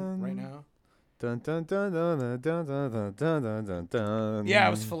 googling dun. right now. Dun dun dun dun dun dun dun dun dun dun dun. Yeah,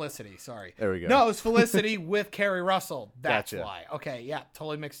 it was Felicity. Sorry. There we go. No, it was Felicity with Carrie Russell. That's Gotcha. why. Okay, yeah,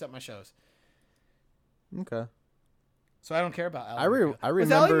 totally mixed up my shows. Okay. So I don't care about Ally I McBeal. remember.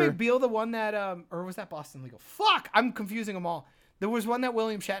 Was Ally McBeal the one that, or was that Boston Legal? Fuck, I'm confusing them all. There was one that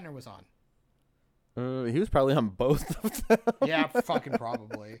William Shatner was on. He was probably on both of them. Yeah, fucking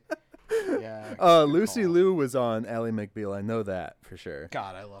probably. Yeah. Lucy Liu was on Ally McBeal. I know that for sure.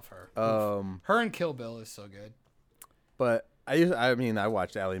 God, I love her. Um, Her and Kill Bill is so good. but I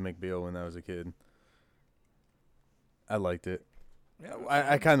watched Ally McBeal when I was a kid. I liked it. Yeah,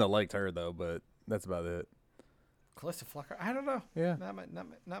 I kind of liked her though, but that's about it. Callista Flockhart. I don't know. Yeah.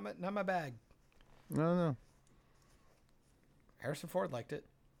 Not my bag. No. Harrison Ford liked it.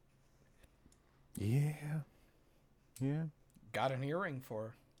 Yeah. Yeah. Got an earring for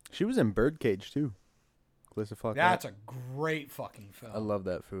her. She was in Birdcage too. Calista Flockhart. That's a great fucking film. I love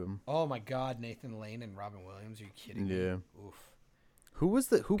that film. Oh my God, Nathan Lane and Robin Williams. Are you kidding me? Yeah. Oof. Who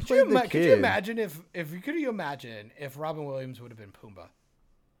played the kid? Could you imagine if Robin Williams would have been Pumbaa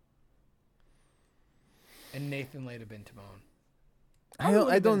and Nathan Lane had been Timon?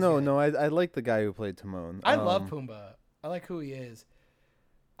 I don't know. No, I like the guy who played Timon. I love Pumbaa. I like who he is.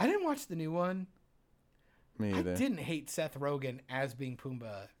 I didn't watch the new one. Me either. I didn't hate Seth Rogen as being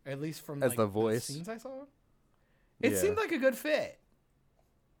Pumbaa, at least from As the voice? scenes I saw. It Yeah. seemed like a good fit.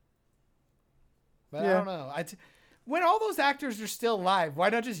 But I Yeah. don't know. When all those actors are still alive, why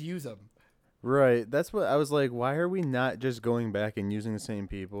not just use them? Right. That's what I was like. Why are we not just going back and using the same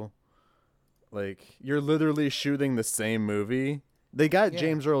people? Like, you're literally shooting the same movie. They got Yeah.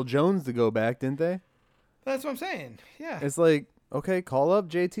 James Earl Jones to go back, didn't they? That's what I'm saying. Yeah. It's like, okay, call up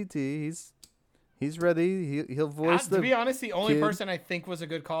JTT. He's ready. He'll voice To be the. honest, the only kid. person I think was a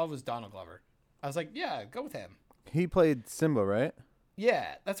good call was Donald Glover. I was like, yeah, go with him. He played Simba, right?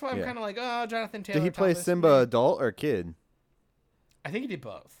 Yeah, that's why I'm Yeah. kind of like, oh, Jonathan Taylor. Did he play Thomas, Simba maybe. adult or kid? I think he did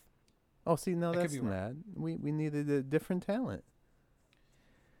both. Oh, see, no, I could that's be wrong. not. We needed a different talent.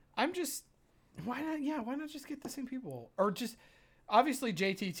 I'm just, why not? Yeah, why not just get the same people? Or just, obviously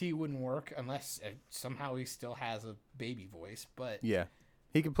JTT wouldn't work unless somehow he still has a baby voice. But Yeah,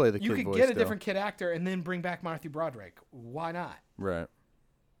 he could play the kid you could voice get a still. different kid actor and then bring back Matthew Broderick. Why not? Right.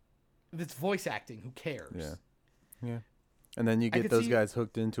 If it's voice acting, who cares? Yeah. Yeah. And then you I get could those see- guys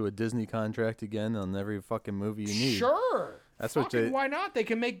hooked into a Disney contract again on every fucking movie you need. Sure. That's what Fucking they- why not? They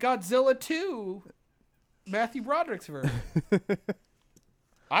can make Godzilla 2 Matthew Broderick's version.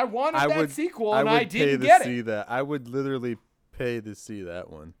 I wanted that sequel and I pay didn't to get see it. that. I would literally pay to see that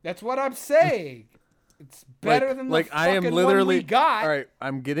one. That's what I'm saying. It's better than the I am fucking literally one we got. All right,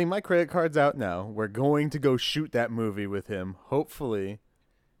 I'm getting my credit cards out now. We're going to go shoot that movie with him. Hopefully,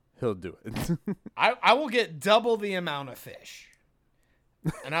 he'll do it. I will get double the amount of fish.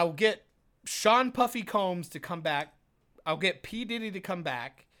 And I will get Sean Puffy Combs to come back. I'll get P. Diddy to come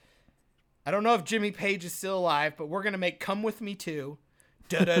back. I don't know if Jimmy Page is still alive, but we're going to make Come With Me Too.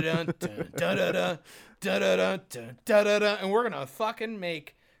 Da-da-dun, dun, da-da-dun, da-da-dun, dun, da-da-dun. And we're going to fucking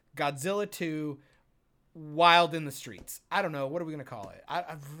make Godzilla 2 Wild in the Streets. I don't know. What are we going to call it? I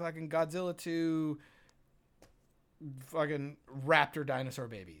fucking Godzilla 2 fucking Raptor Dinosaur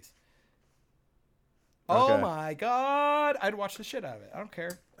Babies. Oh Okay. my God. I'd watch the shit out of it. I don't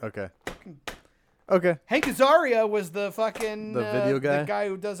care. Okay. Okay. Hank Azaria was the fucking The video guy? the guy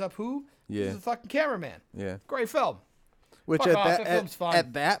who does Up Who. Yeah. He's the fucking cameraman. Yeah. Great film. Which Fuck at off, that that film's fun.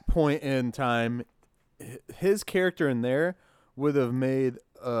 at that point in time, his character in there would have made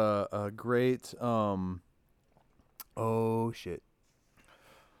a great oh shit.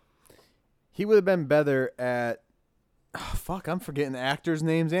 He would have been better at fuck, I'm forgetting actors'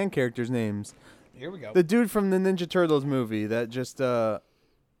 names and characters' names. Here we go. The dude from the Ninja Turtles movie that just the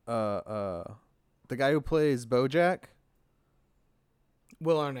guy who plays BoJack,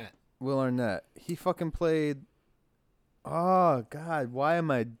 Will Arnett. Will Arnett. He fucking played. Oh God, why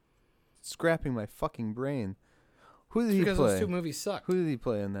am I scrapping my fucking brain? Who did he Because play? those two movies suck. Who did he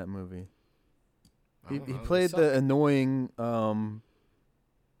play in that movie? I He don't know, they played suck. the annoying.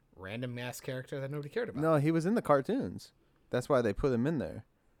 Random mass character that nobody cared about. No, he was in the cartoons. That's why they put him in there.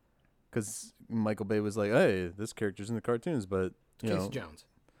 Because Michael Bay was like, "Hey, this character's in the cartoons," but you Casey know, Jones.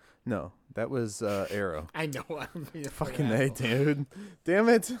 no, that was Arrow. I know. I'm being a Fucking A, asshole. dude. Damn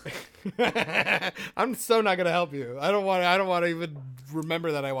it. I'm so not gonna help you. I don't want to even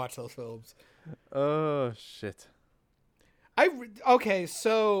remember that I watched those films. Oh shit. Okay,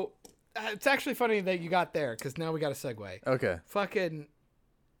 so it's actually funny that you got there because now we got a segue. Okay. Fucking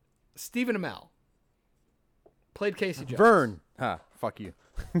Stephen Amell played Casey Jones. Vern. Ha. Fuck you.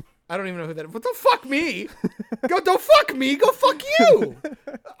 I don't even know who that is. What the fuck me? Don't fuck me. Go fuck you.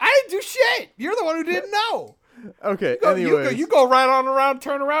 I didn't do shit. You're the one who didn't know. Okay. You go right on around,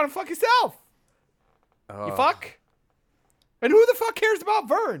 turn around, and fuck yourself. You fuck. And who the fuck cares about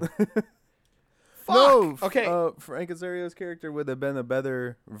Vern? Fuck. No. Okay. Frank Azario's character would have been a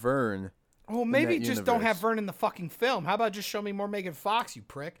better Vern. Well, maybe that just don't have universe. Vern in the fucking film. How about just show me more Megan Fox, you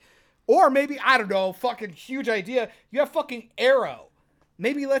prick? Or maybe, I don't know, fucking huge idea. You have fucking Arrow.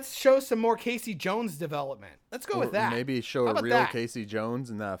 Maybe let's show some more Casey Jones development. Let's go with Or that. Maybe show How a about real that? Casey Jones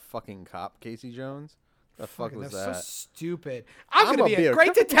and not a fucking cop Casey Jones. The fuck Fucking, was that's that? so stupid. I'm I'm gonna gonna be be a a great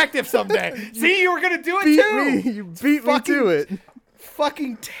cop. detective someday. See, you were gonna do it Beat too. me. You beat me fucking- to it.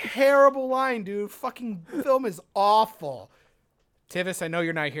 Fucking terrible line, dude. Fucking film is awful. Tivis, I know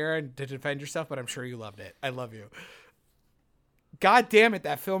you're not here to defend yourself, but I'm sure you loved it. I love you. God damn it,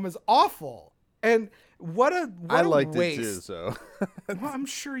 that film is awful. And what a I a liked waste. it too, so. Well, I'm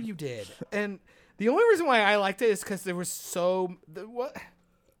sure you did. And the only reason why I liked it is because there was what?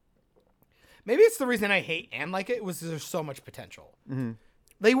 Maybe it's the reason I hate and like it was there's so much potential. Mm-hmm.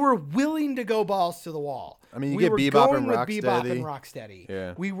 They were willing to go balls to the wall. I mean, you we get were Bebop going and with Bebop Rocksteady. and Rocksteady.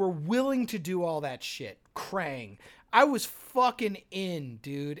 Yeah. We were willing to do all that shit. Krang. I was fucking in,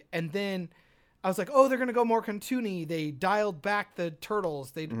 dude. And then I was like, oh, they're gonna go more cartoony. They dialed back the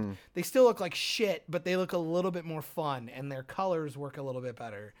turtles. They still look like shit, but they look a little bit more fun, and their colors work a little bit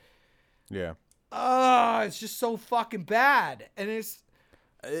better. Yeah. It's just so fucking bad. And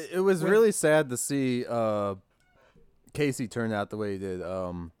It was really sad to see Casey turn out the way he did.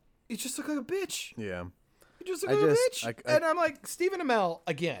 he just looked like a bitch. Yeah. He just I looked like just- a bitch. I- And I'm like, Stephen Amell,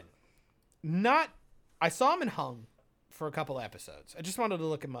 again, I saw him in Hung for a couple episodes. I just wanted to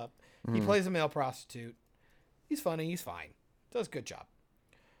look him up. He plays a male prostitute. He's funny. He's fine. Does a good job.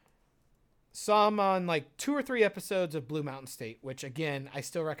 Saw him on like 2 or 3 episodes of Blue Mountain State, which again, I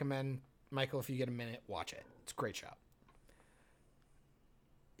still recommend, Michael, if you get a minute, watch it. It's a great show.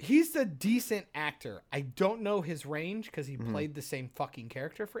 He's a decent actor. I don't know his range because he played the same fucking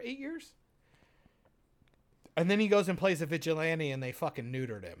character for 8 years. And then he goes and plays a vigilante and they fucking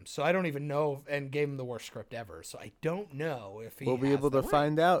neutered him. So I don't even know, and gave him the worst script ever. So I don't know if he We'll be has able the to range.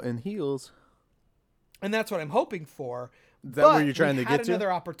 find out in Heels. And that's what I'm hoping for. Is that where you're trying we to had get to?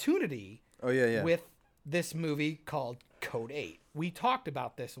 another opportunity Oh, yeah. with this movie called Code 8. We talked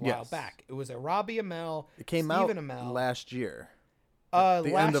about this a while Yes. back. It was a Robbie Amell, It came Stephen out Amell. last year.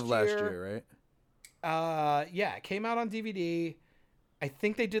 The End of last year, right? Yeah, it came out on DVD. I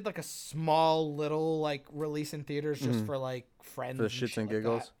think they did like a small little like release in theaters just for like friends. For the and shits and shit like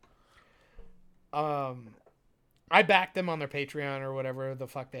giggles. that. I backed them on their Patreon or whatever the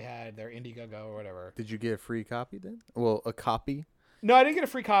fuck they had, their Indiegogo or whatever. Did you get a free copy then? Well, a copy? No, I didn't get a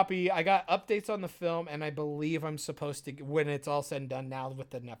free copy. I got updates on the film, and I believe I'm supposed to, when it's all said and done now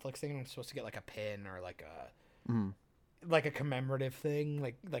with the Netflix thing, I'm supposed to get like a pin or like a commemorative thing,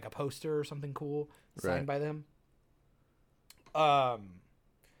 like a poster or something cool signed by them.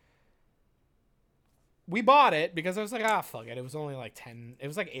 We bought it because I was like, fuck it. It was only like $8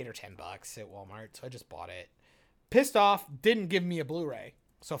 or $10 at Walmart, so I just bought it. Pissed off, didn't give me a Blu-ray,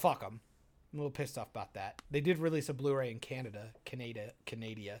 so fuck them. I'm a little pissed off about that. They did release a Blu-ray in Canada, because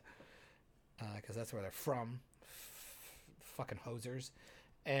that's where they're from. Fucking hosers.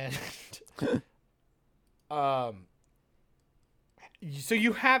 And so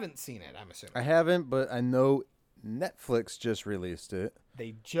you haven't seen it, I'm assuming. I haven't, but I know Netflix just released it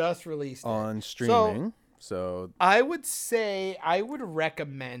They just released it on streaming. So I would say I would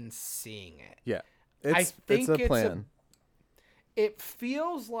recommend seeing it. yeah, I think it's a plan. It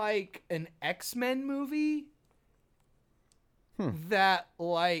feels like an X-Men movie that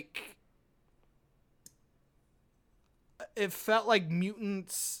like it felt like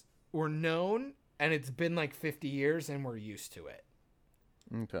mutants were known and it's been like 50 years and we're used to it.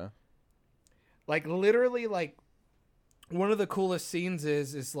 Okay. Like literally like one of the coolest scenes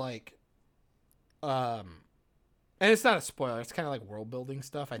is like and it's not a spoiler, it's kind of like world building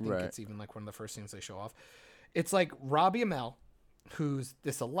stuff. I think Right. it's even like one of the first scenes they show off. It's like Robbie Amell, who's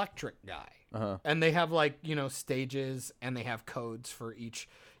this electric guy. Uh-huh. And they have like, you know, stages and they have codes for each,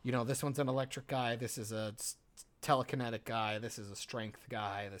 you know, this one's an electric guy, this is a telekinetic guy, this is a strength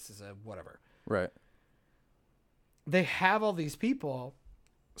guy, this is a whatever. Right. They have all these people.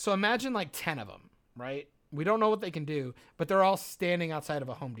 So imagine like 10 of them, right? We don't know what they can do, but they're all standing outside of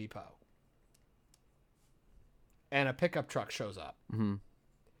a Home Depot. And a pickup truck shows up. Mm-hmm.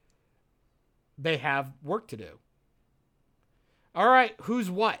 They have work to do. All right, who's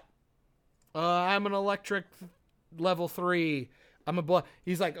what? I'm an electric level 3. I'm a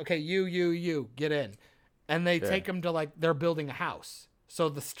He's like, okay, you, get in. And they take him to like, they're building a house. So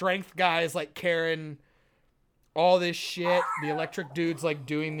the strength guy is like carrying all this shit. The electric dude's like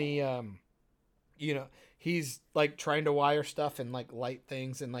doing the, you know, he's like trying to wire stuff and like light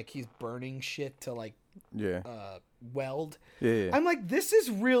things and like he's burning shit to like weld. Yeah. I'm like, this is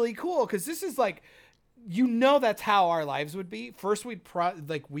really cool because this is like, you know, that's how our lives would be. First, we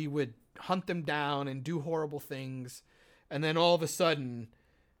would hunt them down and do horrible things, and then all of a sudden,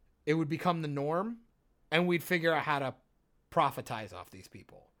 it would become the norm, and we'd figure out how to profitize off these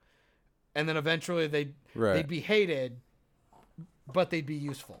people, and then eventually they'd be hated, but they'd be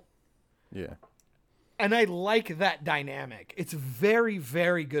useful. Yeah. And I like that dynamic. It's very,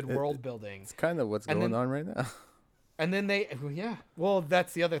 very good world building. It's kind of what's going on right now. And then well,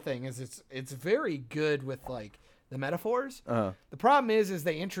 that's the other thing is it's very good with like the metaphors. Uh-huh. The problem is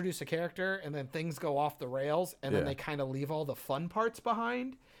they introduce a character and then things go off the rails and then Yeah. they kind of leave all the fun parts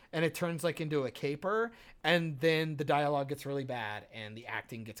behind and it turns like into a caper and then the dialogue gets really bad and the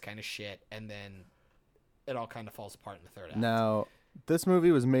acting gets kind of shit and then it all kind of falls apart in the third act. Now, this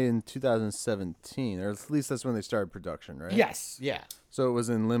movie was made in 2017, or at least that's when they started production, right? Yes, yeah. So it was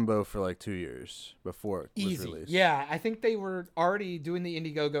in limbo for like 2 years before it was Easy. released. Yeah, I think they were already doing the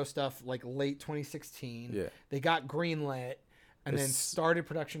Indiegogo stuff like late 2016. Yeah. They got greenlit and then It's- started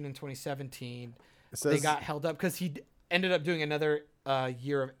production in 2017. It says, They got held up because he ended up doing another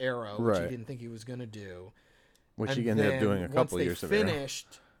year of Arrow, which he Right. didn't think he was going to do. which And he ended up then doing a couple once years they of Arrow.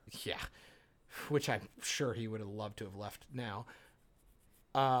 finished, yeah, which I'm sure he would have loved to have left now.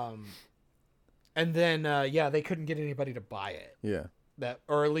 And then they couldn't get anybody to buy it. Yeah.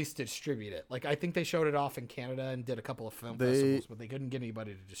 Or at least distribute it. Like I think they showed it off in Canada and did a couple of film festivals, but they couldn't get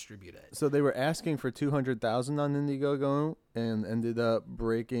anybody to distribute it. So they were asking for 200,000 on Indiegogo and ended up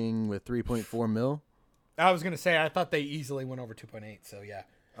breaking with 3.4 mil. I was gonna say I thought they easily went over 2.8. So yeah.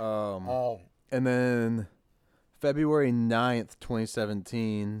 And then February 9th,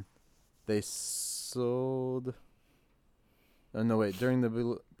 2017, they sold Oh, no, wait. During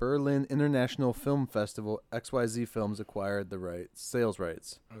the Berlin International Film Festival, XYZ Films acquired the sales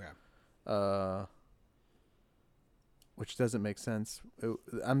rights. Okay. Which doesn't make sense.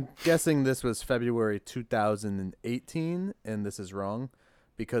 I'm guessing this was February 2018, and this is wrong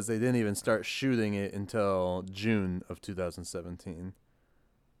because they didn't even start shooting it until June of 2017,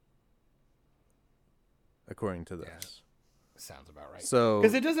 according to this. Sounds about right. So,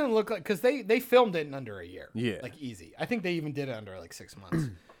 because it doesn't look like, because they filmed it in under a year. Yeah. Like easy. I think they even did it under like 6 months.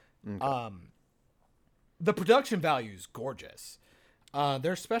 Okay. The production value is gorgeous.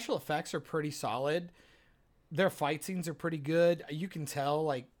 Their special effects are pretty solid. Their fight scenes are pretty good. You can tell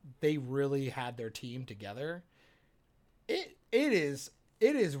like they really had their team together. It is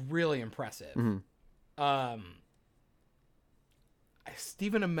really impressive. Mhm.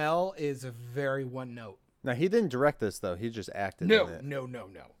 Stephen Amell is a very one note. Now, he didn't direct this, though. He just acted No. in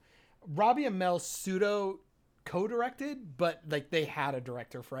it. Robbie Amell pseudo co-directed, but like they had a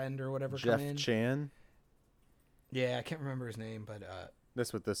director friend or whatever Jeff come in. Chan? Yeah, I can't remember his name, but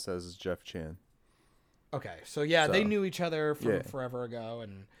That's what this says is Jeff Chan. okay. So yeah, they So, knew each other from yeah. forever ago,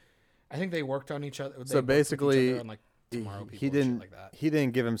 and I think they worked on each other. They So worked with each basically, other on, like, Tomorrow People he and shit didn't like that. he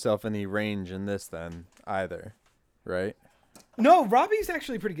didn't give himself any range in this then either, right? No, Robbie's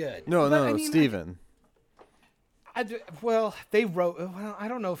actually pretty good. No, But, no, I mean, Steven. Well, they wrote. Well, I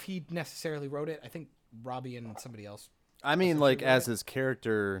don't know if he necessarily wrote it. I think Robbie and somebody else. I mean, essentially like wrote as it. his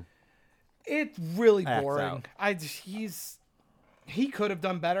character. It's really Acts boring. out. He could have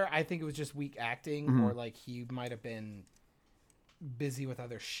done better. I think it was just weak acting, Mm-hmm. or like he might have been busy with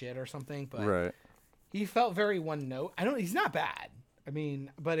other shit or something. But Right. he felt very one note. He's not bad. I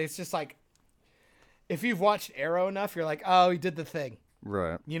mean, but it's just like if you've watched Arrow enough, you're like, oh, he did the thing.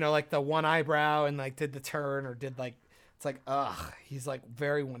 Right. You know, like the one eyebrow and like did the turn or did like it's like he's like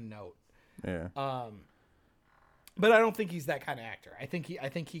very one note. Yeah. But I don't think he's that kind of actor. I think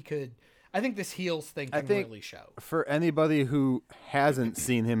this heels thing can think- really show. For anybody who hasn't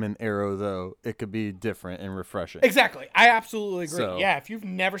seen him in Arrow, though, it could be different and refreshing. Exactly. I absolutely agree. So- Yeah, if you've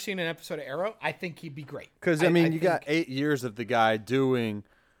never seen an episode of Arrow, I think he'd be great. Because, I mean, you think- got 8 years of the guy doing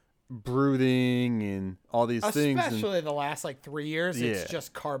brooding and all these things. Especially the last like 3 years, Yeah. it's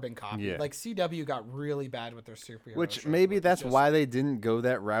just carbon copy. Yeah. Like CW got really bad with their superhero Which shows, maybe where it's that's just- why they didn't go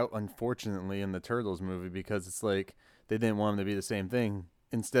that route, unfortunately, in the Turtles movie, because it's like they didn't want him to be the same thing.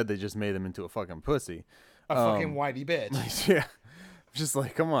 Instead, they just made him into a fucking pussy. a fucking whitey bitch. Yeah. Just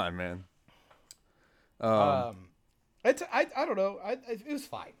like, come on, man. It's I don't know. It was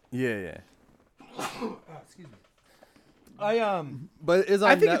fine. Yeah. Excuse me. But it is on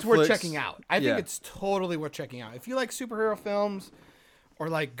I think it's worth Netflix. checking out. I Yeah. think it's totally worth checking out. If you like superhero films or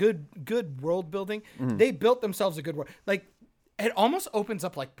like good world building, Mm-hmm. they built themselves a good world. Like it almost opens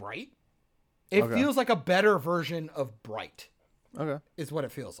up like Bright. It Okay. feels like a better version of Bright Okay. is what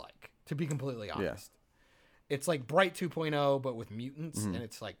it feels like, to be completely honest. It's like Bright 2.0 but with mutants Mm-hmm. and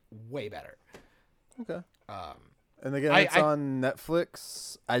it's like way better. Okay. And again, I- it's on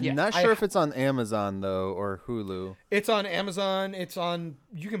Netflix. I'm Yeah, not I- sure if it's on Amazon, though, or Hulu. It's on Amazon.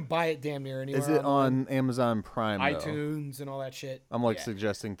 You can buy it damn near anywhere. Is it online. on Amazon Prime, though? iTunes and all that shit? I'm like Yeah.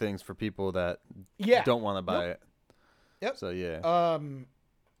 suggesting things for people that Yeah. don't want to buy it. Yep. So, yeah.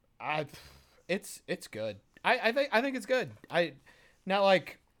 It's good. I think it's good. Not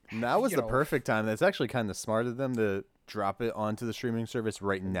like Now was you the know, perfect time. That's actually kind of smart of them to drop it onto the streaming service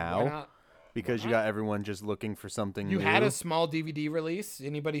right why now not? because you got everyone just looking for something You new. had a small DVD release.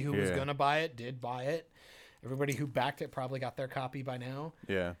 Anybody who was Yeah. gonna buy it did buy it. Everybody who backed it probably got their copy by now.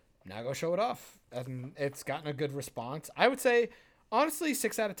 Yeah. Now go show it off. And it's gotten a good response. I would say, honestly,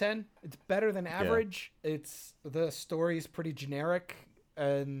 6 out of 10. It's better than average. The story's pretty generic,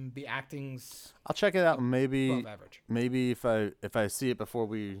 and the acting's I'll check it out. Maybe above average. if I see it before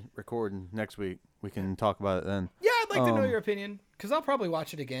we record next week, we can talk about it then. Yeah, I'd like to know your opinion because I'll probably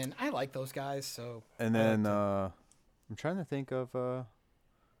watch it again. I like those guys, so. And I like then to- I'm trying to think of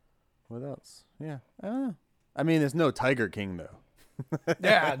what else. Yeah, I don't know. I mean, it's no Tiger King though.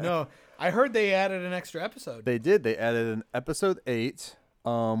 yeah, no, I heard they added an extra episode. They did. They added an episode 8,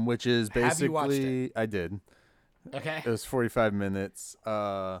 which is basically Have you watched it? I did. Okay. It was 45 minutes.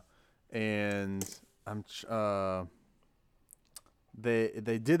 And I'm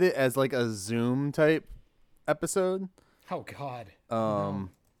they did it as like a Zoom type episode. Oh God.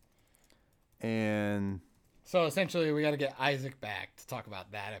 And So essentially, we got to get Isaac back to talk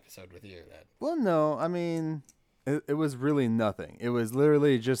about that episode with you. Then. well, no, I mean, it was really nothing. It was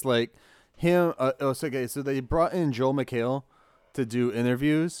literally just like him. So they brought in Joel McHale to do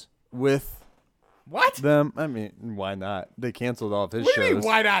interviews with What? them. I mean, why not? They canceled all of his What do you shows. mean?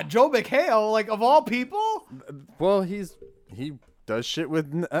 Why not? Joe McHale, like of all people. Well, he's he does shit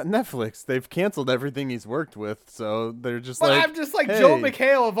with Netflix. They've canceled everything he's worked with, so they're just But like, I'm just like hey. Joel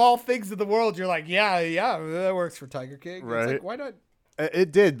McHale of all things in the world. You're like, yeah, that works for Tiger King. Right. It's like, why not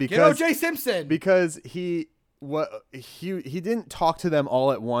It did get because O.J. Simpson? he didn't talk to them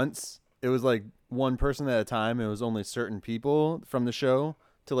all at once. It was like one person at a time. It was only certain people from the show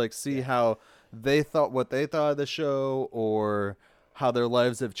to like see how they thought what they thought of the show, or how their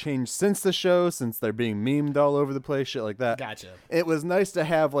lives have changed since the show, since they're being memed all over the place, shit like that. Gotcha. It was nice to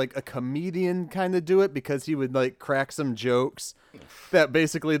have like a comedian kind of do it, because he would like crack some jokes that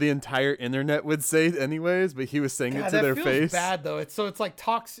basically the entire internet would say anyways, but he was saying it to that their feels face. bad though. It's like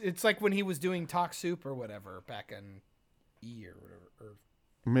It's like when he was doing Talk Soup or whatever back in E or whatever.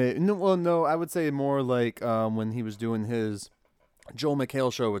 No, I would say more like when he was doing his Joel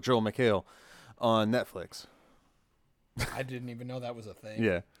McHale show with Joel McHale on Netflix. I didn't even know that was a thing.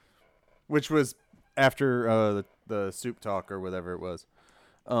 Yeah, which was after the Soup Talk or whatever it was.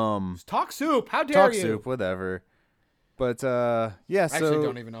 Talk Soup. How dare Talk you? Soup, whatever. But yeah, I so actually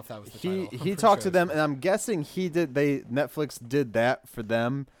don't even know if that was the title. I'm he pretty talked sure to them, it's- and I'm guessing Netflix did that for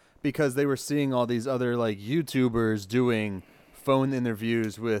them because they were seeing all these other like YouTubers doing phone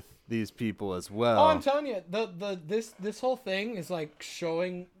interviews with these people as well. Oh, I'm telling you, this whole thing is like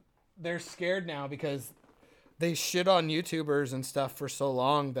showing they're scared now because they shit on YouTubers and stuff for so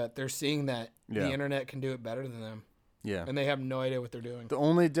long that they're seeing that Yeah. the internet can do it better than them, Yeah. and they have no idea what they're doing. The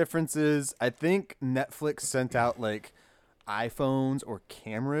only difference is I think Netflix sent out like iPhones or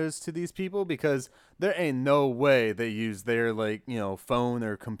cameras to these people, because there ain't no way they use their like, phone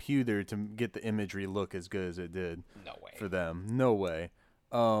or computer to get the imagery look as good as it did No way. for them. No way.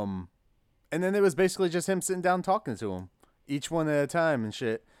 And then it was basically just him sitting down talking to them, each one at a time and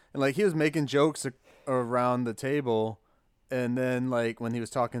shit. And like he was making jokes around the table, and then like when he was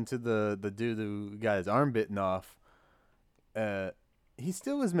talking to the dude who got his arm bitten off, he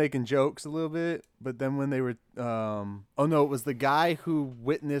still was making jokes a little bit, but then when they were it was the guy who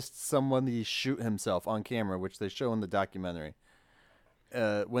witnessed somebody shoot himself on camera, which they show in the documentary.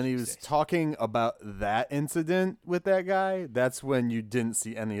 When he was talking about that incident with that guy, that's when you didn't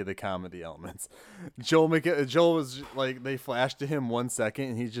see any of the comedy elements. Joel was like, they flashed to him 1 second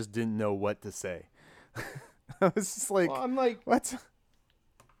and he just didn't know what to say. I was just like, Well, I'm like, what?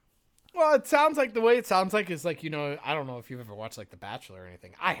 well, it sounds like the way it sounds like is like, I don't know if you've ever watched like The Bachelor or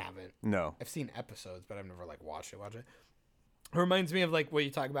anything. I haven't. No. I've seen episodes, but I've never like watched it. It reminds me of like what you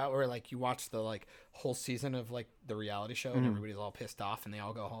talk about where like you watch the like whole season of like the reality show and everybody's all pissed off and they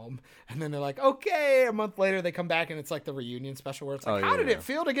all go home, and then they're like, okay, a month later they come back and it's like the reunion special where it's like, how did it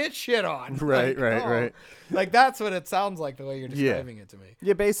feel to get shit on? Right, Like, right. Like that's what it sounds like the way you're describing it to me.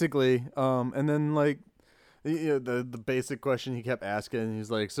 Yeah, basically. And then like, the basic question he kept asking, he's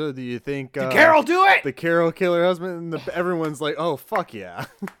like, so do you think Did Carol do it? the Carol killer husband? And everyone's like, oh fuck yeah.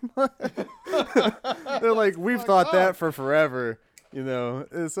 They're like, we've thought that for forever,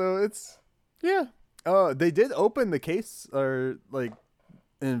 And so it's they did open the case, or like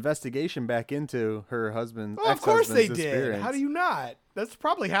an investigation back into her husband's Well, of course they ex-husband's did. disappearance. How do you not? That's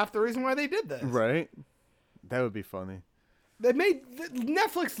probably half the reason why they did this. Right, that would be funny.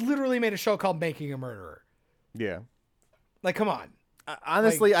 Netflix literally made a show called Making a Murderer. Yeah. Like, come on.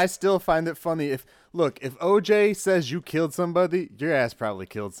 Honestly, I still find it funny. If OJ says you killed somebody, your ass probably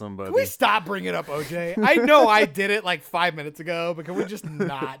killed somebody. Can we stop bringing up OJ? I know I did it like 5 minutes ago, but can we just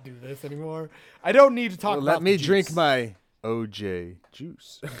not do this anymore? I don't need to talk about Let me the drink juice. my OJ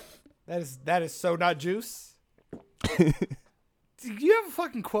juice. That is so not juice. Do you have a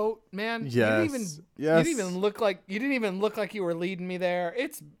fucking quote, man? Yes. You didn't even look like you were leading me there.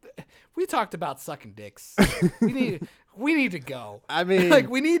 We talked about sucking dicks. We need to go. I mean, like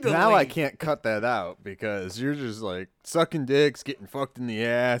we need to now I leave. can't cut that out because you're just like sucking dicks, getting fucked in the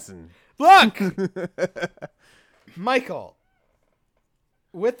ass, and Look, Michael,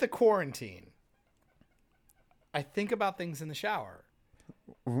 with the quarantine, I think about things in the shower.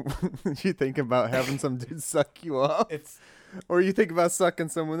 you think about having some dude suck you off, It's or you think about sucking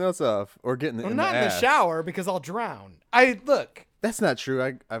someone else off, or getting it well, in not the in ass. the shower because I'll drown. Look. That's not true.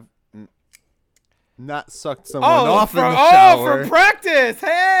 I've not sucked someone off in the shower. from practice.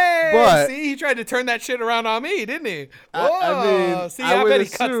 Hey, But- see, he tried to turn that shit around on me, didn't he? I mean, see, I I would bet he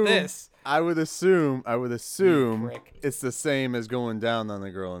assume- cuts this. I would assume prick. it's the same as going down on the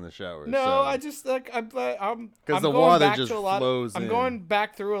girl in the shower. No, I just like I'm the going water back just to a lot. flows I'm in. going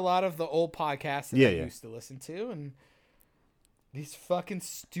back through a lot of the old podcasts that Yeah, I yeah. used to listen to, and these fucking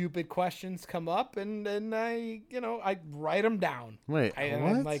stupid questions come up, and then I write them down. Wait,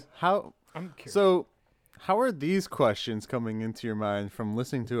 I'm what? like, How? I'm curious. So, how are these questions coming into your mind from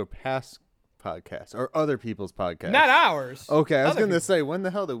listening to a past podcast or other people's podcasts? Not ours. Okay, I was Other gonna people's. say, when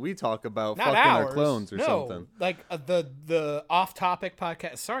the hell did we talk about Not fucking ours. our clones or no, something? like the off-topic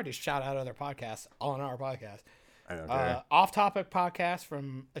podcast. Sorry to shout out other podcasts on our podcast. I don't care. Off-topic podcast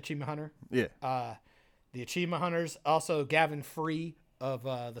from Achievement Hunter. Yeah. The Achievement Hunters. Also, Gavin Free of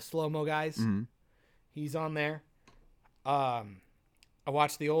the Slow Mo Guys. Mm-hmm. He's on there. I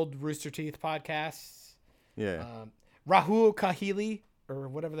watched the old Rooster Teeth podcasts. Yeah. Rahul Kahili, or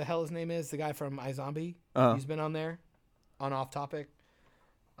whatever the hell his name is, the guy from iZombie. Uh-huh. He's been on there, on Off Topic.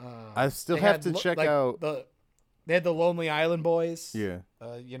 I still They have had to check out. They had the Lonely Island Boys. Yeah.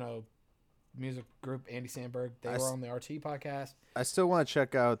 Music group Andy Samberg. They I were s- on the RT podcast. I still want to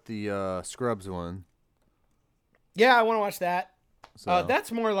check out the Scrubs one. Yeah, I want to watch that. So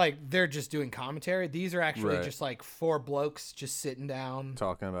That's more like they're just doing commentary. These are actually Right. just like four blokes just sitting down,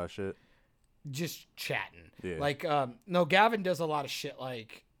 talking about shit. just chatting. Yeah. Like, no, Gavin does a lot of shit.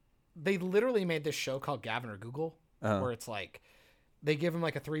 Like, they literally made this show called Gavin or Google, Uh-huh. where it's like they give him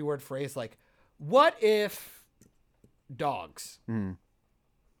like a 3-word phrase, like, "What if dogs?" Mm.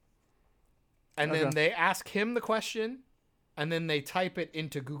 And then Okay. they ask him the question, and then they type it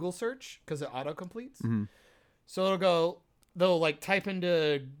into Google search because it auto completes. Mhm. So they'll like type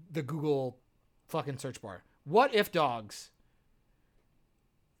into the Google fucking search bar, "What if dogs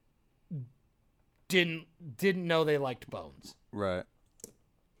didn't know they liked bones?" Right.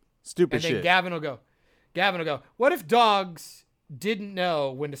 Stupid And then shit. Gavin will go, "What if dogs didn't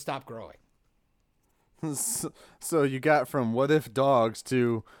know when to stop growing?" So you got from what if dogs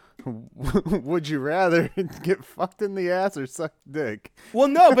to would you rather get fucked in the ass or suck dick? Well,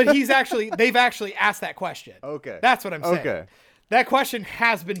 no, but they've actually asked that question. Okay. That's what I'm saying. Okay. That question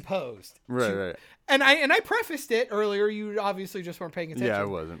has been posed. Right, right. And I prefaced it earlier. You obviously just weren't paying attention. Yeah, I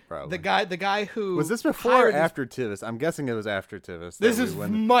wasn't probably. The guy who Was this before or hired this- after Tivis? I'm guessing it was after Tivis. This that is we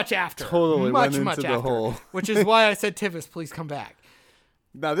went- much after. totally much, went much into the after, hole. which is why I said, "Tivis, please come back."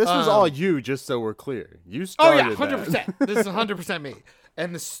 Now this was all you, just so we're clear. You Oh started yeah, that. 100%. This is 100% me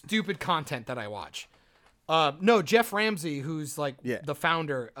and the stupid content that I watch. No, Jeff Ramsey, who's like Yeah. the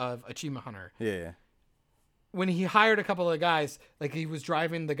founder of Achievement Hunter. Yeah. When he hired a couple of guys, like he was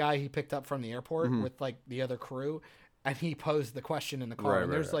driving the guy he picked up from the airport with like the other crew, and he posed the question in the car. Right, and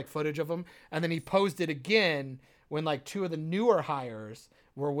right, there's right. like footage of him, and then he posed it again when like two of the newer hires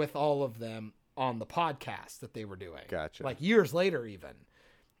were with all of them on the podcast that they were doing. Gotcha. Like years later, even.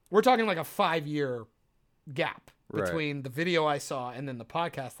 We're talking like a 5-year gap Right. between the video I saw and then the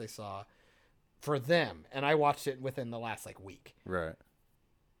podcast they saw for them, and I watched it within the last like week. Right.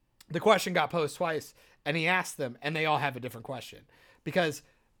 The question got posed twice, and he asked them, and they all have a different question. Because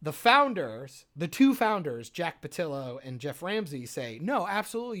the founders, the two founders, Jack Patillo and Jeff Ramsey, say, "No,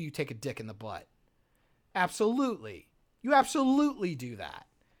 absolutely you take a dick in the butt. Absolutely. You absolutely do that."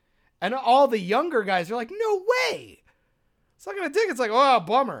 And all the younger guys are like, "No way. Sucking a dick, it's like, oh,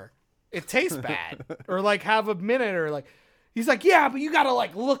 bummer. It tastes bad." Or like have a minute, or like, he's like, "Yeah, but you gotta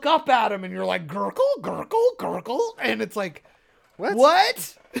like look up at him," and you're like, "Gurgle, gurgle, gurgle." And it's like,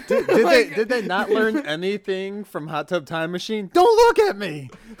 what? Did they not learn anything from Hot Tub Time Machine? Don't look at me.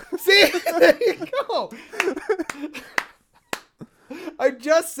 See, there you go. I'm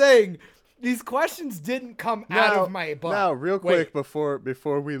just saying, these questions didn't come out of my butt. Now, real Wait. quick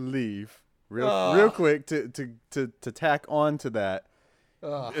before we leave, real quick to tack on to that,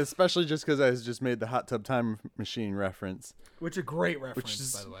 especially just because I just made the Hot Tub Time Machine reference. Which a great reference, Which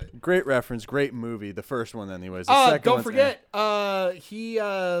is by the way. great reference, great movie. The first one, anyways. The second Don't one's forget, the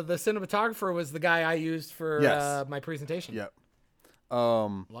cinematographer was the guy I used for Yes. my presentation. Yep. A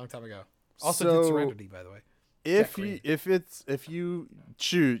long time ago. Also So- did Serenity, by the way. If Jack you Green. if you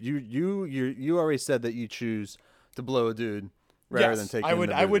choose you already said that you choose to blow a dude rather than taking I would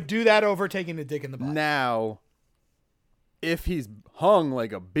the I booty. would do that over taking the dick in the butt. Now, if he's hung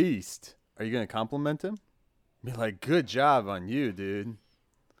like a beast, are you gonna compliment him? Be like, "Good job on you, dude."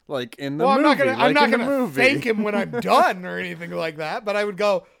 Like in the Well, movie. I'm not in the gonna movie. thank him when I'm done or anything like that, but I would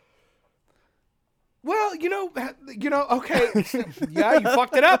go, "Well, okay, yeah, you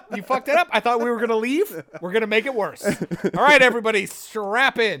fucked it up. I thought we were gonna leave. We're gonna make it worse. All right, everybody,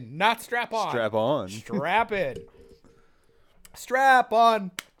 strap in, not strap on. Strap on. Strap in. Strap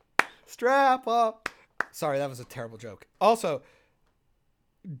on. Strap up. Sorry, that was a terrible joke. Also,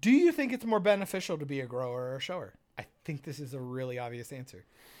 do you think it's more beneficial to be a grower or a shower? I think this is a really obvious answer.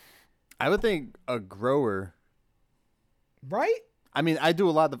 I would think a grower. Right? I mean, I do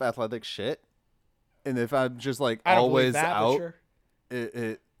a lot of athletic shit, and if I'm just like I don't always believe that, but out,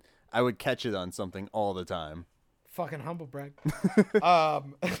 sure. I would catch it on something all the time. Fucking humble brag.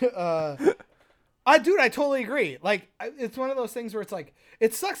 Dude, I totally agree. Like, it's one of those things where it's like,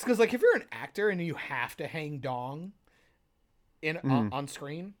 it sucks because, like, if you're an actor and you have to hang dong on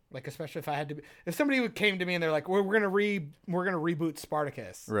screen, like, especially if I had to be, if somebody came to me and they're like, we're gonna reboot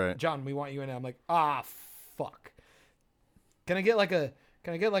Spartacus, Right? John, we want you in it. I'm like, fuck. Can I get like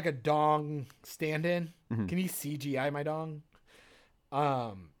a dong stand-in? Can you CGI my dong?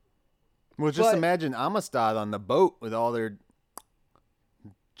 Well, just imagine Amistad on the boat with all their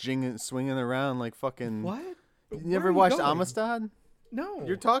swinging around like fucking. What? You ever watched Amistad? No.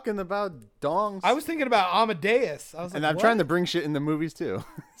 You're talking about dongs. I was thinking about Amadeus. I was like, and I'm what? trying to bring shit into movies too.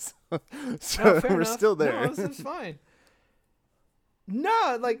 so No, fair we're enough. still there. No, this is fine.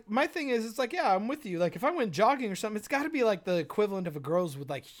 No, like my thing is, it's like, yeah, I'm with you. Like if I went jogging or something, it's got to be like the equivalent of a girl's with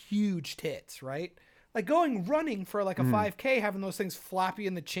like huge tits, right? Like going running for like a 5K, having those things flap you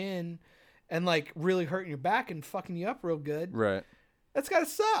in the chin, and like really hurting your back and fucking you up real good. Right. That's gotta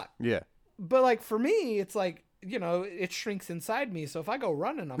suck. Yeah. But like for me, it's like, you know, it shrinks inside me. So if I go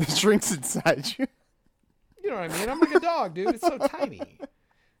running, It shrinks inside you. you know what I mean? I'm like a dog, dude. It's so tiny.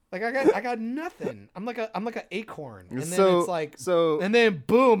 Like I got nothing. I'm like an acorn, and then it's like and then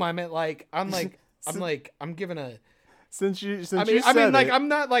boom, I'm giving a. Since you I mean, like I'm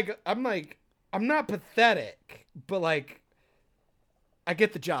not pathetic, but like I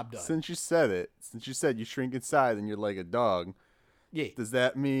get the job done. Since you said you shrink inside and you're like a dog. Yeah. Does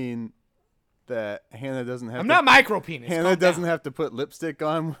that mean that Hannah doesn't have? I'm not micro penis. Hannah doesn't have to put lipstick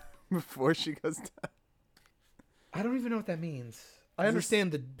on before she goes down. I don't even know what that means. I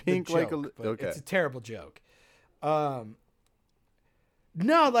understand the pink joke, like but okay. It's a terrible joke.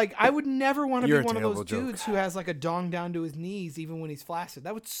 No, like I would never want to be one of those dudes who has like a dong down to his knees even when he's flaccid.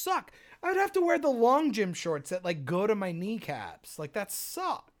 That would suck. I would have to wear the long gym shorts that like go to my kneecaps. Like that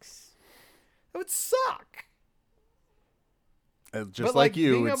sucks. That would suck. Just but, like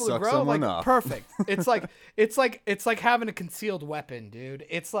you being would able suck to grow, someone like, off. Perfect. It's like having a concealed weapon, dude.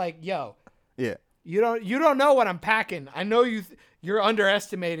 It's like, yo, yeah. You don't know what I'm packing. I know you're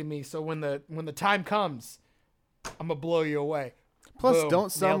underestimating me. So when the time comes, I'm gonna blow you away. Plus, Boom,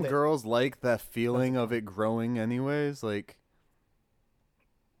 don't some nailed it. girls like that feeling of it growing anyways? Like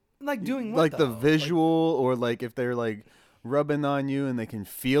doing what? Like the though? visual, or like if they're like rubbing on you and they can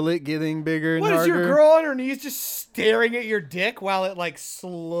feel it getting bigger and What harder. is your girl on her knees just staring at your dick while it like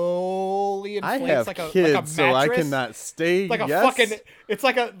slowly inflates I have like a kids, like a so I mattress? cannot stay. Like a yes. fucking, it's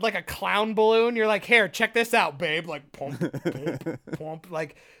like a clown balloon. You're like, here, check this out, babe. Like, pump, pump, pump.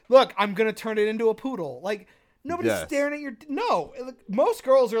 Like, look, I'm gonna turn it into a poodle. Like, nobody's Yes. staring at your. No, most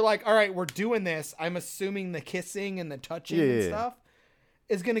girls are like, all right, we're doing this. I'm assuming the kissing and the touching and stuff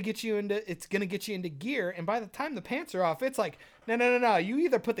is gonna get you into. It's gonna get you into gear. And by the time the pants are off, it's like, no. You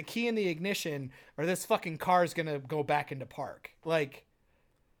either put the key in the ignition or this fucking car is gonna go back into park. Like,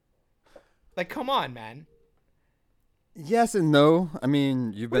 come on, man. Yes and no. I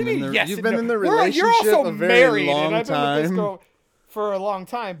mean, you've been in the Yes you've and been no? in the You're relationship also a very married, long and I've been with this time. girl for a long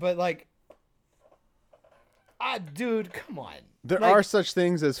time, but like, dude, come on. There Like, are such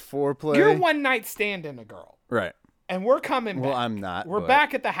things as foreplay. You're one night standing a girl, right. and we're coming Well, back. I'm not, We're but-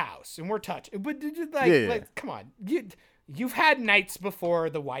 back at the house, and we're touching. But like, Yeah. like, come on. You've had nights before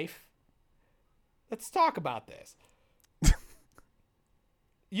the wife. Let's talk about this.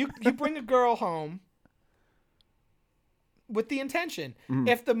 You bring a girl home with the intention. Mm-hmm.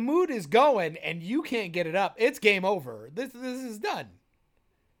 If the mood is going and you can't get it up, it's game over. This is done.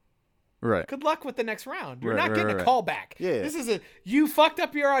 Right. Good luck with the next round. You're Right, not right, getting right. a call back. Yeah. This is you fucked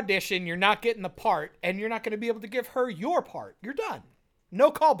up your audition. You're not getting the part, and you're not going to be able to give her your part. You're done.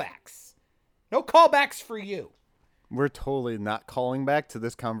 No callbacks. No callbacks for you. We're totally not calling back to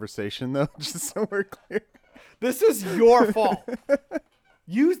this conversation though, just so we're clear. This was your fault.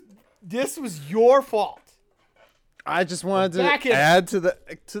 This was your fault. I just wanted Back to in. add to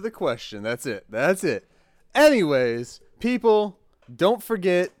the question. That's it. Anyways, people, don't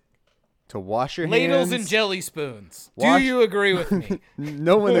forget to wash your Ladles hands. and jelly spoons. Wash- Do you agree with me?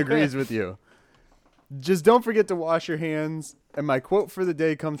 No one agrees with you. Just don't forget to wash your hands. And my quote for the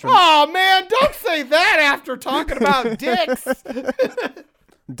day comes from Oh man, don't say that after talking about dicks.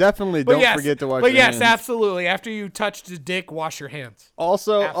 definitely But don't forget to wash But your yes, hands. absolutely. After you touch the dick, wash your hands.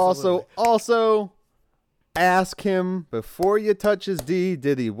 Also, ask him before you touch his D,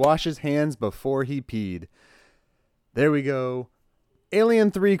 did he wash his hands before he peed? There we go.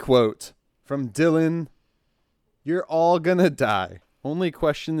 Alien 3 quote from Dylan. You're all gonna die. Only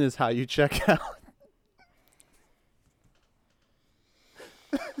question is how you check out.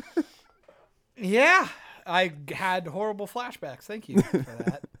 Yeah, I had horrible flashbacks. Thank you for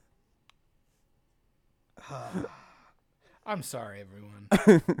that. I'm sorry,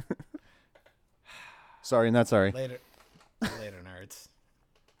 everyone. Sorry, not sorry. Later, nerds.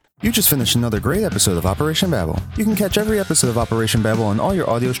 You just finished another great episode of Operation Babel. You can catch every episode of Operation Babel on all your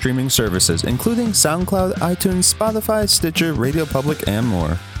audio streaming services, including SoundCloud, iTunes, Spotify, Stitcher, Radio Public, and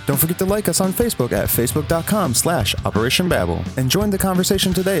more. Don't forget to like us on Facebook at facebook.com/Operation Babel. And join the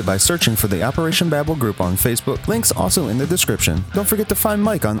conversation today by searching for the Operation Babel group on Facebook. Links also in the description. Don't forget to find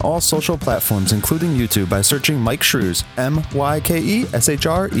Mike on all social platforms, including YouTube, by searching Mike Shrews,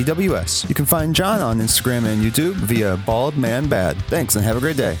 MYKESHREWS. You can find John on Instagram and YouTube via Bald Man Bad. Thanks and have a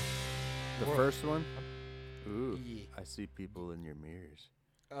great day. The first one? Ooh, Yeah. I see people in your mirrors.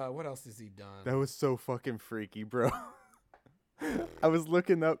 What else has he done? That was so fucking freaky, bro. I was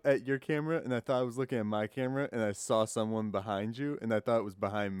looking up at your camera, and I thought I was looking at my camera, and I saw someone behind you, and I thought it was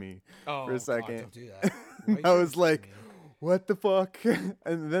behind me for a second. God, don't do that. Why you I was trying to like, scare me? what the fuck?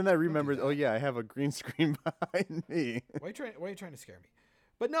 And then I remembered, oh yeah, I have a green screen behind me. Why are you trying to scare me?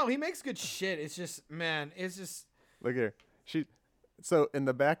 But no, he makes good shit. It's just, man, it's just. Look here. So in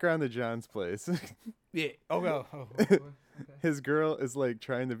the background of John's place, Yeah. Okay. his girl is like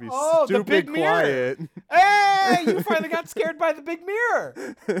trying to be Oh, the stupid big mirror. quiet. Hey, you finally got scared by the big mirror.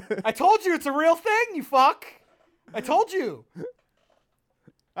 I told you it's a real thing, you fuck. I told you.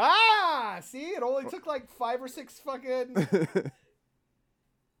 Ah, see, it only took like 5 or 6 fucking.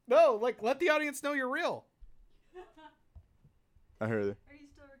 No, like let the audience know you're real. I heard it. Are you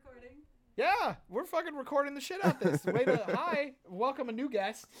still recording? Yeah, we're fucking recording the shit out this. Hi, welcome a new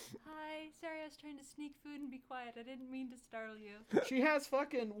guest. Hi, sorry, I was trying to sneak food and be quiet. I didn't mean to startle you. She has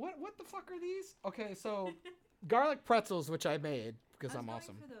fucking what the fuck are these? Okay, so garlic pretzels, which I made because I'm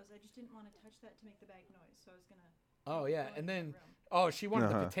awesome. For those, I just didn't want to touch that to make the bag noise, so I was gonna. Oh yeah, go and into then the room. she wanted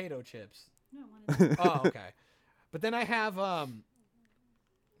the Uh-huh. potato chips. No, I wanted. Oh, okay. But then I have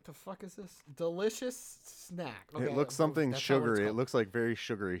the fuck is this? Delicious snack. Okay, It looks something that's not what it's sugary. It called. looks like very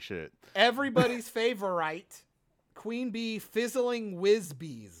sugary shit. Everybody's favorite Queen Bee Fizzling Whiz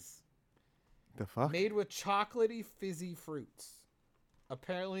Bees, The fuck? made with chocolatey fizzy fruits.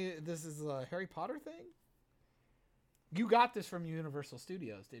 Apparently, this is a Harry Potter thing. You got this from Universal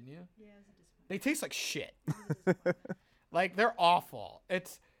Studios, didn't you? Yeah, it was a disappointment. They taste like shit. Like they're awful.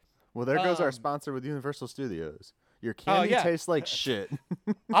 It's Well, there goes our Um, sponsor with Universal Studios. Your candy yeah. tastes like shit.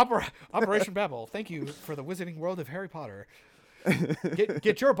 Operation Babel. Thank you for the Wizarding World of Harry Potter.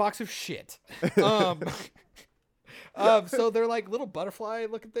 Get your box of shit. So they're like little butterfly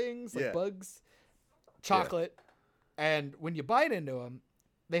looking things, like Yeah. bugs, chocolate, and when you bite into them,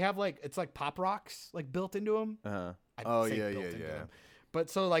 they have like it's like pop rocks like built into them. Uh-huh. I Oh, say yeah, built yeah, into yeah. them. But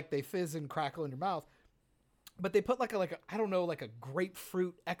so like they fizz and crackle in your mouth. But they put like a I don't know, like a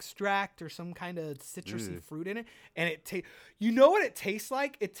grapefruit extract or some kind of citrusy Ew. fruit in it, and you know what it tastes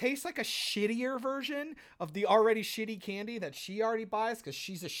like? It tastes like a shittier version of the already shitty candy that she already buys because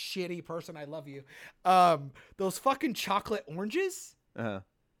she's a shitty person. I love you. Those fucking chocolate oranges. Uh-huh.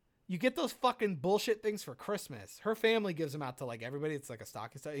 You get those fucking bullshit things for Christmas. Her family gives them out to like everybody. It's like a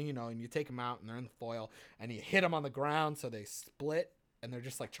stocking stuff, and you take them out and they're in the foil, and you hit them on the ground so they split. And they're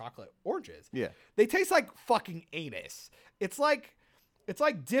just like chocolate oranges. Yeah. They taste like fucking anus. It's like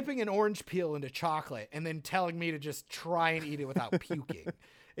dipping an orange peel into chocolate and then telling me to just try and eat it without puking.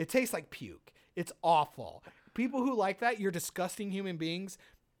 It tastes like puke. It's awful. People who like that, you're disgusting human beings.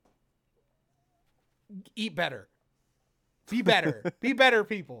 Eat better. Be better. Be better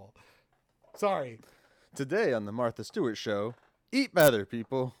people. Sorry. Today on the Martha Stewart Show, eat better,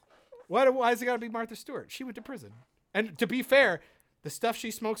 people. Why is it got to be Martha Stewart? She went to prison. And to be fair, the stuff she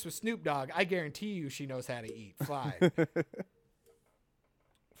smokes with Snoop Dogg, I guarantee you she knows how to eat. Fly.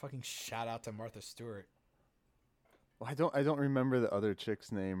 Fucking shout out to Martha Stewart. Well, I don't remember the other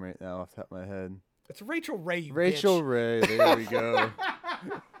chick's name right now off the top of my head. It's Rachel Ray, you Rachel bitch. Ray. There we go.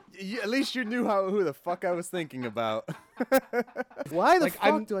 At least you knew who the fuck I was thinking about. Why the Like,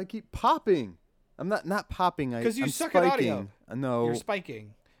 fuck do I keep popping? I'm not popping. Because you I'm suck spiking. at audio. No. You're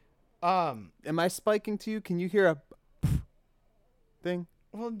spiking. Am I spiking to you? Can you hear a thing?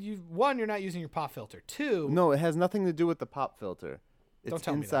 Well, you're not using your pop filter. 2, No, it has nothing to do with the pop filter. don't It's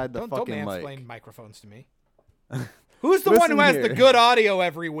tell inside me that. the fucking don't mic. mansplain microphones to me. Who's the one who Listen has here. the good audio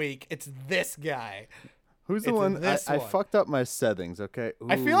every week? It's this guy. Who's the It's one? this I one. fucked up my settings. Okay.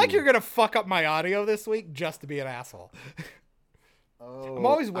 I feel like Ooh. you're gonna fuck up my audio this week just to be an asshole. Oh, I'm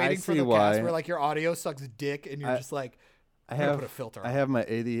always I waiting for see the why. cast where like your audio sucks dick and you're I- just like, I I'm gonna have put a filter I on. have my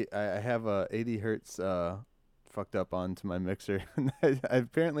 80. I have a 80 hertz fucked up onto my mixer. I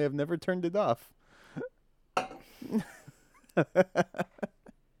apparently have never turned it off.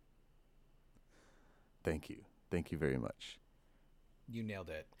 Thank you very much. You nailed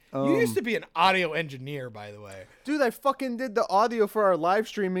it. You used Um, to be an audio engineer, by the way. Dude, I fucking did the audio for our live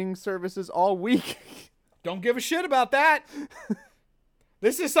streaming services all week. Don't give a shit about that.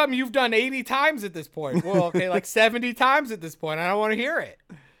 This is something you've done 80 times at this point. Well, okay, like 70 times at this point. I don't want to hear it.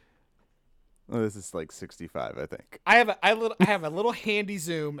 Well, this is like 65, I think. I have a little handy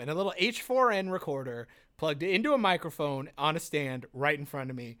Zoom and a little H4n recorder plugged into a microphone on a stand right in front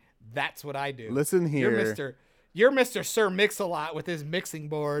of me. That's what I do. Listen here. You're Mr. Sir Mix-a-Lot with his mixing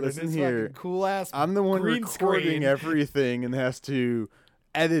board. Listen and his here. fucking cool ass. I'm the one green recording screen. everything and has to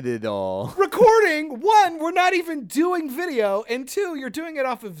edit it all. Recording, one, we're not even doing video, and two, you're doing it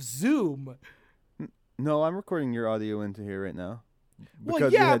off of Zoom. No, I'm recording your audio into here right now. Well,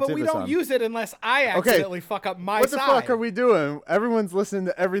 because you yeah, had but we Tivis don't on. use it unless I accidentally fuck up my What the side. fuck are we doing? Everyone's listening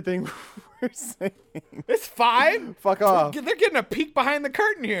to everything we're saying. It's fine. Fuck off. They're getting a peek behind the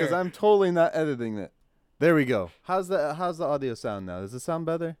curtain here. Because I'm totally not editing it. There we go. How's the audio sound now? Does it sound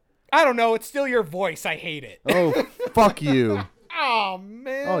better? I don't know. It's still your voice. I hate it. Oh, fuck you. Oh,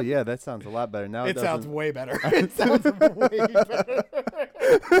 man. Oh, yeah, that sounds a lot better. Now It sounds doesn't. way better. It sounds way better.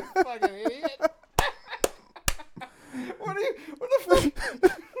 Fucking idiot. What the fuck are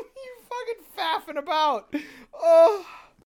you fucking faffing about? Oh.